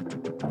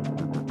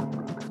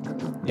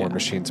war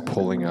machines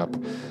pulling up,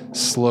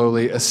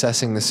 slowly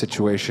assessing the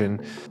situation.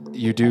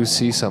 You do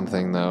see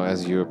something though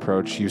as you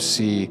approach. You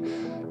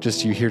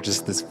hear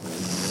just this,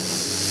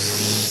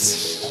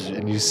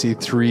 and you see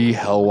 3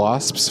 hell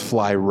wasps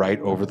fly right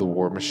over the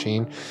war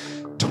machine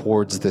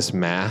towards this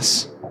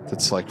mass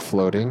that's like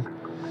floating.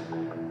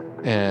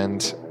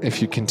 And if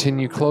you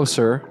continue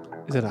closer,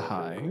 Is it a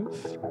hive?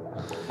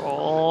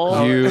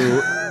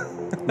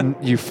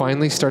 you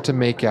finally start to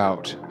make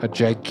out a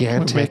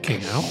gigantic.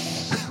 Making out.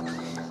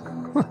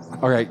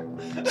 All right.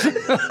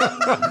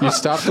 You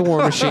stop the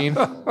war machine.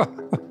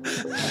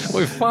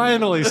 We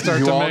finally start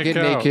You to all make get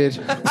out. naked,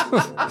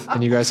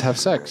 and you guys have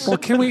sex. Well,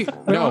 can we?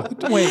 No.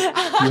 Wait.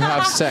 You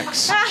have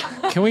sex.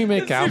 Can we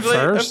make out Seems like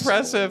first?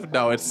 impressive.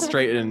 No, it's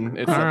straight in.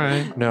 It's All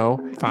right.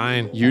 No.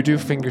 Fine. You do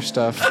finger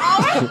stuff.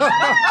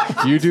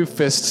 You do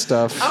fist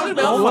stuff. Oh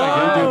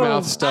my You do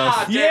mouth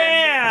stuff.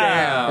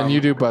 Yeah. And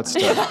you do butt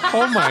stuff.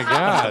 Oh my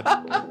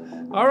god.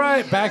 All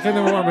right, back in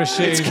the war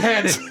machine. It's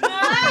Canon.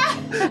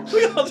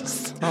 We all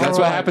just. That's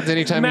what happens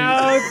anytime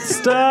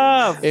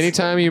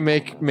anytime you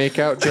make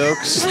out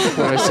jokes.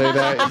 When I say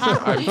that,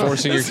 I'm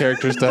forcing your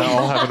characters to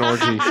all have an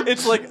orgy.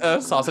 It's like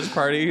a sausage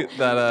party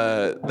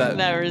that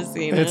Never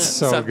seen It's it.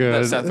 so Seth-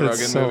 good. that Seth Rogen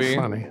it's so movie.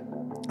 funny.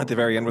 at the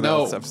very end where they No.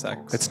 all have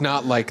sex. It's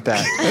not like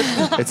that.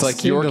 It's like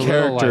Seemed your a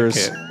little like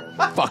characters. it.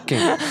 fucking.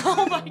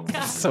 Oh my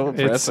god. So It's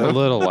impressive. a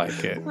little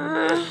like it.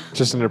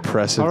 Just an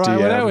impressive All right, DM.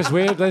 well, that was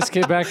weird. Let's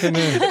get back in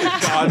there.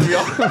 God, we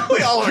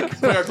all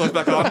put our clothes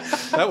back on.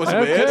 That was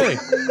Okay. weird.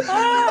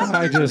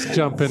 I just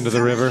jump into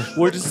the river.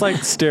 We're just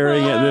like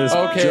staring at this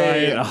Okay.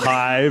 giant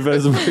hive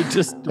as we're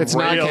just It's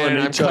not railing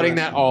canon. I'm each cutting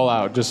other. that all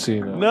out, just so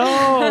you know.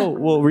 No,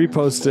 we'll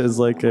repost it as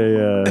like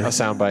A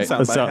soundbite.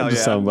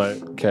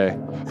 soundbite. Okay.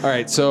 All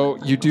right. So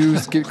you do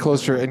get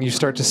closer, and you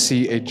start to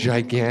see a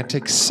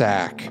gigantic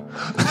sack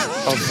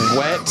of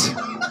wet,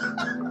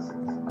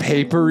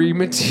 papery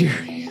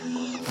material.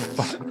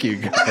 Fuck you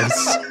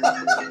guys.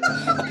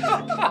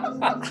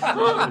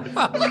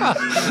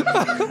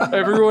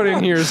 Everyone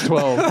in here is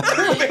 12. A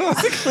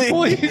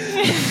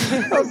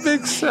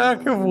big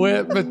sack of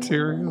wet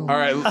material. All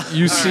right.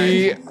 You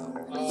see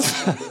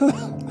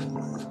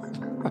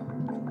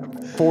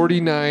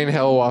 49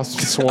 hell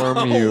wasps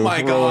swarm you.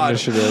 my Roll God.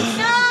 initiative.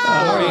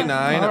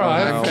 49. All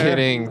right. I'm Okay.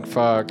 kidding.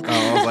 Fuck.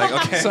 I was like,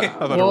 okay. I'm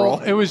about to Well, roll.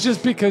 it was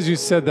just because you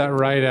said that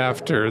right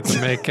after the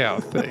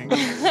makeout thing.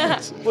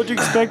 What'd you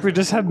expect? We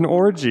just had an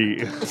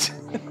orgy.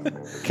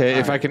 Okay,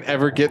 if I can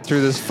ever get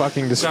through this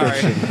fucking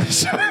description.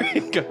 Sorry.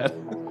 Go ahead.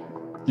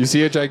 You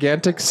see a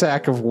gigantic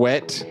sack of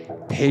wet,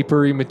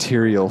 papery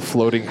material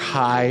floating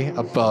high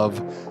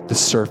above the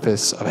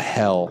surface of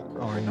hell.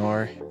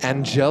 Or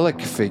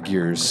Angelic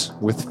figures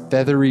with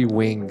feathery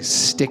wings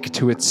stick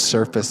to its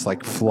surface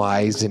like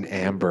flies in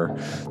amber,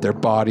 their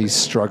bodies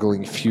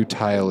struggling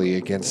futilely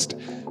against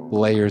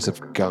layers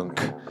of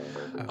gunk.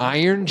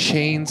 Iron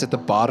chains at the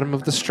bottom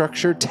of the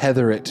structure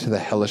tether it to the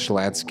hellish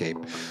landscape.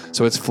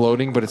 So it's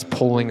floating, but it's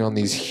pulling on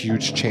these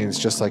huge chains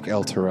just like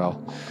El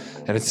Terrell.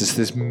 And it's just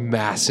this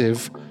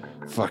massive,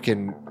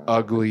 fucking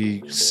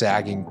ugly,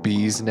 sagging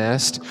bee's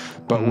nest,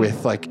 but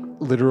with like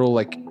literal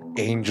like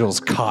angels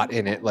caught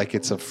in it, like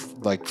it's a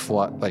like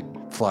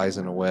flies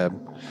in a web.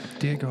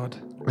 dear God.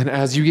 And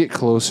as you get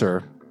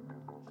closer,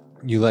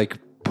 you like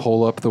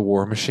pull up the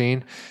war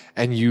machine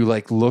and you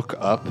like look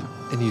up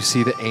and you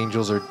see the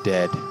angels are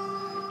dead.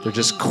 They're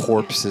just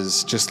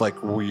corpses, just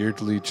like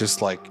weirdly,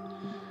 just like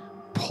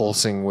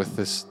pulsing with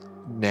this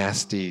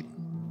nasty,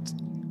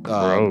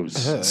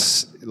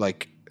 Gross.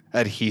 like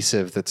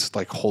adhesive that's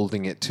like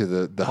holding it to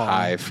the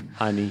hive.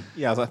 Honey.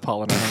 Yeah, I was like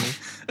pollen or honey.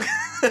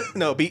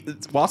 No,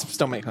 wasps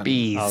don't make honey.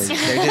 Bees. They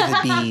did the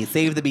bees.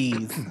 Save the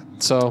bees.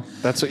 So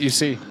that's what you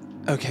see.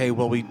 Okay,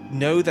 well, we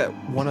know that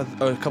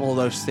a couple of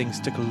those things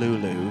took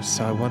Lulu,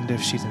 so I wonder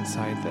if she's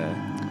inside there.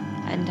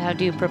 And how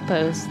do you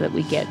propose that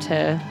we get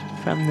her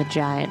from the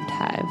giant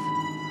hive?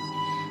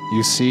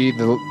 You see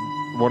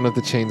one of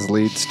the chains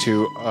leads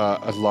to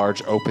a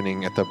large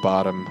opening at the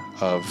bottom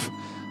of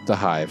the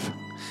hive.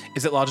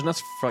 Is it large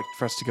enough for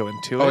us to go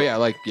into it? Oh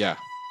yeah, yeah,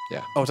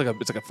 Oh,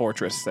 it's like a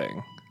fortress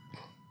thing.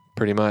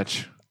 pretty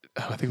much.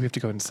 Oh, I think we have to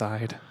go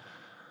inside.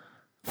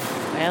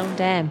 Well,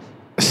 damn.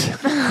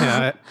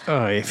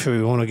 If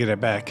we want to get it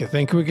back, I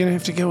think we're going to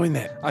have to go in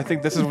there. I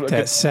think this is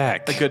That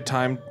sack. a good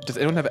time. Does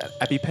anyone have an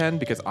EpiPen?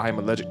 Because I'm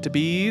allergic to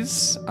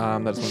bees. That's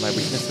one of my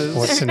weaknesses.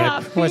 What's an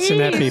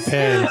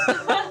EpiPen?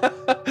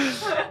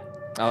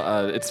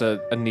 It's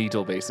a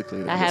needle,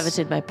 basically. I have it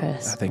in my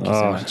purse. Thank you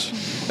so much.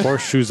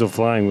 Horseshoes of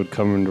flying would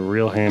come into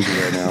real handy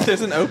right now.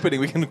 There's an opening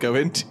we can go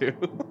into.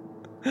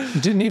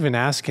 You didn't even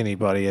ask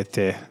anybody at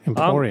the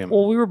Emporium.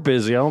 Well, we were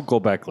busy. I'll go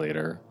back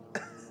later.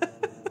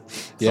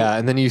 Yeah,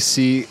 and then you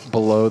see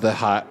below the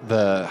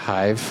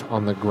hive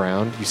on the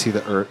ground, you see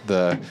the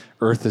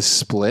earth is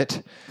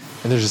split,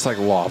 and there's just like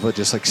lava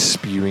just like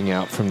spewing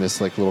out from this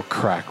like little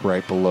crack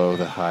right below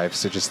the hive.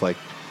 So just like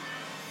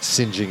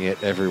singeing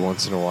it every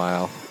once in a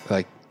while,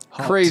 like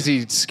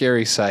crazy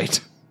scary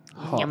sight.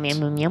 Yum,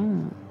 yum, yum,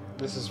 yum.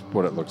 This is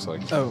what it looks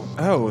like.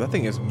 Oh, that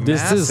thing is massive.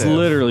 This is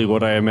literally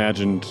what I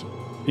imagined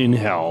in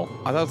hell.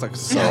 Oh, that was like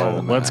So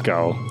so. let's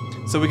go.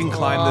 So we can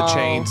climb the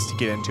chains to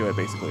get into it,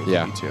 basically. If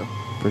Yeah. we need to.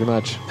 Pretty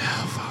much.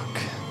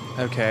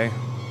 Okay.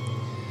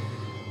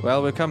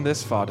 Well, we've come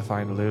this far to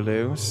find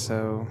Lulu,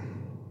 so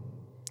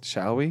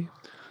shall we?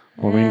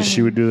 Well, I mean,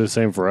 she would do the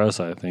same for us,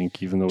 I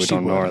think, even though we She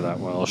don't know her would. that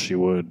well. She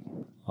would.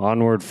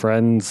 Onward,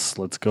 friends.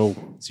 Let's go.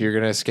 So you're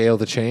gonna scale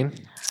the chain?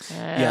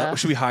 Yeah.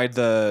 Should we hide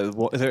the?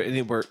 Is there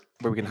anywhere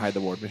where we can hide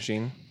the ward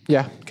machine?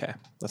 Yeah. Okay,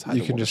 let's hide You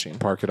the can ward just machine.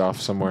 park it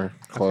off somewhere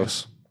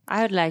close.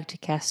 I would like to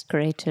cast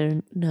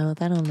Greater. No,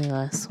 that only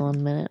lasts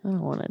 1 minute. I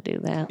don't want to do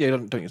that. Yeah,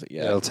 don't use it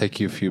yet. It'll take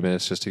you a few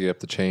minutes just to get up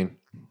the chain.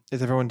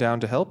 Is everyone down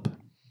to help?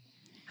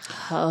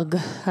 Hug,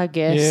 I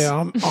guess.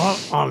 Yeah,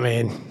 I'm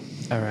in.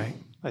 All right.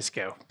 Let's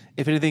go.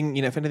 If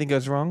anything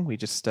goes wrong, we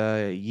just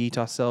yeet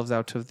ourselves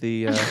out of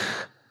the.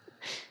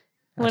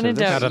 When in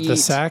doubt, Out of the yeet.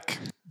 sack.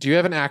 Do you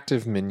have an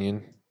active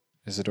minion,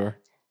 Isidore?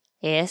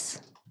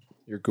 Yes.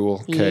 Your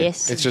ghoul? Okay.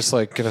 Yes. It's just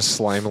like gonna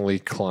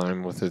slimily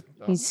climb with it.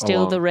 He's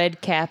still along. the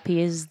red cap.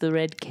 He is the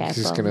red cap.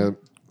 He's on. gonna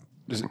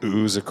just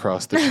ooze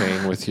across the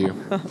chain with you.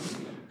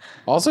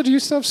 Also, do you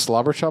still have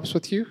slobber chops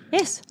with you?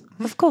 Yes,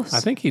 of course. I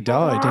think he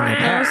died, didn't he?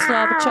 Now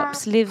Slobber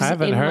Chops lives I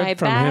haven't in heard my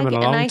from him bag, in a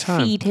and long I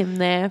time. feed him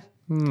there.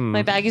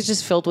 My bag is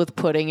just filled with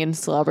pudding and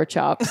slobber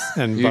chops.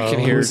 And You can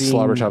hear bones.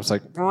 Slobberchops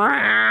like,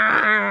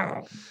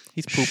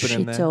 He's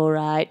pooping in It's there. all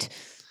right.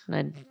 And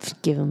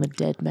I'd give him a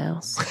dead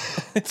mouse.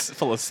 It's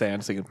full of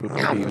sand, so you can poop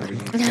and pee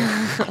underneath.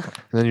 and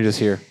then you just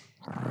hear,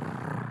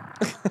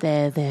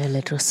 There,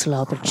 little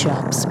slobber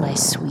chops, my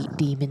sweet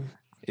demon.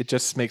 It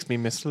just makes me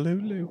miss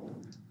Lulu.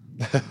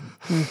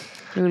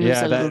 Lulu's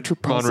yeah, a little that too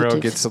Monroe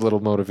positive. gets a little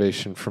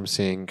motivation from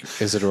seeing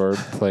Isidore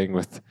playing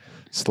with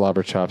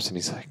Slobberchops, and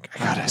he's like, I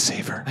gotta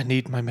save her. I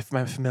need my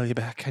familiar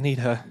back. I need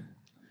her.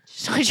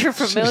 She's not your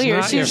familiar.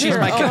 not your She's your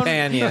my own.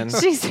 companion.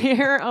 She's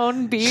your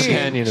own being.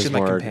 Companion She's is my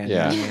more, companion.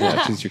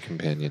 yeah, she's your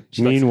companion.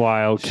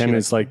 Meanwhile, Ken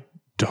is like,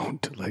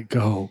 "Don't let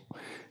go.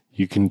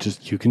 You can do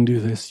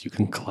this. You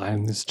can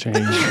climb this chain."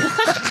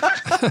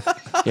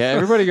 Yeah,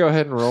 everybody go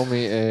ahead and roll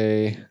me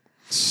a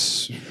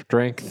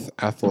strength,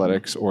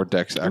 athletics, or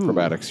dex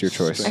acrobatics, your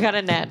choice. I got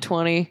a nat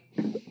 20.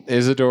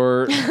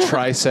 Isidore,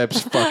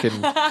 triceps,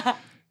 fucking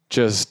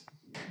just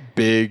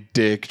big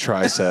dick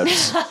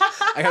triceps.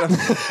 I got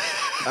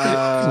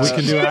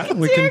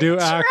We can do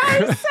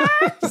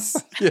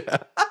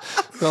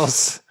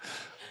Those-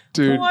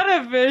 Dude, What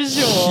a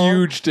visual.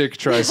 huge dick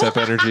tricep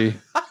energy.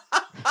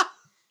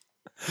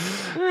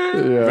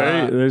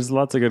 Yeah, There's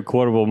lots of good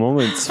quotable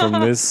moments from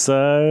this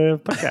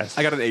podcast.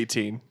 I got an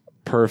 18.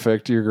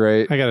 perfect. You're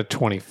great. I got a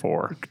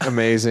 24.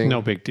 Amazing.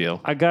 No big deal.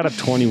 I got a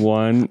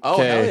 21. Oh,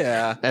 hell Okay.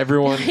 yeah.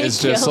 Everyone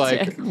is just killed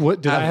like, it.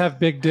 What did I have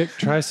big dick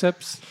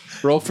triceps?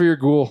 roll for your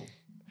ghoul.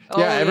 Oh,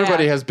 yeah,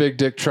 everybody yeah. has big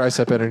dick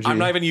tricep energy. I'm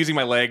not even using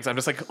my legs. I'm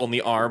just like on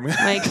the arm.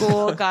 My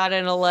ghoul got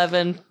an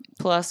 11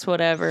 plus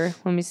whatever.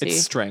 Let me see.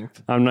 It's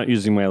strength. I'm not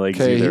using my legs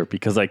Okay. either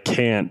because I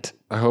can't.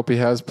 I hope he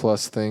has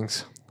plus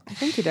things. I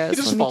think he does. He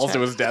just Let me falls check. to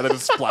his death and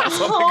just splats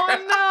on the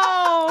ground.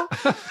 Oh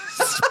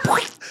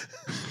no!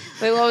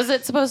 Wait, what was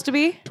it supposed to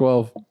be?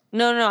 12.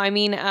 No. I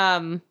mean,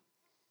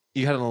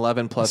 You had an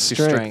 11 plus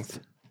your strength.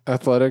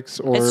 Athletics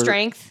or it's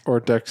strength. or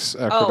dex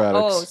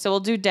acrobatics. Oh, so we'll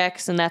do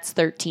dex, and that's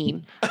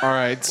 13. All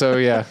right, so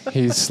yeah,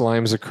 he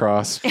slimes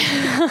across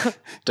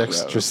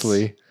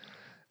dexterously,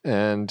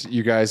 and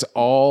you guys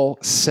all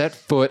set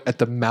foot at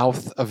the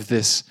mouth of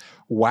this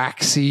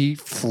waxy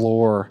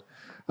floor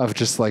of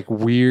just like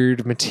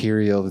weird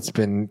material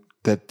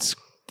that's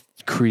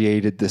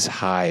created this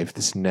hive,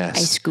 this I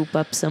nest. scoop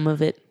up some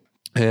of it.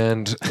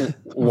 And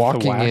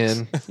walking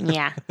wax. in,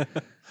 Yeah.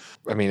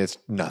 I mean, it's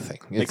nothing.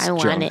 It's I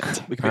want junk.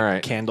 it. We can make All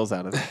right. candles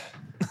out of it.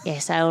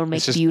 Yes, I will make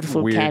It's just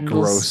beautiful weird,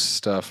 candles. gross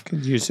stuff.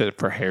 Could use it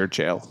for hair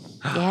gel.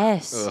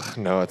 Yes. Ugh,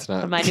 no, it's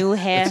not. My new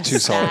hairstyle. It's too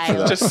solid for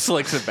that. Just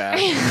slicks it back.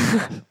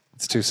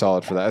 It's too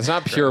solid for that. It's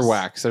not pure Gross.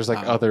 wax. There's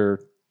like other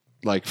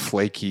like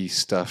flaky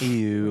stuff.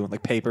 Ew.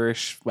 Like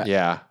paperish. Wet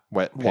Yeah,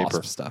 wet wasp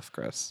paper. stuff.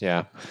 Gross.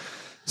 Yeah.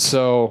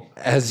 So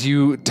as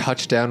you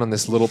touch down on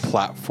this little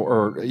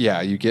platform, or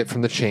you get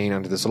from the chain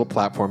onto this little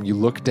platform, you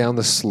look down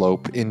the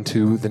slope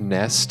into the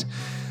nest,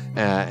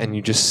 and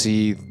you just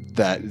see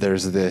that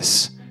there's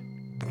this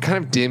kind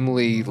of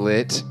dimly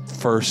lit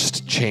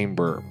first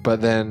chamber,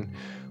 but then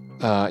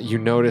you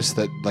notice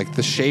that like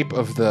the shape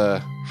of the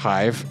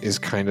hive is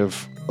kind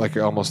of like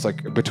almost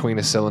like between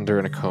a cylinder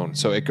and a cone,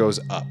 so it goes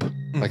up.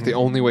 Like the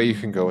only way you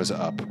can go is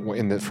up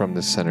from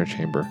the center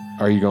chamber.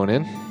 Are you going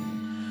in?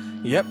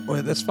 Yep.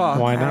 Well, that's far.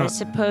 Why I not?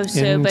 suppose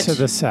so, Into but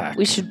the sack.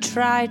 we should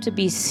try to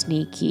be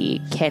sneaky,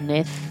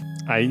 Kenneth.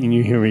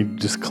 You hear me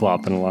just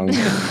clopping along.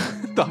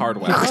 The hard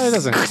He wax. probably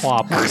doesn't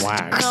clop on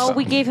wax. No,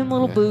 we gave him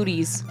little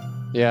booties.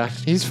 Yeah,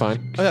 he's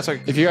fine. Oh, that's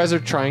okay. If you guys are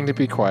trying to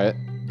be quiet,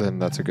 then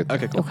that's a good thing.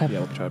 Okay, cool. Okay. Yeah,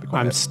 we'll try to be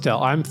quiet.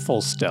 I'm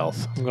full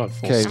stealth. I'm going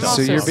full Okay, I'm stealth.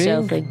 so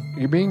also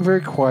you're being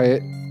very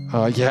quiet.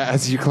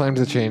 As you climb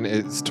to the chain,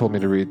 it's told me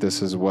to read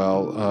this as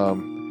well.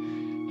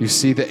 You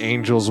see the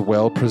angels'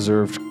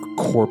 well-preserved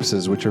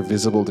corpses, which are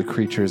visible to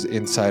creatures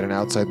inside and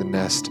outside the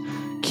nest,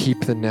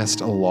 keep the nest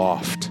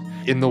aloft.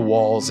 In the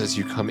walls, as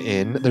you come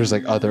in, there's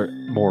like other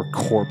more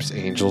corpse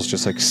angels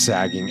just like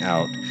sagging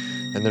out,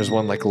 and there's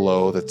one like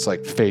low that's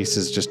like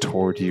faces just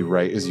toward you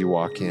right as you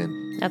walk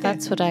in. Now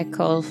that's what I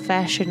call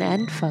fashion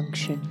and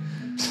function.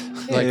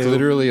 Like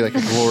literally like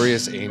a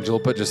glorious angel,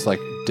 but just like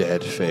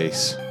dead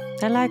face.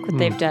 I like what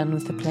they've done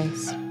with the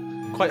place.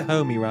 Quite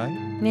homey, right?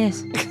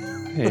 Yes.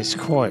 It's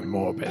quite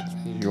morbid.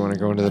 You want to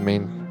go into the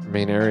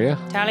main area?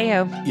 Tally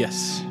ho.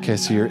 Yes. Okay,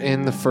 so you're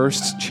in the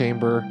first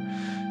chamber.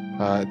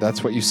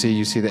 That's what you see.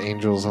 You see the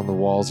angels on the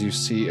walls. You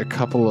see a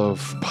couple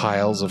of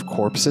piles of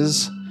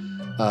corpses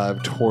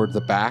toward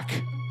the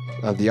back,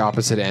 the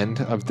opposite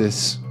end of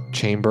this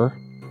chamber,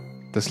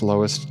 this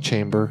lowest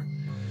chamber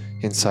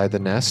inside the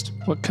nest.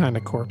 What kind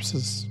of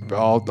corpses?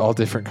 All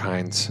different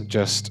kinds.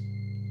 Just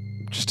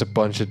a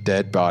bunch of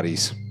dead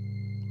bodies.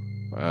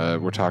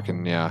 We're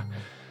talking,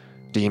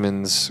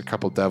 demons, a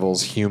couple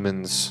devils,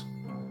 humans,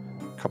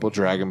 a couple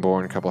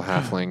dragonborn, a couple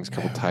halflings, a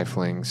couple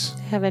tieflings,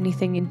 Have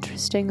anything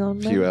interesting on a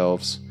them? few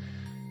elves.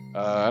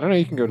 I don't know.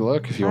 You can go to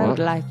look if you I want.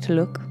 would like to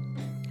look.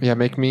 Yeah,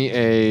 make me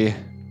a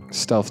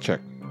stealth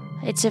check.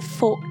 It's a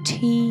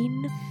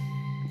 14.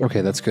 Okay,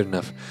 that's good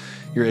enough.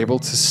 you're able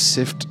to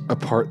sift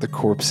apart the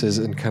corpses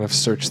and kind of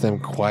search them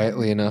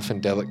quietly enough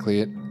and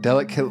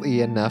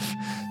delicately enough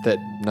that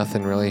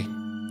nothing really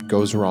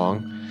goes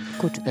wrong.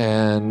 Good.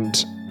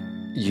 And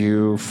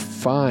you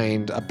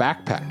find a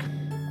backpack.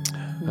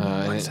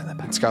 And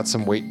it's got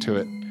some weight to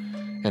it,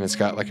 and it's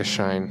got like a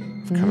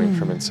shine coming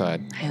from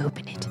inside. I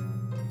open it.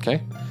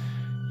 Okay.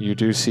 You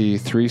do see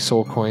 3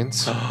 soul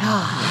coins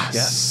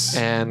Yes.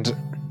 and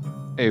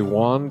a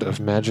wand of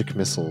magic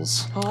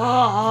missiles.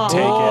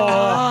 Take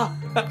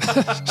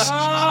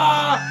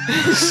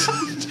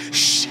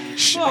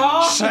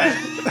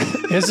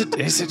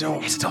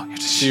Isidore.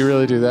 Do you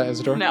really do that,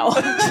 Isidore? No.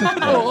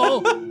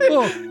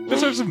 Just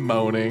starts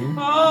moaning.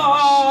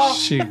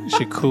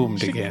 She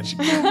coomed again.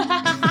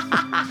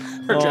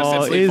 Her dress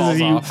instantly falls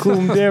Izzy, you off.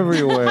 coomed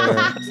everywhere.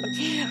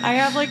 I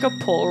have like a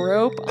pull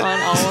rope on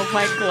all of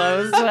my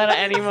clothes so that at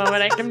any moment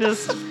I can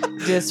just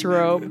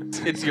disrobe.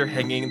 It's the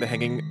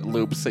hanging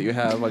loops that you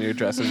have on your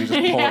dresses. You just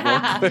pull it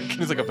real quick.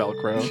 It's like a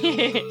Velcro. So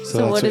So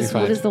that's what you what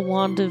find. does the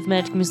wand of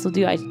magic missile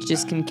do? I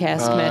just can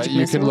cast magic You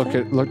missile. can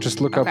with it? just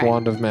look up Okay.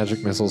 wand of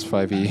magic missiles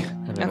 5e,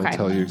 and it'll Okay.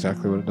 tell you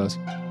exactly what it does.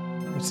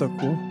 It's so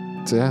cool.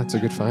 So yeah, it's a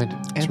good find.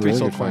 It's And a 3 really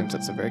soul good coins. find.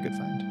 That's a very good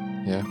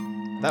find. Yeah.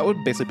 That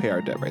would basically pay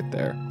our debt right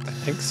there. I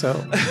think so.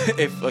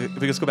 if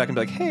we just go back and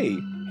be like, hey,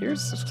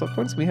 here's some soul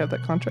coins. We have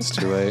that contract. It's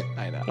too late.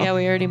 I know. Yeah,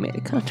 we already made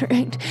a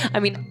contract. I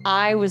mean,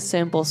 I was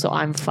simple, so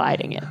I'm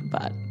fighting it,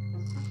 but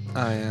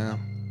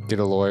Get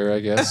a lawyer, I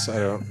guess. I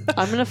don't.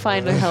 I'm gonna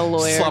find a hell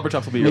lawyer.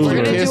 Slobberchops will be your We're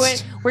lawyer. gonna do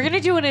Kissed. it. We're gonna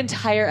do an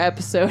entire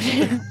episode.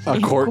 A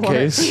in court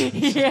case?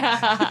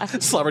 Yeah.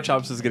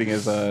 Slobberchops is getting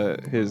his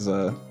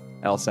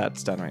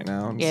LSATs done right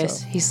now.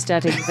 Yes, So. he's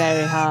studying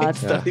very hard.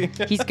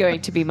 He's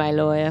going to be my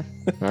lawyer.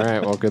 All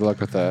right. Well, good luck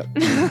with that.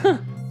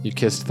 You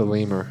kissed the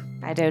lemur,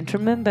 I don't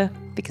remember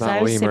because I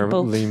not was lemur,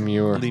 simple.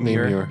 lemur.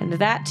 Lemur. And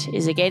that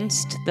is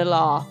against the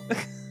law.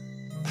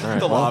 All right.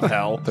 The law of well,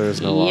 hell. there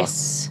is no law.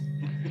 Yes.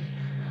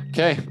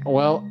 Okay,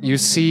 well, you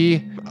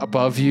see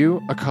above you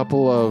a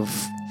couple of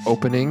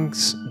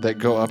openings that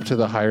go up to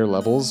the higher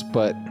levels,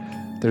 but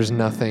there's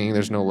nothing,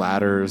 there's no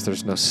ladders,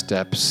 there's no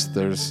steps,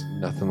 there's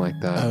nothing like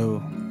that.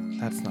 Oh,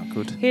 that's not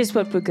good. Here's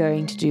what we're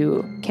going to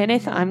do.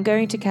 Kenneth, I'm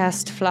going to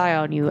cast fly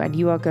on you, and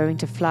you are going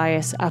to fly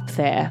us up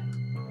there.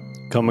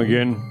 Come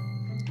again.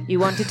 You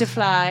wanted to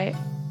fly,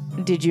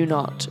 did you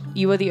not?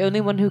 You are the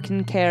only one who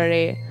can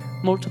carry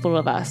multiple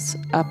of us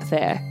up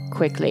there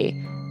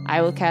quickly. I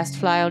will cast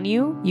fly on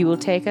you. You will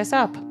take us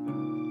up.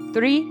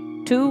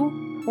 3,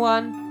 2,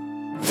 1.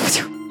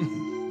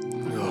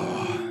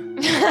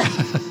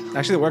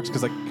 Actually, it works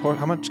because like,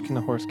 how much can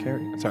a horse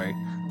carry? Sorry,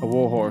 a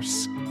war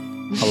horse.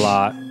 A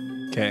lot.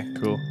 Okay,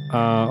 cool.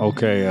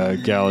 Okay,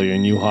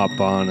 Galleon, you hop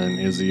on, and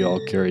Izzy,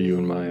 I'll carry you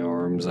in my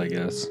arms, I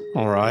guess.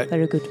 All right.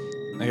 Very good.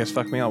 I guess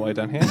fuck me. I'll lay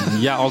down here.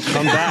 Yeah, I'll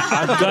come back.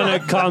 I'm gonna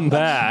come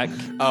back.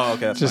 Oh,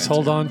 okay. That's Just fine.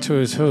 hold on to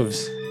his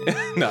hooves.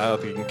 No, I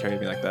don't think you can carry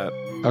me like that.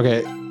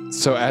 Okay,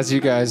 so as you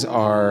guys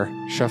are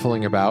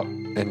shuffling about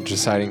and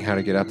deciding how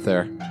to get up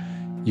there,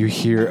 you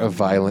hear a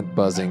violent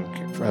buzzing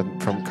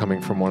from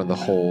coming from one of the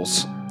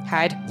holes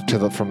Hide.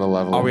 from the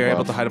level. Are we above.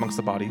 able to hide amongst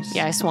the bodies?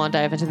 Yeah, I swan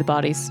dive into the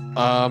bodies.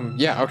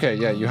 Yeah. Okay.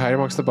 Yeah. You hide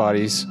amongst the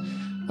bodies,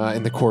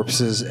 in the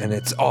corpses, and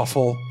it's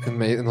awful.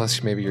 And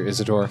unless maybe you're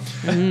Isidore,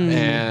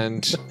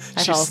 and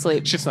I fall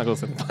asleep. She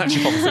snuggles in. She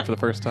falls asleep for the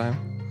first time,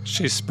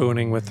 She's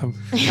spooning with him.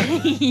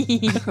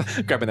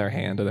 grabbing their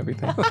hand and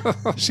everything.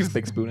 She's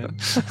big spooning.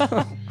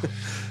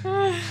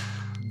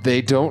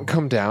 they don't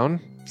come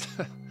down.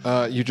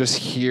 You just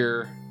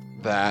hear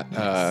that.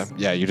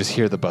 Yeah. You just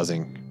hear the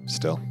buzzing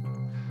still.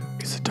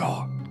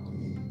 Isidore,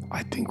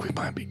 I think we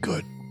might be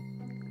good.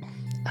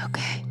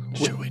 Okay.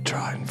 Should we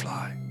try and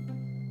fly?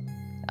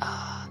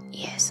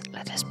 Yes,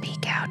 let us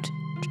peek out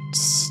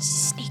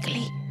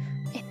sneakily.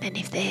 And then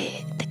if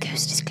the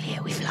coast is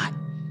clear, we fly.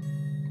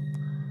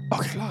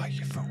 Okay. Fly,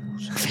 you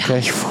fools.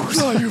 Okay.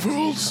 Fly, you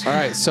fools. All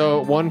right.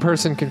 So one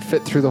person can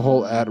fit through the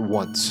hole at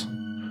once.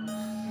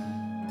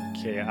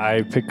 Okay,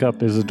 I pick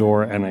up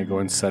Isidore and I go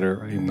and set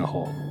her in the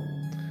hole.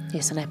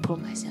 Yes, and I pull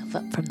myself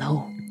up from the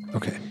hole.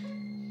 Okay.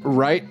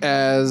 Right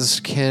as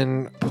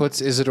Ken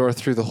puts Isidore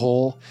through the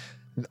hole,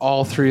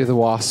 all 3 of the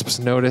wasps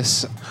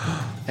notice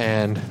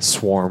and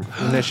swarm.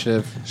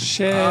 Initiative.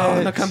 Shit.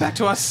 Oh, no, come back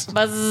to us.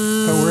 Buzz!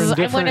 we're in I'm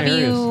different one of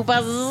areas. you,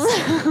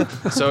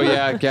 Buzz! So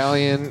yeah,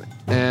 Galleon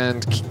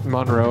and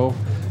Monroe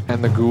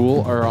and the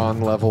ghoul are on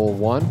level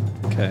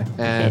 1. Okay.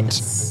 And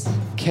Yes.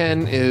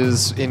 Ken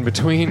is in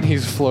between.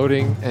 He's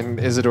floating, and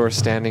Isidore's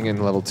standing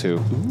in level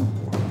 2.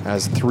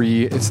 As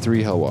 3, it's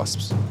 3 hell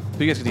wasps.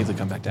 But you guys can easily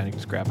come back down. You can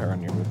just grab her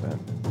on your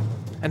movement.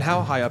 And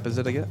how high up is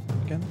it again?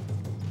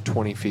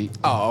 20 feet.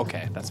 Oh,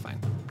 okay. That's fine.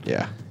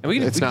 Yeah. And we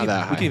can, It's we not can,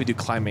 that We high. can even do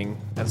climbing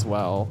as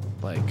well.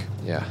 Like,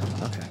 Yeah.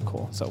 okay,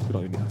 cool. So we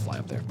don't even need to fly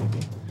up there,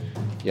 maybe.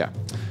 Yeah.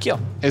 Kill.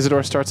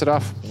 Isidore starts it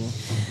off.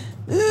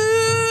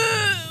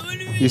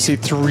 You see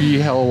 3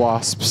 hell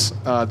wasps.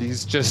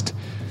 These just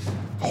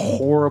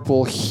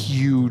horrible,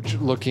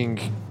 huge-looking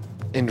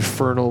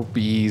infernal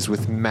bees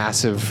with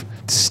massive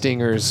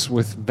stingers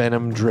with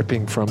venom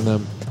dripping from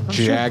them.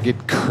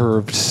 jagged,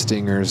 curved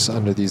stingers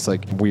under these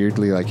like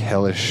weirdly like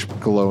hellish,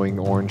 glowing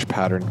orange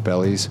patterned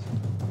bellies.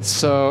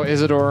 So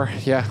Isidore,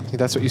 yeah,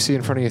 that's what you see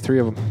in front of you. 3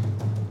 of them.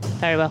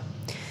 Very well.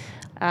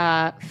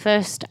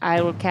 First,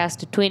 I will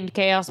cast a Twinned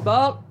Chaos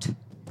Bolt.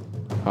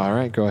 All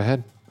right, go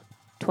ahead.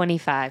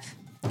 25.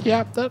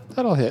 Yeah,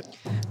 that'll hit.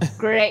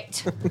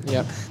 Great.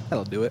 Yep.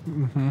 That'll do it.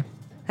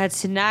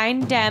 That's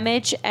 9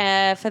 damage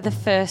for the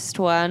first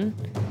one.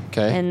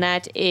 Okay. And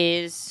that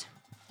is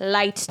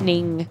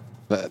lightning.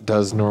 That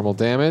does normal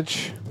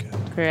damage.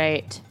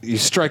 Great. You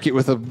strike it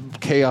with a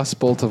chaos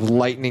bolt of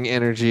lightning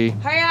energy.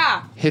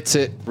 Hiya! Hits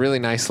it really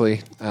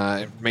nicely.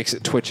 It makes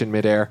it twitch in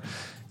midair.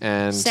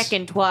 And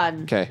Second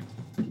one. Okay.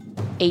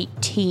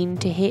 18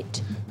 to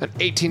hit. An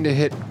 18 to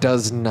hit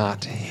does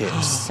not hit.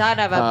 Son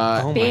of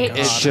a bitch.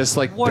 It just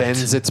like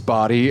bends its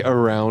body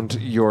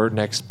around your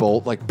next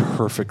bolt, like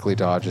perfectly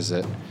dodges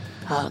it.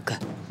 Hug.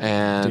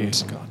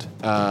 And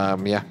yeah.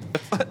 Can Yeah,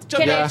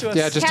 it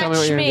yeah, just tell me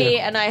what catch you're gonna me do.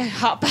 and I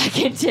hop back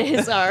into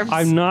his arms?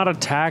 I'm not a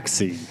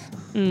taxi.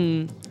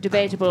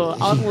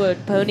 Debatable.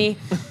 Onward, pony.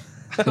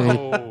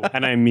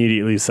 And I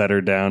immediately set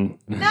her down.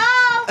 No,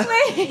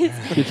 please.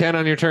 You can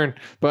on your turn,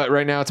 but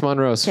right now it's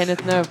Monroe's.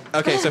 Kenneth, no.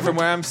 Okay, so from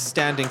where I'm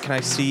standing, can I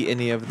see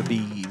any of the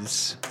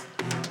bees?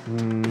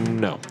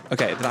 No.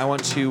 Okay, then I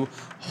want to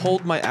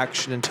hold my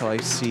action until I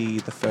see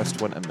the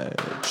first one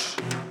emerge.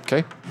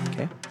 Okay.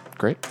 Okay.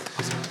 Great.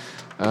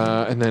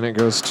 And then it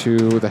goes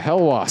to the Hell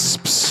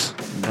Wasps.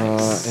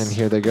 And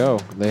here they go.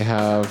 They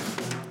have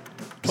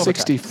 12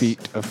 60 attacks.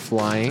 feet of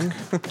flying,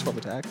 12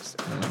 attacks.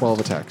 12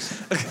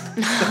 attacks.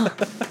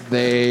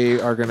 They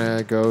are going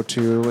to go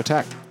to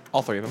attack.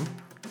 All 3 of them.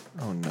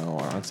 Oh no,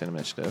 we're on same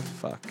initiative.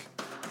 Fuck.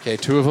 Okay,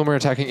 2 of them are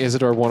attacking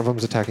Isidore, 1 of them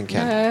is attacking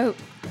Ken. No.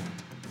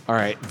 All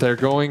right, they're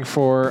going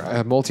for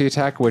a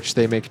multi-attack, which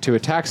they make 2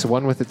 attacks,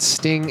 one with its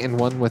sting and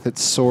one with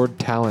its sword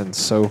talons.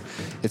 So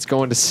it's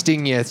going to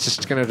sting you. It's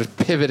just going to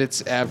pivot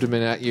its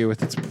abdomen at you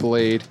with its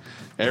blade.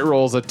 It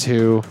rolls a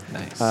 2.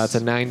 Nice. It's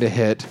a 9 to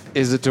hit.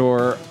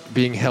 Isidore,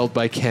 being held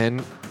by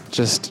Ken,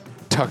 just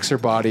tucks her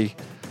body,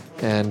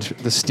 and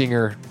the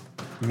stinger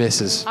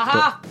misses.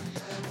 Aha!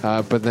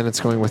 But then it's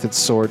going with its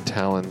sword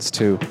talons,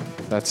 too.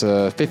 That's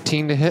a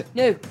 15 to hit.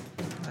 No.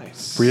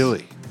 Nice.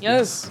 Really?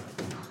 No.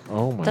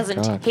 Oh, my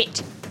Doesn't God.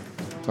 hit.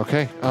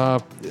 Okay,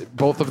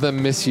 both of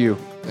them miss you,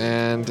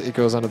 and it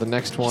goes on to the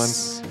next one.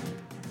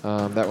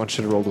 That one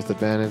should have rolled with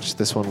advantage.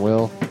 This one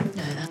will.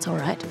 No, that's all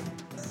right.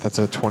 That's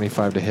a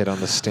 25 to hit on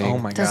the sting. Oh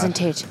my Doesn't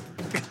god. hit.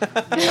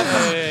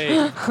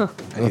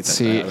 Let's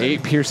see,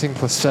 8 piercing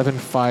plus 7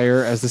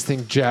 fire as this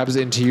thing jabs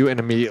into you and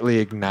immediately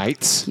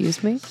ignites,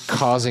 Excuse me?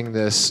 causing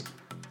this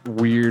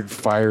weird,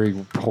 fiery,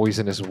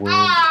 poisonous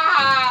wound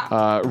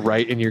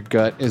right in your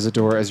gut,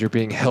 Isidore, as you're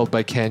being held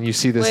by Ken. You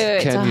see this,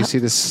 Wait, Ken, so you how- see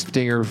this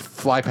stinger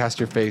fly past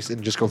your face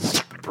and just go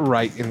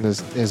right in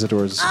this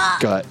Isidore's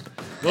gut.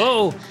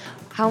 Whoa!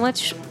 How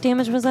much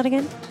damage was that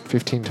again?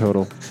 15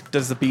 total.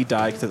 Does the bee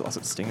die because it lost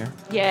its stinger?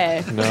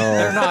 Yeah. No,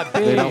 they're not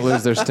They don't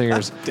lose their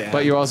stingers. Damn.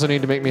 But you also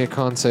need to make me a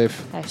con save.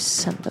 I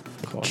sent the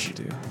Of course you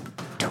do.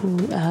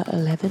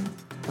 11.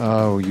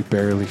 Oh, you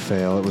barely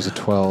fail. It was a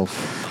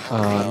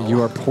 12.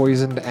 You are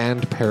poisoned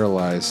and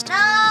paralyzed.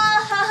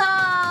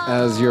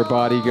 As your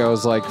body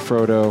goes like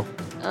Frodo,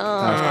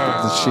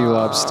 the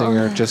Shelob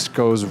stinger just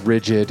goes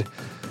rigid.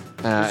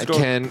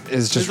 Ken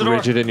is just Isidore.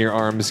 rigid in your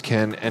arms,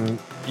 Ken, and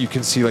you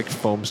can see like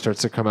foam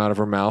starts to come out of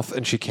her mouth,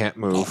 and she can't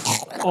move.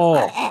 It's.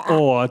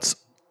 Oh.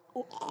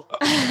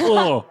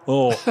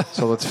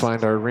 So let's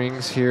find our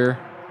rings here.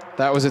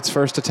 That was its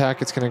first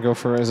attack. It's going to go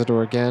for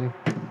Isidore again.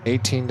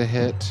 18 to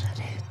hit.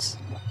 Hits.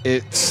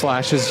 It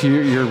slashes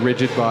your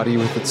rigid body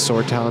with its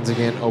sword talons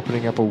again,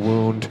 opening up a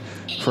wound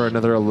for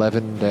another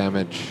 11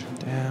 damage.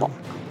 Damn.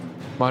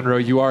 Monroe,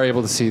 you are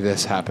able to see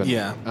this happen.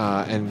 Yeah.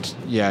 And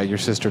yeah, your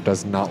sister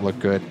does not look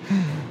good.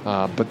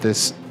 But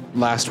this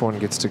last one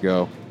gets to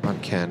go on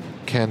Ken.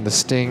 Ken, the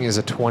sting is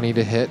a 20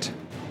 to hit.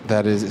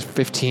 That is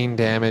 15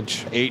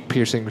 damage, 8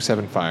 piercing,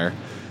 7 fire.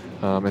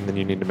 And then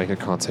you need to make a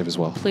con save as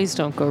well. Please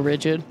don't go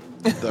rigid.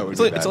 That would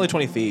It's only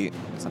 20 feet.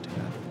 It's not too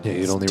bad. Yeah,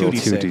 you'd It's only roll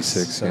 2d6,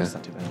 2d6, so yeah. it's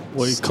not too bad.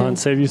 What, con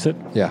save you said?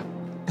 Yeah.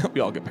 We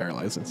all get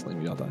paralyzed instantly.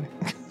 We all die.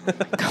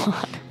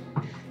 God.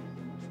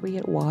 If we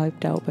get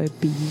wiped out by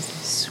bees,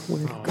 I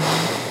swear to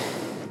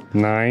God.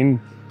 9,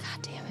 God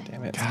damn it.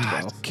 Damn it.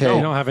 12. Okay.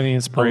 You don't have any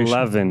inspiration.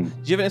 11. Do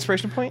you have an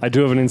inspiration point? I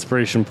do have an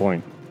inspiration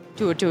point.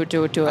 Do it.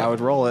 I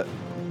would roll it.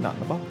 Not in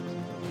the box.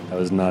 That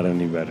was not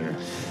any better.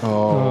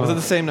 Oh. Was it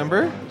the same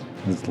number?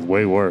 It's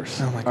way worse.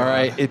 Oh my god. All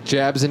right, it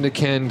jabs into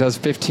Ken, does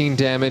 15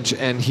 damage,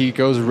 and he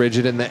goes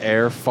rigid in the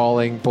air,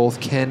 falling. Both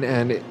Ken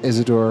and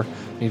Isidore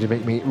need to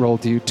make me roll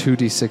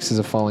 2d6s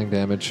of falling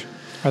damage.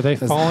 Are they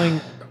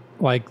falling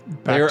like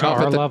They're back to up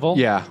our at the level?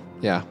 Yeah.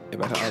 Get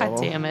back to our God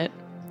level. damn it.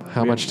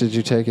 How much did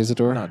you take,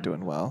 Isidore? We're not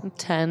doing well.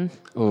 10.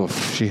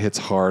 Oof, she hits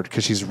hard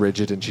because she's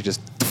rigid and she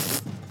just.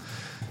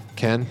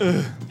 Ken?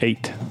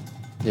 8.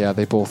 Yeah,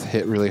 they both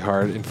hit really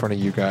hard in front of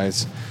you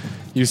guys.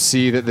 You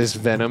see that this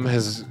venom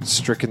has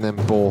stricken them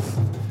both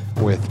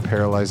with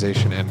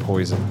paralyzation and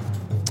poison.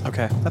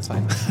 Okay, that's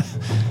fine.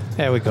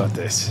 Yeah, we got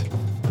this.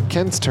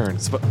 Ken's turn.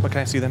 But can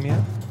I see them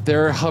yet?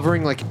 They're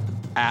hovering like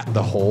at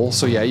the hole.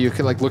 So yeah, you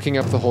can like looking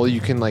up the hole,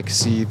 you can like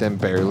see them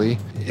barely.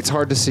 It's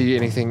hard to see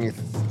anything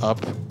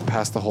up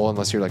past the hole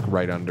unless you're like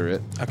right under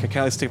it. Okay, can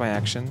I at least take my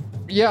action?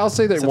 Yeah, I'll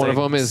say that Since one I of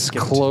them is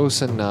skipped.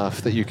 close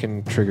enough that you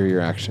can trigger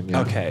your action.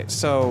 Yeah. Okay,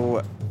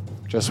 so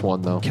Just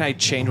one though. can I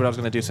change what I was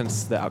going to do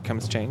since the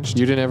outcome's changed?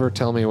 You didn't ever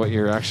tell me what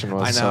your action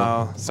was. I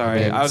know. So,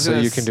 Sorry. I mean, so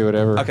gonna you can do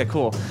whatever. Okay,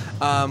 cool.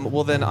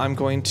 Well, then I'm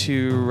going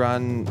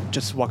to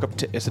just walk up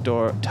to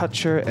Isidore,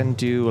 touch her, and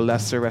do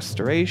Lesser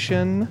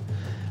Restoration,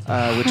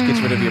 which gets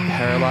rid of your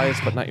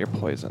paralyzed, but not your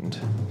poisoned.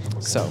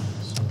 So.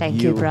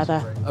 Thank you,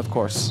 brother. Of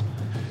course.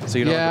 So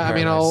you don't. Yeah, have I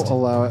mean, I'll paralyzed.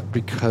 allow it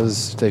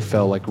because they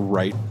fell like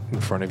right in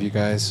front of you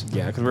guys.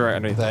 Yeah, because we're right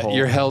underneath the That hole.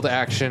 your held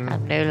action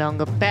I'm no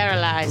longer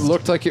paralyzed.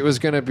 looked like it was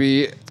going to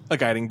be a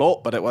guiding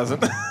bolt, but it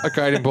wasn't. a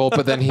guiding bolt,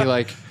 but then he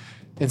like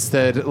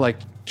instead like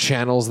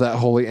channels that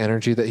holy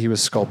energy that he was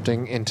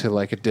sculpting into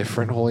like a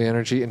different holy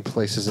energy and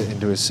places it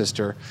into his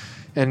sister.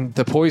 And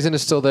the poison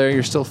is still there.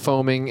 You're still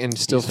foaming and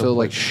still feel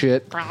like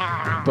shit,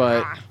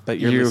 but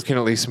you're you lis- can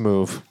at least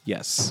move.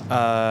 Yes.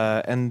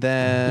 And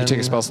then You take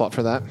a spell slot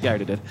for that. Yeah, I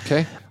already did.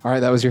 Okay. All right,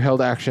 that was your held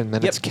action.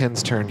 Then Yep. it's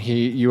Ken's turn.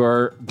 You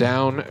are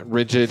down,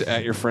 rigid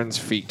at your friend's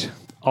feet.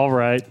 All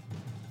right.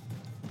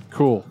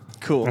 Cool.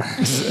 Cool. Can you do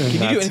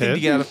That's anything it? to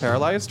get out of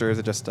paralyzed, or is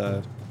it just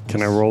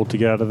Can I roll to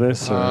get out of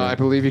this? Or? I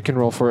believe you can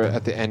roll for it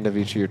at the end of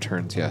each of your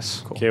turns.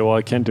 Yes. Okay, well,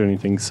 I can't do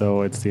anything,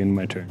 so it's the end of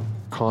my turn.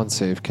 Con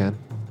save, Ken.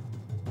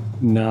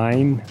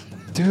 9.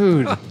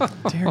 Dude,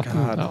 Dear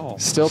God.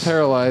 still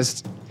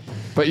paralyzed,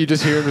 but you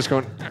just hear him just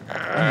going. Wait,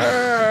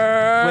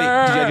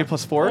 did you do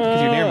 +4?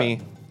 Because you're near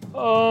me.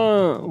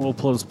 Well,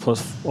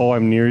 plus. Oh,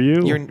 I'm near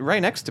you? You're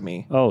right next to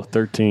me. Oh,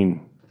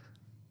 13.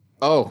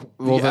 Oh,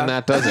 well Yeah. then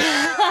that does it.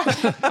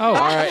 Oh, all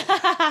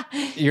right.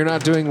 You're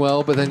not doing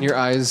well, but then your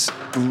eyes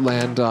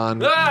land on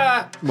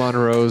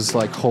Monroe's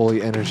like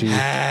holy energy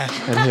and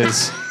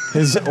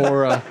his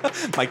aura.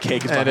 My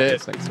cake is And behind it-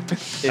 us next to me.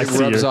 It see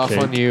rubs your off cake.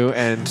 on you,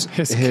 and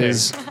His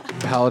his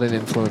paladin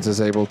influence is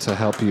able to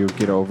help you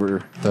get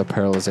over the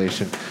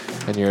paralyzation,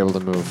 and you're able to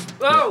move.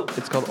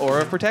 It's called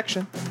Aura of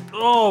Protection.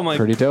 Oh, my.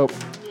 Pretty dope.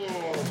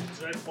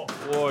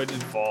 Oh, I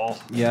did fall.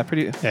 Yeah,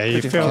 pretty. Yeah, you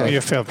pretty feel fun.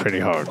 you feel pretty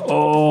hard.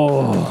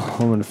 Oh,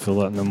 I'm going to feel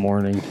that in the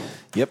morning.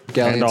 Yep. And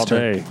Galleon's all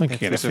turn. day. I think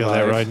If you're we gonna feel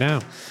that survive. right now.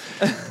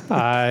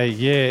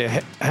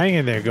 Yeah, hang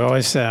in there,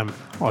 guys. I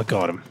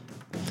got him.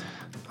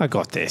 I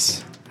got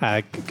this.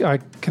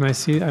 Can I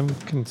see? I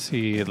can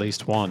see at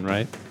least one,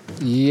 right?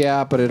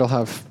 Yeah, but it'll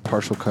have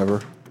partial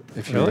cover.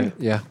 If you Really?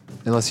 Yeah,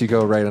 unless you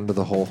go right under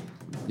the hole,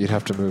 you'd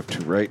have to move to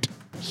right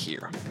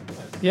here.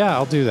 Yeah,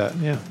 I'll do that.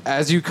 Yeah.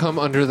 As you come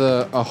under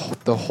the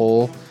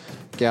hole,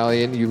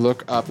 Galleon, you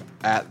look up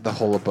at the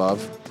hole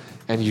above,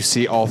 and you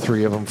see all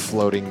three of them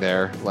floating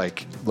there,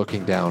 like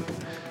looking down.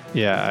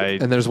 Yeah,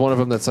 And there's one of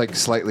them that's like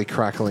slightly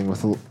crackling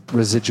with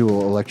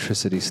residual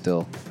electricity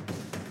still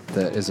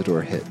that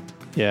Isidore hit.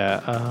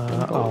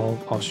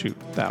 I'll shoot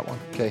that one.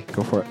 Okay,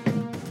 go for it.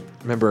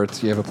 Remember,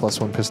 you have a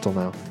 +1 pistol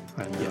now.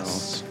 I know.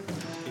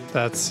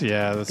 That's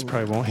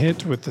probably won't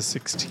hit with the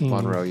 16.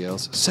 Monroe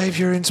yells, "Save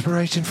your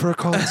inspiration for a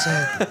con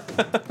save."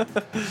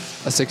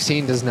 A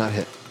 16 does not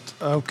hit.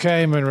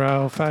 Okay,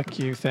 Monroe. Fuck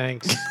you.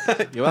 Thanks.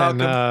 You're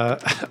welcome.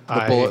 And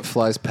The bullet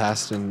flies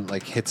past and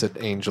like hits an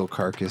angel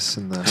carcass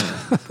in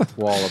the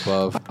wall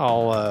above.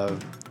 I'll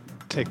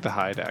take the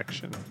hide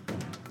action.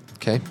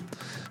 Okay.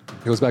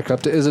 Goes back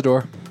up to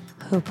Isidore.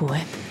 Oh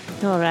boy.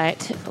 All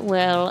right.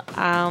 Well,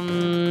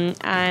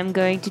 I'm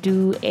going to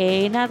do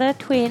another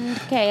twinned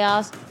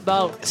chaos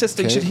bolt.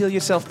 Sister, you Okay. should heal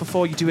yourself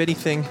before you do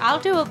anything. I'll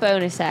do a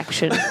bonus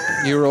action.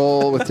 You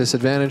roll with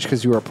disadvantage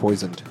because you are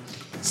poisoned.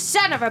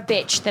 Son of a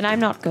bitch. Then I'm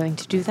not going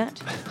to do that.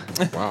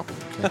 Wow.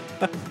 Okay.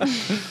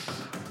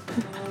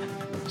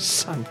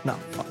 Son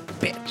of a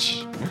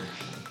bitch.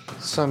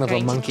 Son of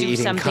Going a to monkey do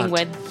eating something cunt.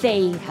 where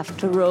they have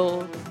to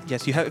roll.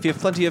 Yes, if you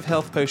have plenty of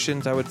health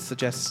potions, I would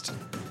suggest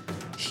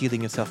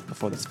healing yourself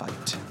before this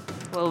fight.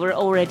 Well, we're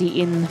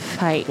already in the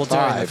fight. Well,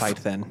 during the 5, fight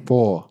then.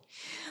 4.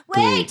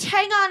 Wait,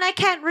 hang on. I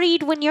can't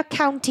read when you're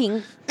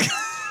counting.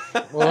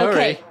 Well,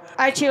 Okay.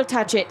 I chill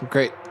touch it.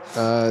 Great.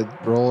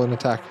 Roll an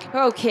attack.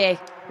 Okay.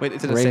 Wait,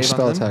 is it a Range save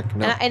spell on them? attack.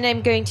 No. And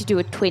I'm going to do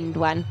a twinned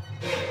one.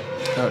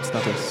 No, it's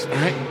not this. All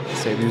right.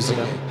 Save use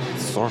them.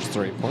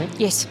 Sorcery point.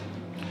 Yes.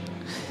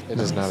 It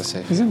is not a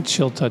save. Isn't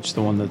Chill Touch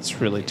the one that's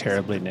really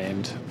terribly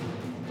named?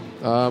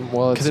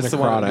 Well, it's Because it's the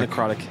one with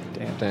necrotic necrotic.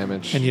 Damn.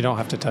 damage. And you don't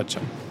have to touch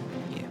them.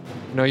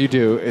 No, you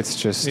do.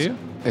 It's just Do you?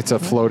 it's a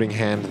floating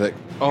hand that.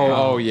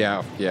 Oh,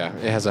 yeah.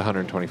 It has a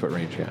 120-foot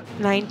range. Yeah.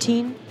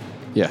 19.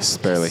 Yes,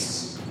 barely.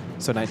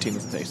 So 19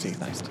 is the AC.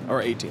 Nice.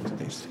 Or 18 is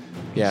the AC.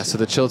 Yeah. So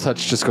the chill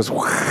touch just goes.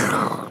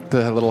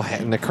 The little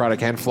necrotic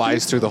hand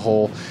flies through the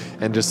hole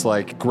and just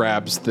like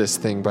grabs this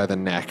thing by the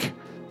neck.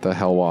 The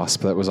hell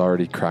wasp that was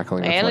already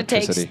crackling with And it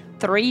takes electricity.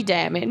 3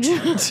 damage.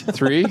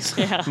 3. yeah.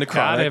 Necrotic.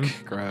 Got him.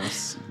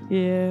 Gross.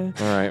 Yeah.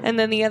 All right. And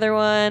then the other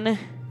one,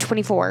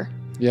 24.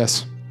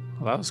 Yes.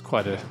 Well, that was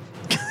quite a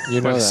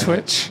You know that.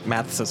 switch.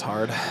 Maths is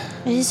hard.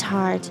 It is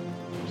hard.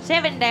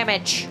 7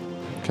 damage.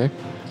 Okay.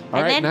 All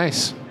And right, then-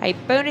 nice. I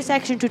bonus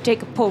action to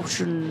take a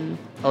potion.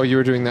 Oh, you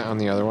were doing that on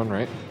the other one,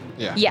 right?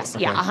 Yeah. Yes,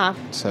 yeah, Okay. uh huh.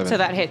 7. So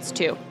that hits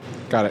 2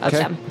 Got it. of Okay.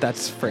 them.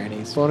 That's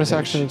Franny's. Bonus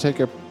action to take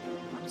a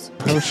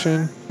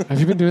potion. Have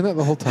you been doing that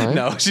the whole time?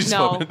 No, she's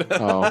No.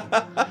 Oh.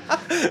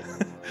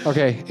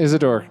 Okay,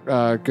 Isidore.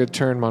 Good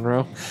turn,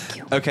 Monroe.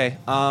 Okay.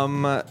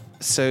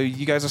 So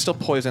you guys are still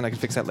poisoned. I can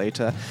fix that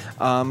later.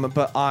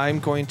 But I'm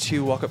going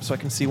to walk up so I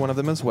can see one of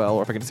them as well,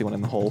 or if I can see one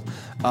in the hole.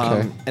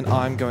 Okay. And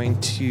I'm going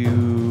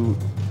to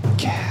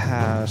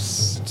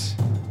cast.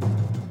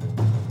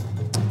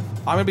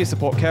 I'm going to be a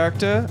support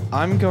character.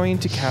 I'm going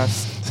to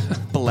cast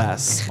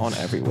Bless on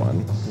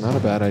everyone. Not a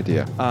bad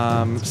idea.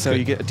 So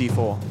you get a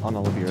D4 on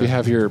all of your. Do you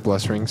have your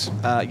bless rings?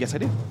 Yes, I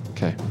do.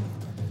 Okay.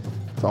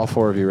 For all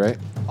 4 of you, right?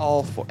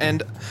 All 4.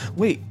 And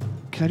wait,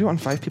 can I do it on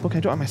 5 people? Can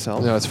I do it on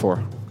myself? No, it's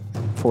 4.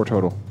 4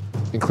 total,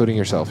 including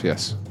yourself.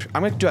 Yes.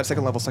 I'm going to do it at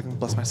 2nd level so I can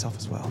bless myself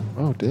as well.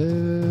 Oh,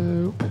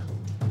 dope.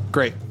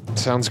 Great.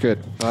 Sounds good.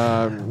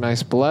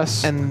 Nice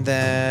bless. And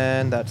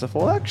then that's a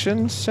full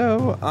action,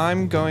 so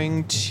I'm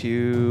going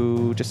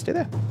to just stay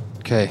there.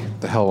 Okay,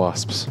 the hell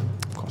wasps.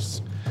 Of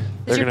course.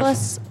 They're Is your gonna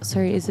bless?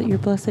 Sorry, is it your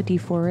bless a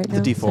D4 right now?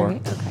 The D4. Sorry.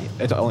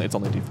 Okay. It's only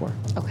D4.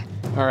 Okay.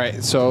 All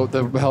right, so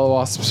the hell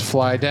wasps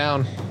fly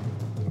down.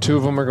 2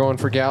 of them are going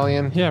for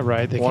Galleon. Yeah,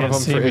 right. They One can't of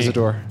them see for me.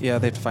 Isidore. Yeah,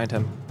 they have to find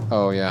him.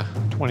 Oh yeah.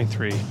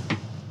 23.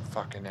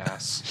 Fucking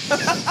ass.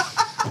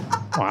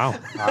 Wow.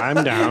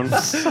 I'm down.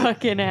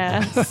 Fucking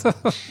ass.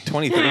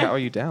 23. How are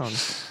you down?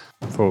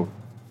 Oh,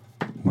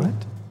 What?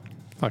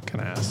 Fucking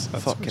ass.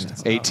 That's Fucking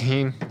ass.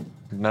 18.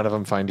 None of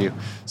them find you.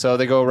 So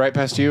they go right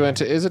past you and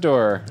to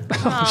Isidore.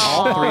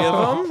 All 3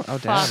 of them? Oh,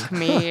 damn. Fuck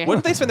me.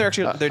 Wouldn't they spend their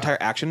entire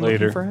action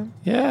Later. looking for him?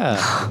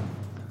 Yeah.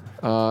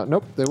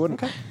 Nope, they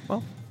wouldn't. Okay,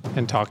 well.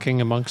 And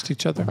talking amongst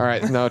each other. All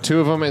right, no, 2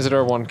 of them,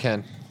 Isidore, 1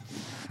 Ken.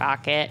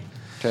 Fuck it.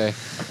 Okay.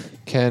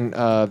 Ken,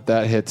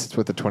 that hits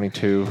with the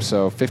 22,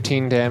 so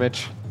 15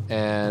 damage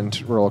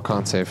and roll a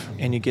con save.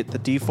 And you get the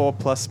D4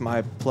 plus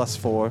my plus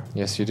 4.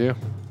 Yes, you do.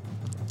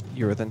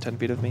 You're within 10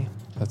 feet of me.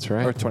 That's Or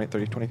right. 20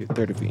 feet.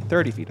 30 feet.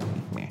 30 feet of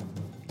me. Meh.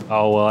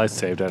 oh well, I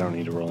saved. I don't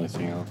need to roll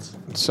anything else.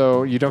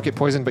 So you don't get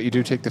poisoned, but you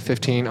do take the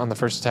 15 on the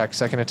first attack.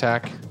 Second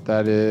attack,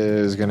 that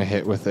is going to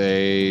hit with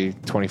a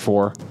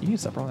 24. You need to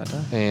stop rolling that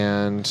die.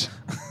 And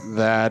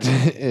that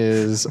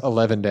is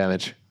 11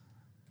 damage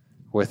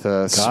with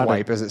a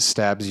swipe as it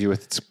stabs you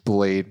with its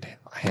blade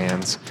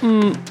hands.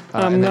 I'm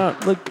and then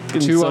not looking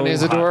 2 so on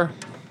Isidore.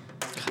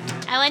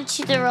 I want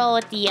you to roll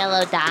with the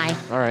yellow die.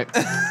 All right.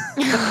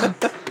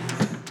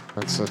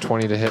 That's a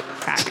 20 to hit.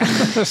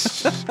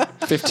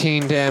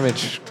 15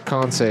 damage.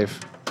 Con save.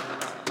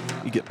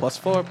 You get plus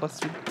 4, plus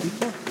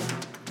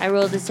D4. I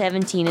rolled a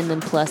 17 and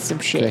then plus some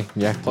shit. Okay,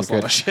 yeah, Plus a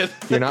you're lot of good.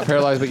 shit. You're not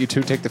paralyzed, but you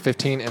 2 take the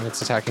 15 and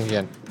it's attacking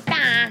again.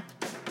 Ah.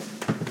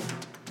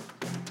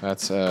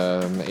 That's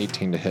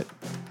 18 to hit.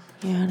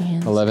 Yeah, it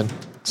is. 11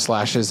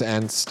 slashes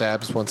and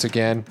stabs once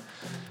again.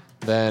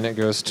 Then it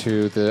goes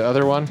to the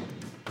other one.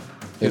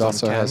 It He's on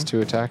also Ken. has 2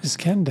 Is attacks.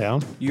 Ken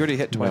down? You already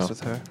hit twice No.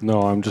 with her.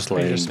 No, I'm just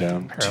laying just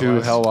down.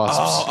 2 hell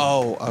wasps.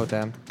 Oh,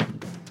 damn.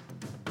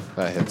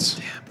 That hits.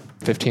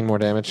 15 more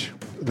damage.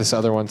 This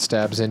other one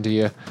stabs into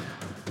you.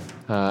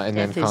 And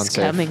then Death con is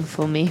save. coming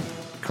for me.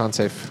 Con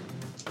save.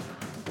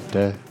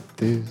 Death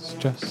is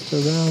just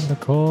around the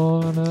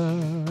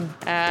corner.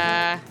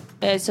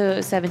 So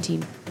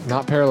 17.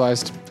 Not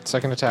paralyzed.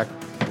 Second attack.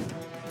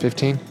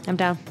 15. I'm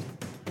down.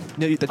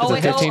 No, that Oh, doesn't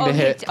wait, hit. 15 to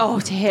hit. Oh,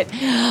 to hit.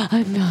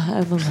 I'm not.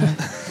 I'm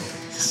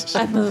alive.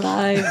 I'm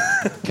alive.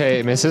 Okay,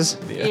 it misses.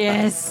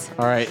 Yes.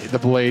 All right, the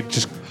blade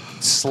just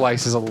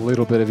slices a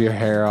little bit of your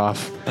hair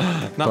off,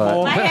 Not but-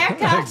 more. My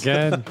haircut.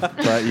 Again.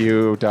 but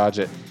you dodge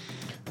it.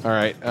 All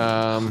right,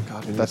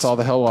 God, it that's is. all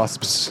the hell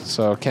wasps.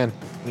 So Ken,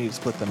 We need to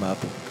split them up.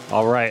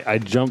 All right, I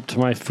jump to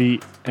my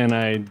feet and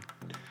I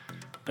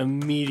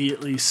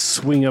immediately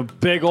swing a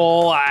big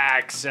ol'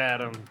 axe at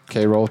him.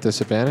 okay, roll with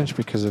disadvantage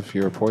because of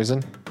your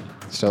poison.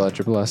 Still at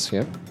your bless.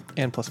 Yep.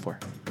 And plus 4.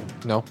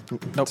 No.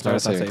 Nope, not sorry, a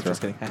it's not saving safe.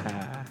 Just kidding.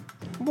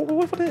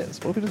 What if it is?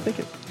 What if we just make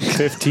it?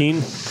 15.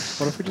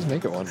 What if we just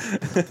make it one?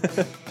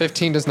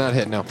 15 does not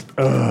hit. No.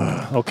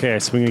 Okay, I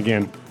swing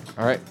again.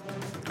 All right.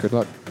 Good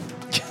luck.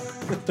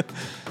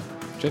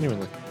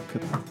 Genuinely.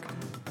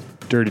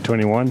 Dirty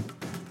 21.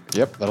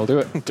 Yep, that'll do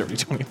it. Dirty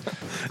 20.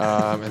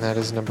 And that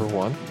is number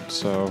 1.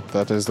 So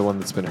that is the one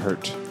that's been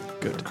hurt.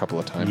 Good. A couple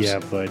of times. Yeah,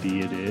 buddy,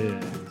 it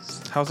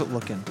is. How's it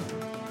looking?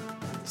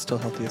 Still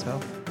healthy as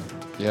hell?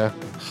 Yeah.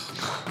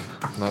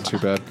 Not too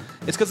bad.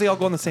 It's because they all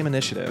go on the same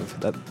initiative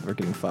that we're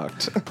getting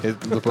fucked.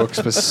 The book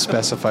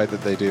specified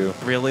that they do.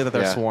 Really? That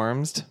they're Yeah.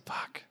 swarms?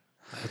 Fuck.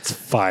 That's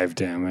 5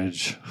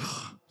 damage.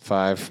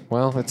 5.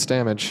 Well, it's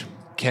damage.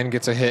 Ken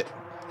gets a hit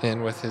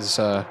in with his.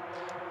 I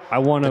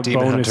want The a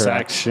Demon bonus Hunter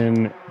axe.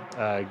 action,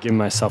 give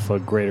myself a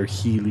greater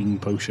healing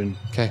potion.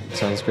 Okay,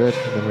 sounds good.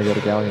 Then we go to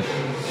Galleon,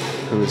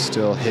 who is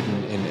still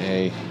hidden in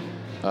a.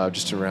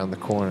 Just around the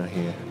corner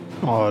here.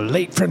 Oh,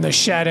 late from the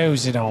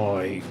shadows, and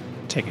I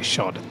take a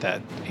shot at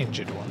that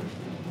injured one.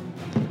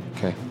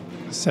 Okay.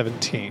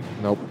 17.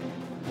 Nope.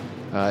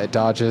 It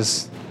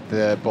dodges.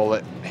 The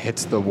bullet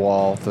hits the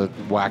wall, the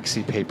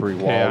waxy, papery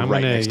wall Okay, I'm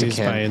right gonna next to use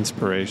my Ken.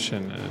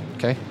 inspiration. And,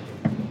 Okay.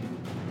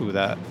 ooh,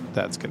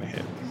 that's gonna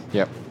hit.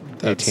 Yep.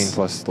 That's 18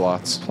 plus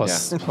lots.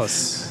 Plus Yeah.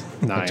 plus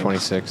 9.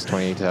 26,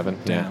 27.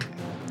 Yeah.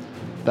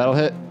 That'll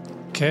hit.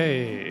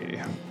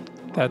 Okay,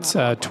 that's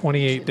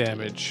 28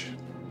 damage.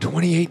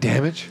 28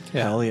 damage.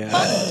 Hell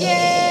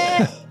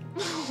yeah.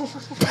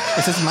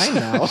 This is mine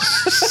now.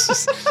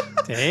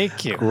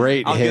 Thank you.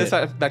 Great I'll get hit.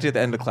 this back to you at the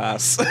end of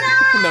class.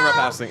 Never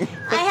passing.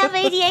 I have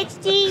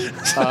ADHD.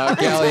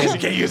 Galleon, You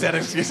can't use that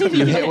excuse.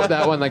 you hit with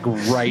that one like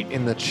right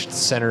in the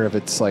center of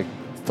its like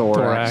thorax.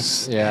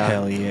 Thorax. Yeah.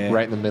 Hell yeah.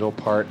 Right in the middle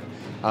part.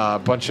 A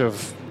bunch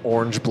of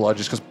orange blood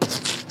just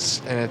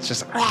goes, and it's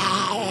just,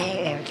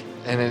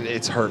 and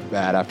it's hurt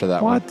bad after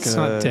that What? one. It's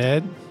not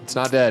dead. It's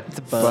not dead,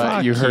 but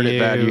Fuck you heard it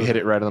bad. You you. hit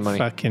it right on the money.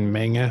 Fucking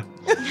Manga.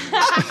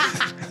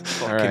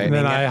 All right. And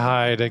then I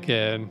hide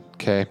again.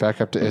 Okay, back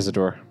up to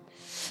Isidore.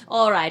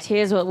 All right,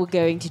 here's what we're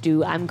going to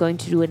do. I'm going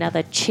to do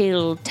another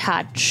chill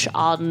touch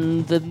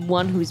on the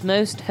one who's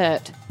most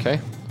hurt. Okay.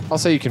 I'll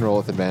say you can roll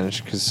with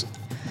advantage because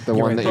the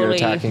one that you're Bully.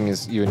 attacking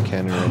is you and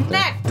Ken are right there.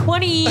 Nat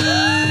 20!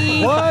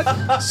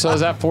 What? So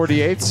is that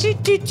 48s?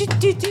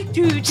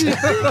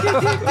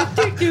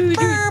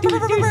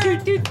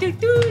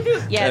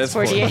 Yeah, it's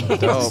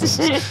 48.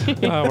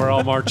 We're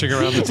all marching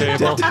around the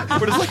table.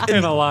 We're just like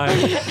in a line.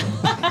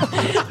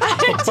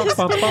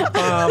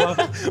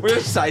 We're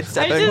just I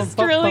sidestepping. just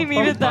really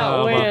needed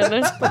that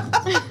win.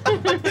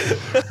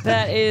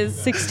 That is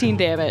 16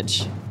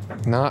 damage.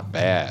 Not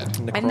bad.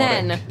 And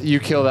then You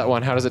kill that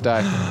one. How does it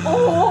die?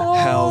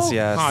 Hells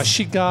yes. Oh,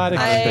 she got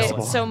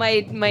it. so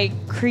my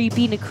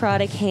creepy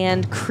necrotic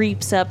hand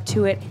creeps up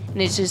to it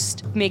and it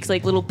just makes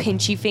like little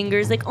pinchy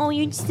fingers like, oh,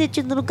 you're such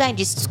a little guy, and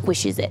just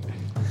squishes it.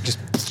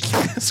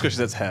 Squishes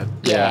its head.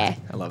 Yeah.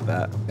 I love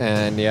that.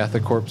 And yeah, the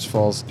corpse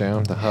falls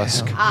down, the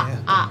husk.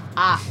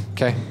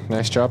 Okay,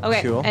 nice job.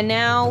 Okay, Cool. and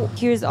now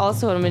here's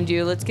also what I'm going to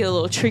do. Let's get a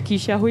little tricky,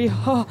 shall we?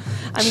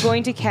 I'm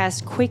going to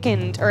cast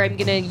Quickened, or I'm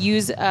going to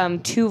use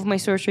 2 of my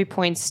sorcery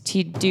points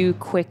to do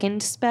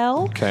Quickened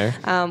spell. Okay.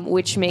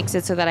 Which makes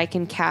it so that I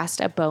can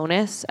cast a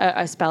bonus,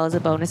 a spell as a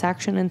bonus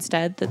action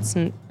instead. That's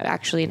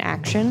actually an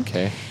action.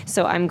 Okay.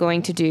 So I'm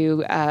going to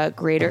do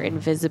Greater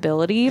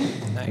Invisibility.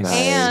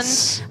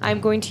 Nice. And I'm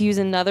going to use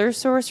another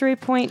sorcery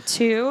point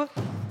too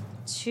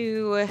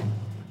to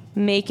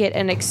make it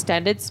an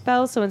extended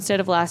spell. So instead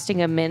of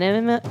lasting a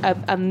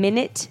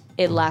minute,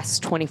 it lasts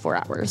 24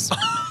 hours.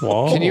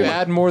 Whoa. Can you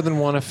add more than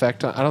one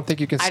effect on? I don't think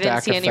you can I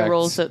stack didn't see any effects.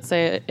 rules that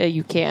say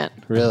you can't.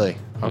 Really?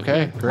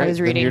 Okay, great. was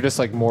Then reading. you're just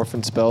like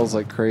morphing spells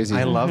like crazy.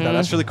 I love that.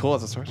 That's really cool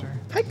as a sorcerer.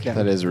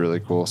 That is really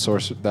cool.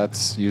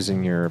 That's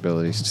using your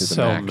abilities to the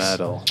so max.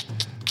 metal?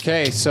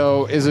 Okay,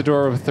 so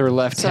Isidore with her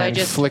left So I hand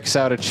just- flicks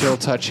out a chill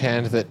touch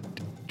hand that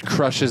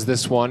crushes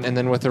this one, and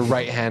then with her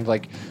right hand,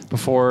 like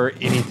before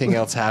anything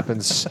else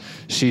happens,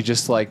 she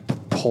just like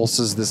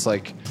pulses this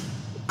like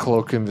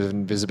cloak of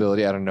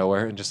invisibility out of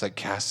nowhere and just like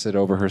casts it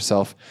over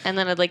herself, And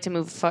then I'd like to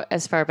move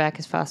as far back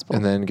as possible.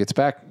 and then gets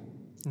back.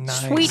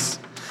 Nice. Sweet.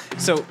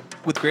 So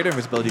with greater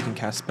invisibility, you can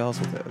cast spells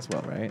with it as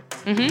well, right?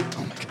 Mm-hmm.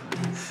 Oh my god.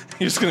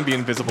 You're just gonna be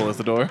invisible as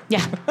the door.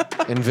 Yeah.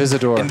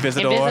 Invisidor.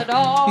 Invisidor.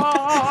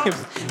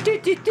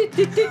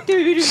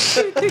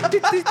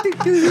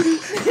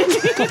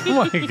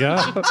 Oh my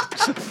god.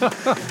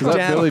 Is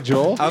that Billy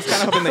Joel? I was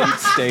kind of hoping that you'd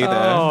stay there.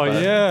 Oh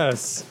but-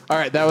 yes. All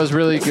right, that was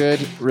really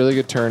good. Really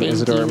good turn, Thank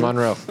Isidore you.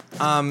 Monroe.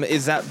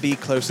 Is that be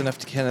close enough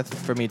to Kenneth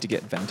for me to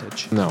get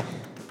advantage? No,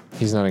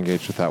 he's not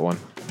engaged with that one.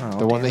 Oh,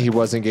 The one that he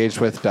was engaged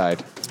with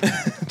died.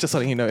 Just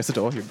letting you know,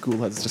 Isidore, your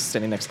ghoul is just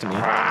standing next to me. Oh,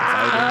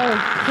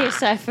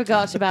 yes, I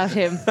forgot about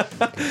him.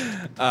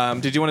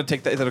 Did you want to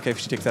take that? Is that okay if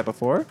she takes that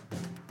before?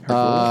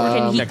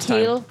 Can he next time.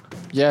 kill?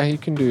 Yeah, he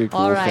can do a cool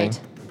All right.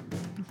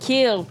 thing.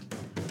 Kill.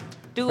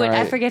 Do it. All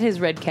I right. forget his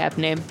red cap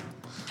name.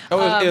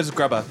 Oh, it was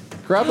Grubba.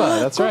 Grubba,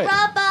 that's right.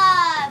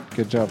 Bubba!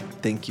 Good job.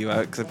 Thank you.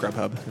 Except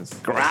Grubhub.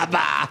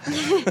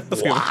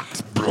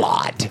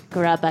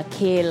 Grubba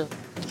kill.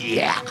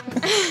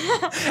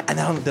 And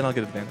then I'll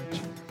get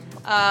advantage.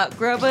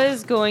 Grubba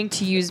is going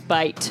to use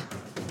bite.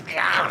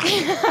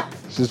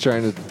 She's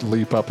trying to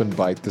leap up and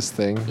bite this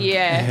thing.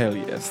 Yeah. Hell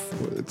yes.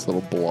 with its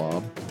little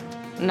blob.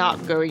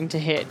 Not going to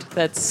hit.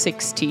 That's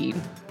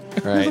 16.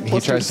 Right. He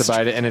tries to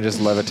bite it and it just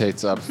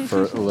levitates up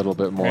for a little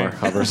bit more.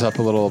 Hovers up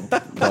a little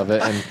above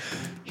it and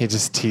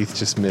teeth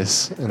just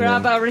miss. And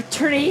then- Grubba,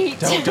 retreat.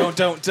 Don't.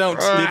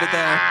 Leave it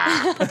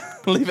there.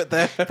 Leave it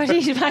there. But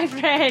he's my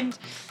friend.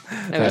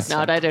 No, Yes. it's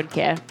not. I don't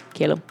care.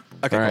 Kill him.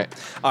 Okay, All cool. right.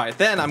 All right,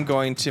 then I'm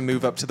going to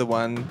move up to the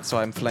one, so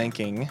I'm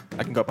flanking.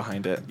 I can go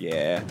behind it.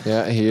 Yeah.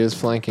 Yeah, he is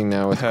flanking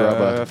now with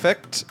Grubba.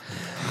 Perfect.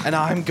 And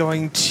I'm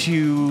going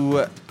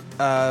to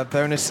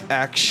bonus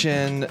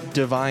action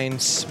Divine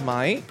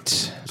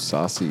Smite.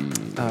 Saucy.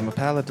 I'm a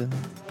paladin.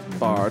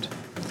 Bard.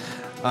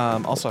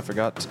 Also, I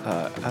forgot,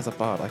 as a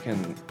bard, I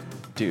can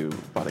do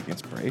Bardic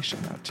Inspiration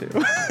now, too.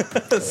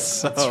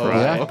 So,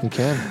 Yeah, you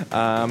can.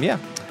 yeah.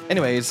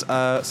 Anyways,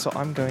 so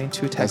I'm going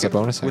to attack As a it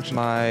bonus with action.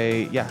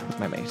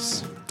 my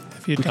mace.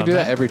 If you We can do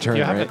that every turn,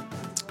 you have right?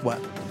 it. What?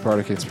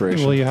 Bardic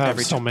Inspiration. Well, you have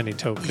Every so turn. many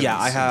tokens. Yeah,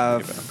 I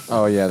have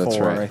Oh, yeah, that's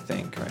 4, I right.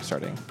 think, right,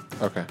 starting.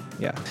 Okay.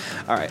 Yeah.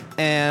 All right.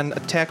 And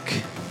attack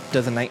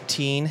does a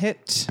 19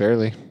 hit.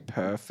 Barely.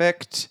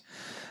 Perfect.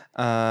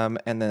 And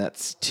then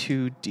that's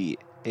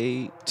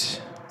 2d8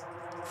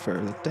 for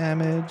the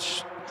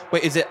damage.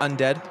 Wait, is it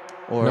undead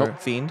or Nope.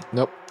 fiend?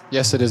 Nope.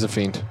 Yes, it is a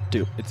fiend.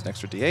 Dupe. It's an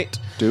extra d8.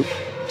 Dupe.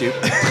 Dupe.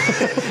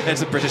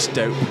 It's a British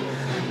dope.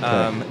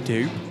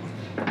 Dupe.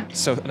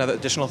 So another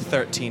additional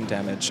 13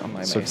 damage on my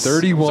mace. So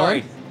 31?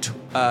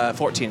 Sorry,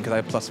 14 because I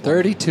have +1.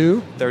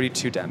 32?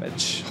 32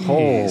 damage. Oh,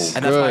 And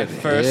that's my good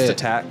first hit.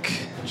 attack.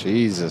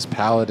 Jesus,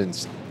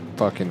 Paladin's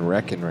fucking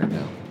wrecking right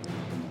now.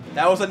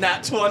 That was a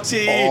nat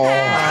 20.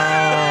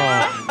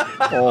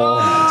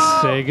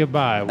 Say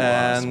goodbye, Wasp.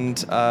 And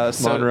so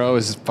Monroe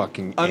is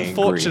fucking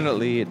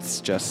unfortunately,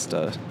 it's just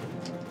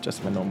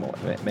my normal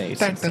mace.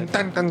 Dun, dun,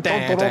 dun, dun,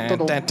 dun,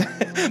 dun, dun,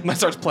 dun. My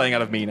starts playing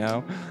out of me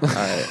now. All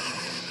right.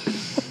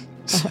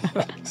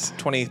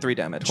 23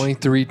 damage.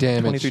 23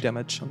 damage. 23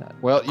 damage on that.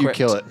 Well, you Crit.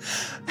 kill it.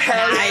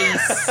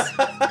 Nice.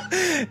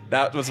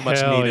 That was much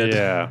Hell needed.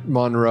 yeah.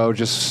 Monroe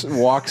just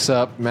walks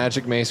up,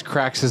 magic mace,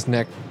 cracks his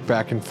neck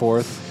back and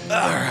forth, All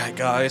right,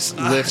 guys.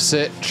 lifts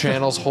it,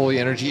 channels holy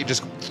energy, it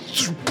just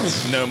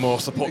No more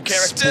support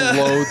character.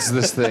 explodes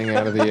this thing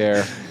out of the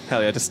air.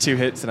 Hell yeah, just 2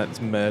 hits and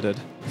it's murdered.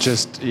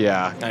 Just,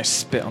 yeah, I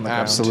spit on the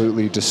ground.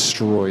 absolutely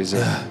destroys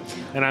it.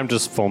 And I'm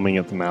just foaming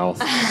at the mouth.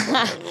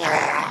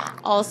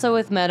 Also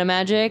with meta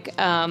magic,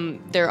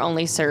 there are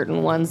only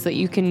certain ones that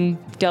you can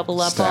double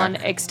up Stack. on.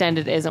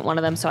 Extended isn't one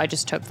of them, so I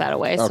just took that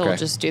away. So Okay. we'll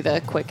just do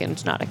the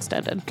quickened, not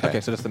extended.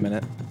 Okay, so just a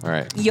minute. All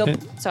right. Yup.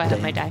 So I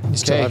have my die. You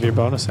still Okay. have your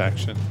bonus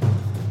action.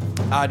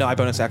 No, I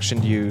bonus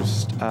action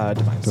used Divine.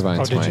 Divine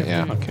Oh, did Smite, you?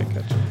 yeah. Okay,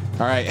 gotcha.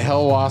 All right,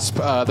 Hell Wasp.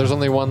 There's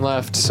only one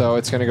left, so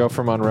it's going to go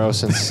for Monroe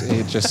since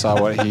he just saw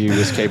what he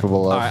was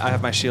capable of. All right, I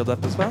have my shield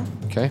up as well.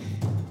 Okay.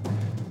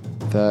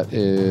 That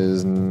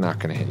is not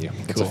going to hit you.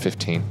 It's a Cool.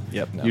 15.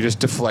 Yep, no. You just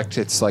deflect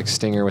its like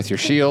stinger with your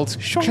shield.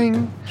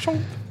 Ching.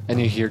 And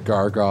you hear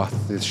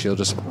Gargoth, the shield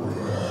just.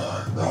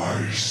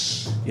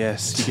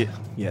 Yes. You get,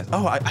 yes.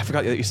 Oh, I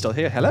forgot that you're still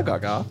here. Hello,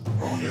 Gaga.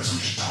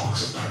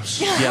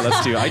 Yeah,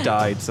 let's do it. I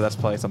died, so that's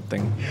probably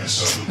something.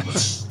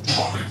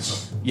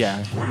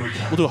 Yeah.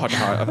 We'll do a heart to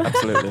heart.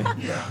 Absolutely.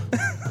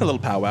 A little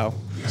powwow.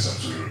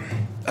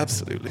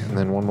 Absolutely. And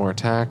then one more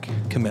attack.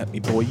 Come at me,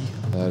 boy.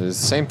 That is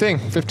the same thing.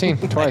 15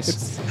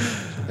 twice.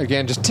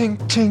 Again, just ting,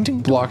 ting,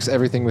 ting. Blocks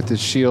everything with his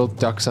shield,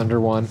 ducks under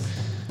one.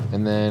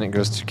 And then it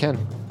goes to Ken.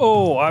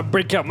 Oh, I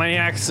break out my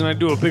axe and I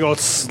do a big old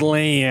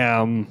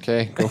slam.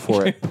 Okay, go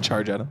for it.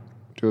 Charge at him.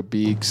 Do a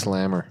big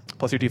slammer.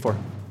 Plus your D4.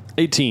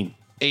 18.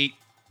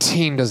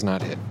 18 does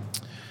not hit.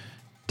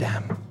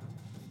 Damn.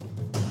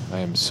 I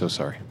am so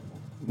sorry.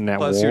 Nat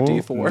Plus your one,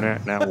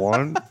 D4. Nat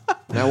 1.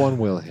 That one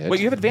will hit. Wait,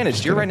 you have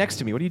advantage. You're right next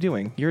to me. What are you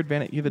doing? You have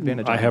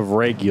advantage. I on have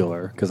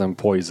regular because I'm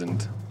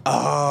poisoned.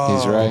 Oh.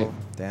 He's right.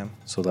 Damn.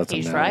 So that's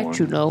He's a nat right, 1.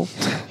 you know.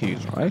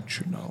 He's right,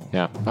 you know.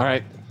 Yeah. All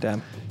right.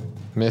 Damn.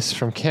 Miss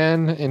from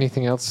Ken.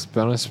 Anything else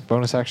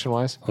bonus action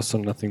wise? Also,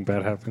 nothing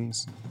bad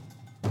happens.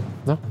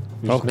 No.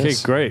 You just Okay,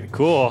 miss. great.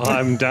 Cool.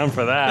 I'm down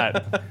for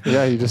that.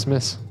 Yeah, you just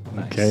miss.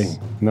 Okay.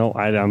 No,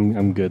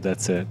 I'm good.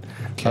 That's it.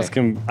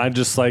 I'm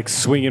just like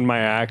swinging my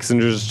axe and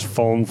just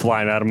foam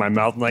flying out of my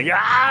mouth. I'm like,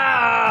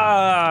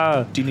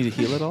 ah! Do you need to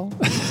heal at all?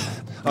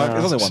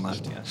 There's only one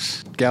left. Yeah.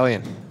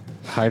 Galleon,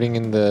 hiding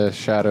in the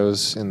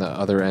shadows in the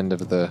other end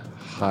of the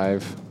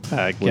hive.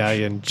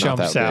 Galleon not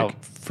jumps that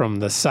out from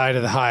the side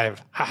of the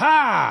hive. Ha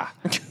ha!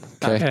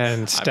 Okay.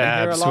 And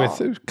stabs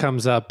with,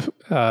 comes up,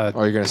 Oh,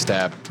 you're gonna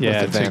stab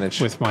yeah, with advantage.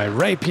 with my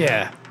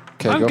rapier.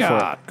 Okay, On go for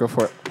guard. it. Go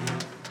for it.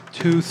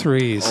 2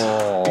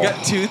 3s. You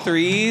got 2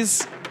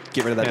 3s.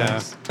 Get rid of that Yeah.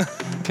 dice.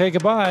 Okay,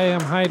 goodbye.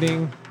 I'm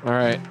hiding. All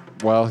right.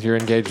 Well, you're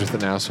engaged with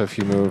it now, so if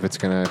you move, it's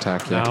gonna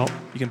attack you. No.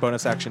 You can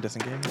bonus action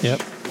disengage.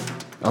 Yep.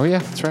 Oh yeah,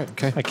 that's right.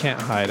 Okay. I can't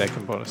hide. I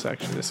can bonus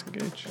action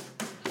disengage.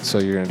 So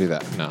you're gonna do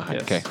that? No.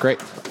 Yes. Okay. Great.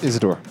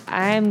 Isidore.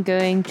 I'm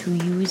going to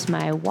use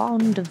my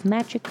wand of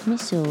magic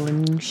missile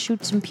and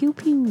shoot some pew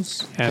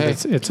pews. And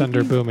Okay. it's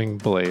under booming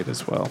blade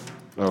as well.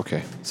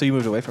 Okay. So you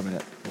moved away from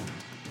it.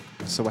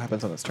 So what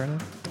happens on its turn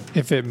then?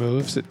 If it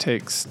moves, it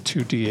takes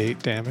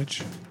 2d8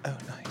 damage. Oh,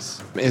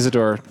 nice.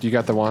 Isidore, you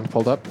got the wand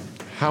pulled up.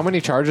 How many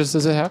charges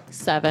does it have?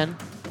 7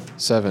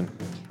 7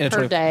 In a per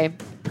 20 day.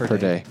 per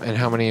day. And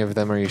how many of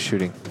them are you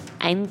shooting?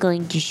 I'm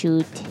going to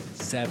shoot.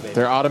 7.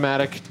 They're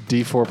automatic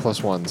D4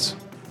 plus ones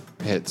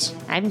hits.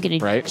 I'm going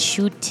Right. to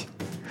shoot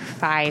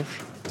 5.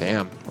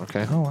 Damn.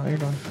 Okay. Oh, wow, you're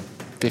going.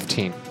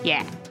 15.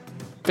 Yeah.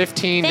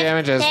 15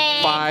 damage as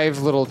 5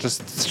 little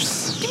just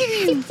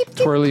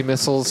twirly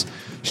missiles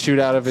shoot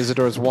out of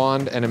Isidore's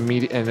wand and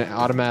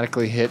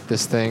automatically hit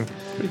this thing.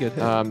 Pretty good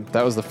hit.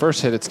 That was the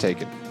first hit it's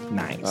taken.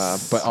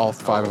 Nice. But all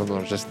 5 of them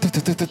are just.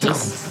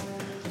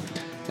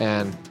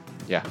 And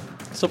yeah.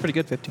 Still pretty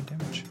good, 15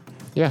 damage.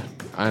 Yeah.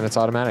 And it's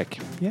automatic.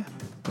 Yeah.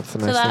 That's the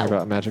So nice thing that-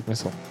 about Magic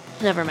Missile.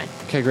 Never mind.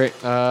 Okay, great.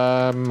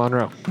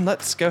 Monroe.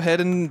 Let's go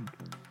ahead and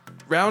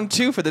round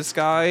 2 for this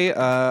guy.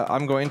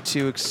 I'm going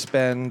to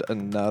expend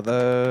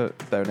another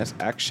bonus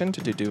action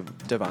to do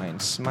Divine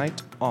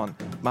Smite on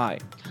my.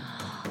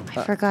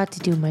 I forgot to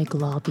do my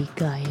globby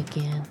guy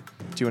again.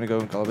 Do you want to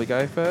go Gully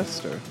guy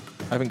first, or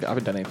I haven't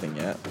done anything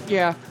yet?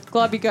 Yeah,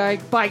 globby guy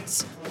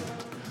bites.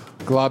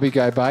 Globby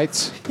guy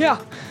bites. Yeah.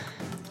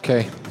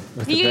 Okay.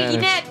 With You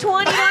advantage. net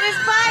 20 on his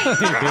bite.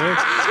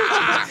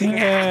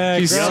 Yeah,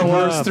 He grab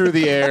soars up. through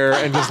the air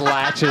and just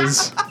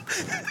latches.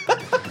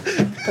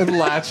 And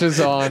latches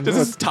on. Just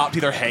his top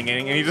teeth are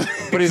hanging, and he just.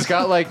 But he's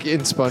got like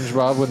in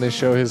SpongeBob when they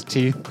show his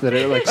teeth that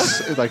it like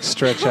like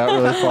stretch out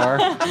really far.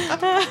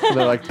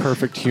 They're like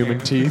perfect human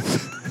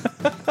teeth.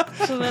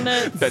 So then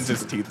it's, bends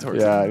his teeth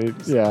towards Yeah, him,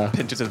 yeah.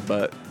 pinches his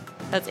butt.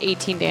 that's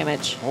 18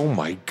 damage. Oh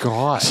my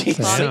god.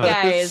 Globby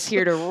guy is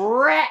here to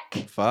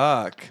wreck.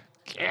 Fuck.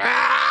 All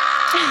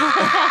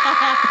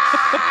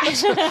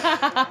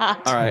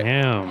right.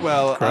 Damn.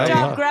 Well, Grab Good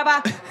job, up.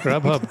 Grubba.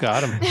 Grubhub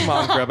got him. come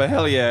on, Grubba.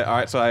 Hell yeah. All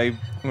right, so I'm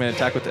going to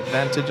attack with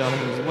advantage on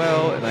him as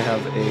well, and I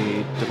have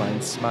a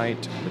Divine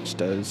Smite, which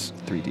does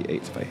 3d8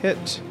 if I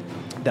hit.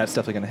 That's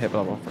definitely going to hit, but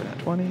I'll roll for that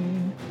 20.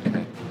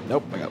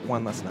 Nope, I got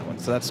one less than that one.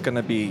 So that's going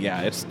to be,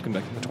 it's going to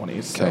be like in the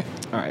 20s. So, Okay.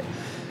 all right.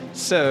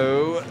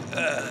 So,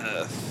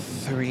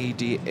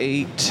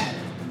 3d8.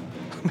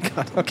 Oh my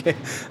god, okay.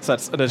 So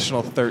that's an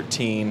additional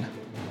 13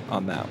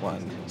 on that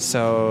one.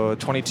 So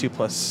 22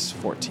 plus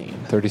 14.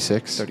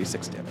 36.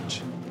 36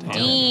 damage. Damn.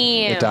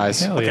 It dies.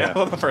 Hell yeah.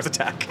 the first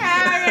attack.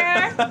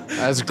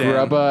 As Damn.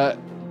 Grubba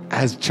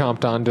has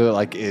chomped onto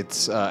like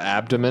its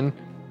abdomen,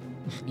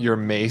 your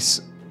mace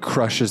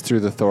crushes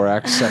through the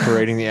thorax,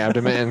 separating the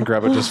abdomen, and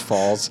Grubba just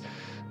falls.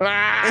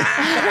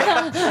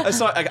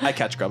 So I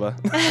catch Grubba.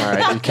 All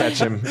right, you catch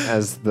him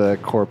as the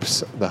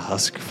corpse, the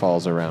husk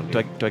falls around Do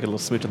you. I get a little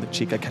smooch on the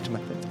cheek? I catch him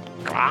like this.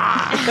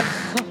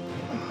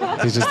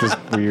 He's just this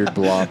weird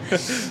blob.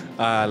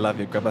 I love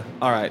you, Grubba.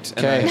 All right.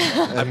 and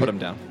Okay. I put him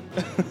down.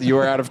 You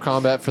are out of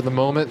combat for the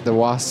moment. The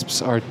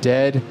wasps are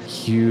dead.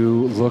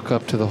 You look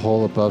up to the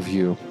hole above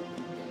you,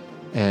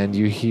 and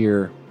you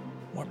hear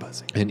More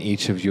buzzing. in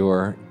each of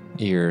your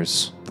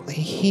ears,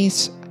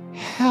 "Please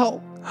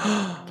help.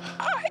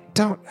 I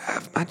don't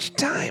have much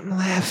time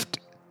left."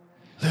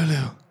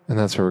 Lulu. And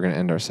that's where we're going to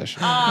end our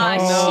session.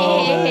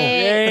 Oh,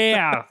 shit.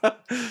 Yeah. All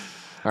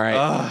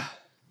right.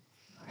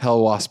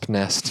 Hell wasp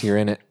nest. You're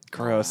in it.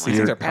 Gross. These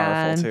things are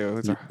powerful too.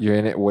 These are- You're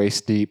in it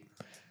waist deep.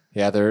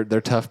 Yeah, they're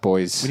tough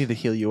boys. we need to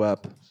heal you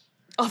up.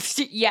 Oh,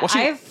 yeah, Well, she-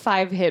 I have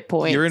 5 hit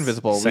points. You're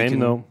invisible. Same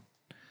though.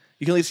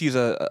 You can at least use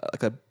a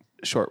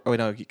short. Oh wait,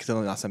 no, because it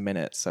only lasts a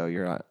minute, so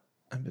you're not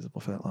invisible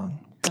for that long.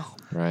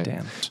 Right.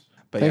 Damn.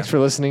 But Thanks for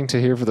listening to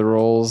Here for the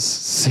Rolls,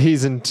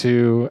 Season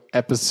 2,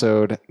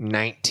 Episode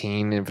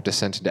 19 of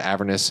Descent into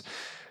Avernus.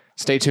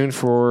 Stay tuned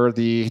for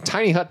the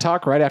Tiny Hut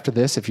Talk right after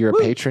this. If you're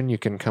a patron, you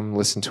can come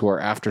listen to our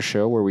after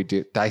show where we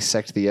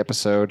dissect the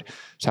episode,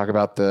 talk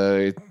about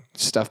the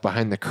stuff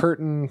behind the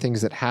curtain,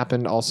 things that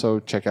happened. Also,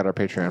 check out our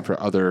Patreon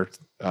for other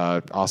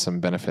awesome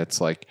benefits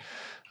like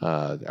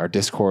our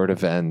Discord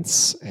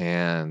events,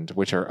 and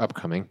which are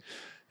upcoming,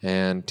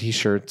 and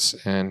T-shirts,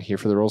 and Here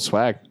for the Rolls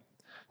swag.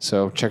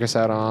 So check us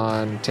out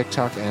on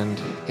TikTok and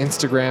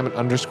Instagram at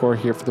 _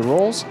 Here for the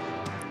Rolls.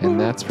 And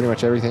that's pretty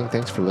much everything.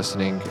 Thanks for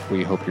listening.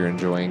 We hope you're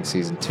enjoying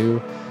Season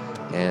 2.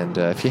 And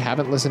if you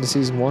haven't listened to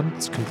Season 1,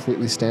 it's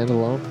completely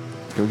standalone.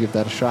 Go give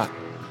that a shot.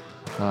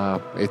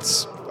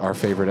 It's our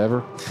favorite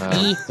ever.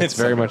 It's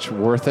very much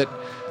worth it.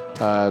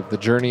 The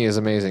journey is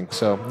amazing.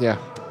 So yeah,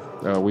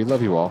 we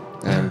love you all.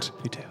 And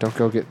You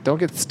too. don't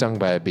get stung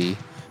by a bee.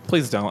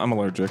 Please don't. I'm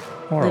allergic.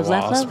 Or a Live,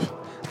 laugh, wasp. love.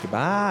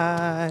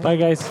 Goodbye. Bye,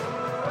 guys.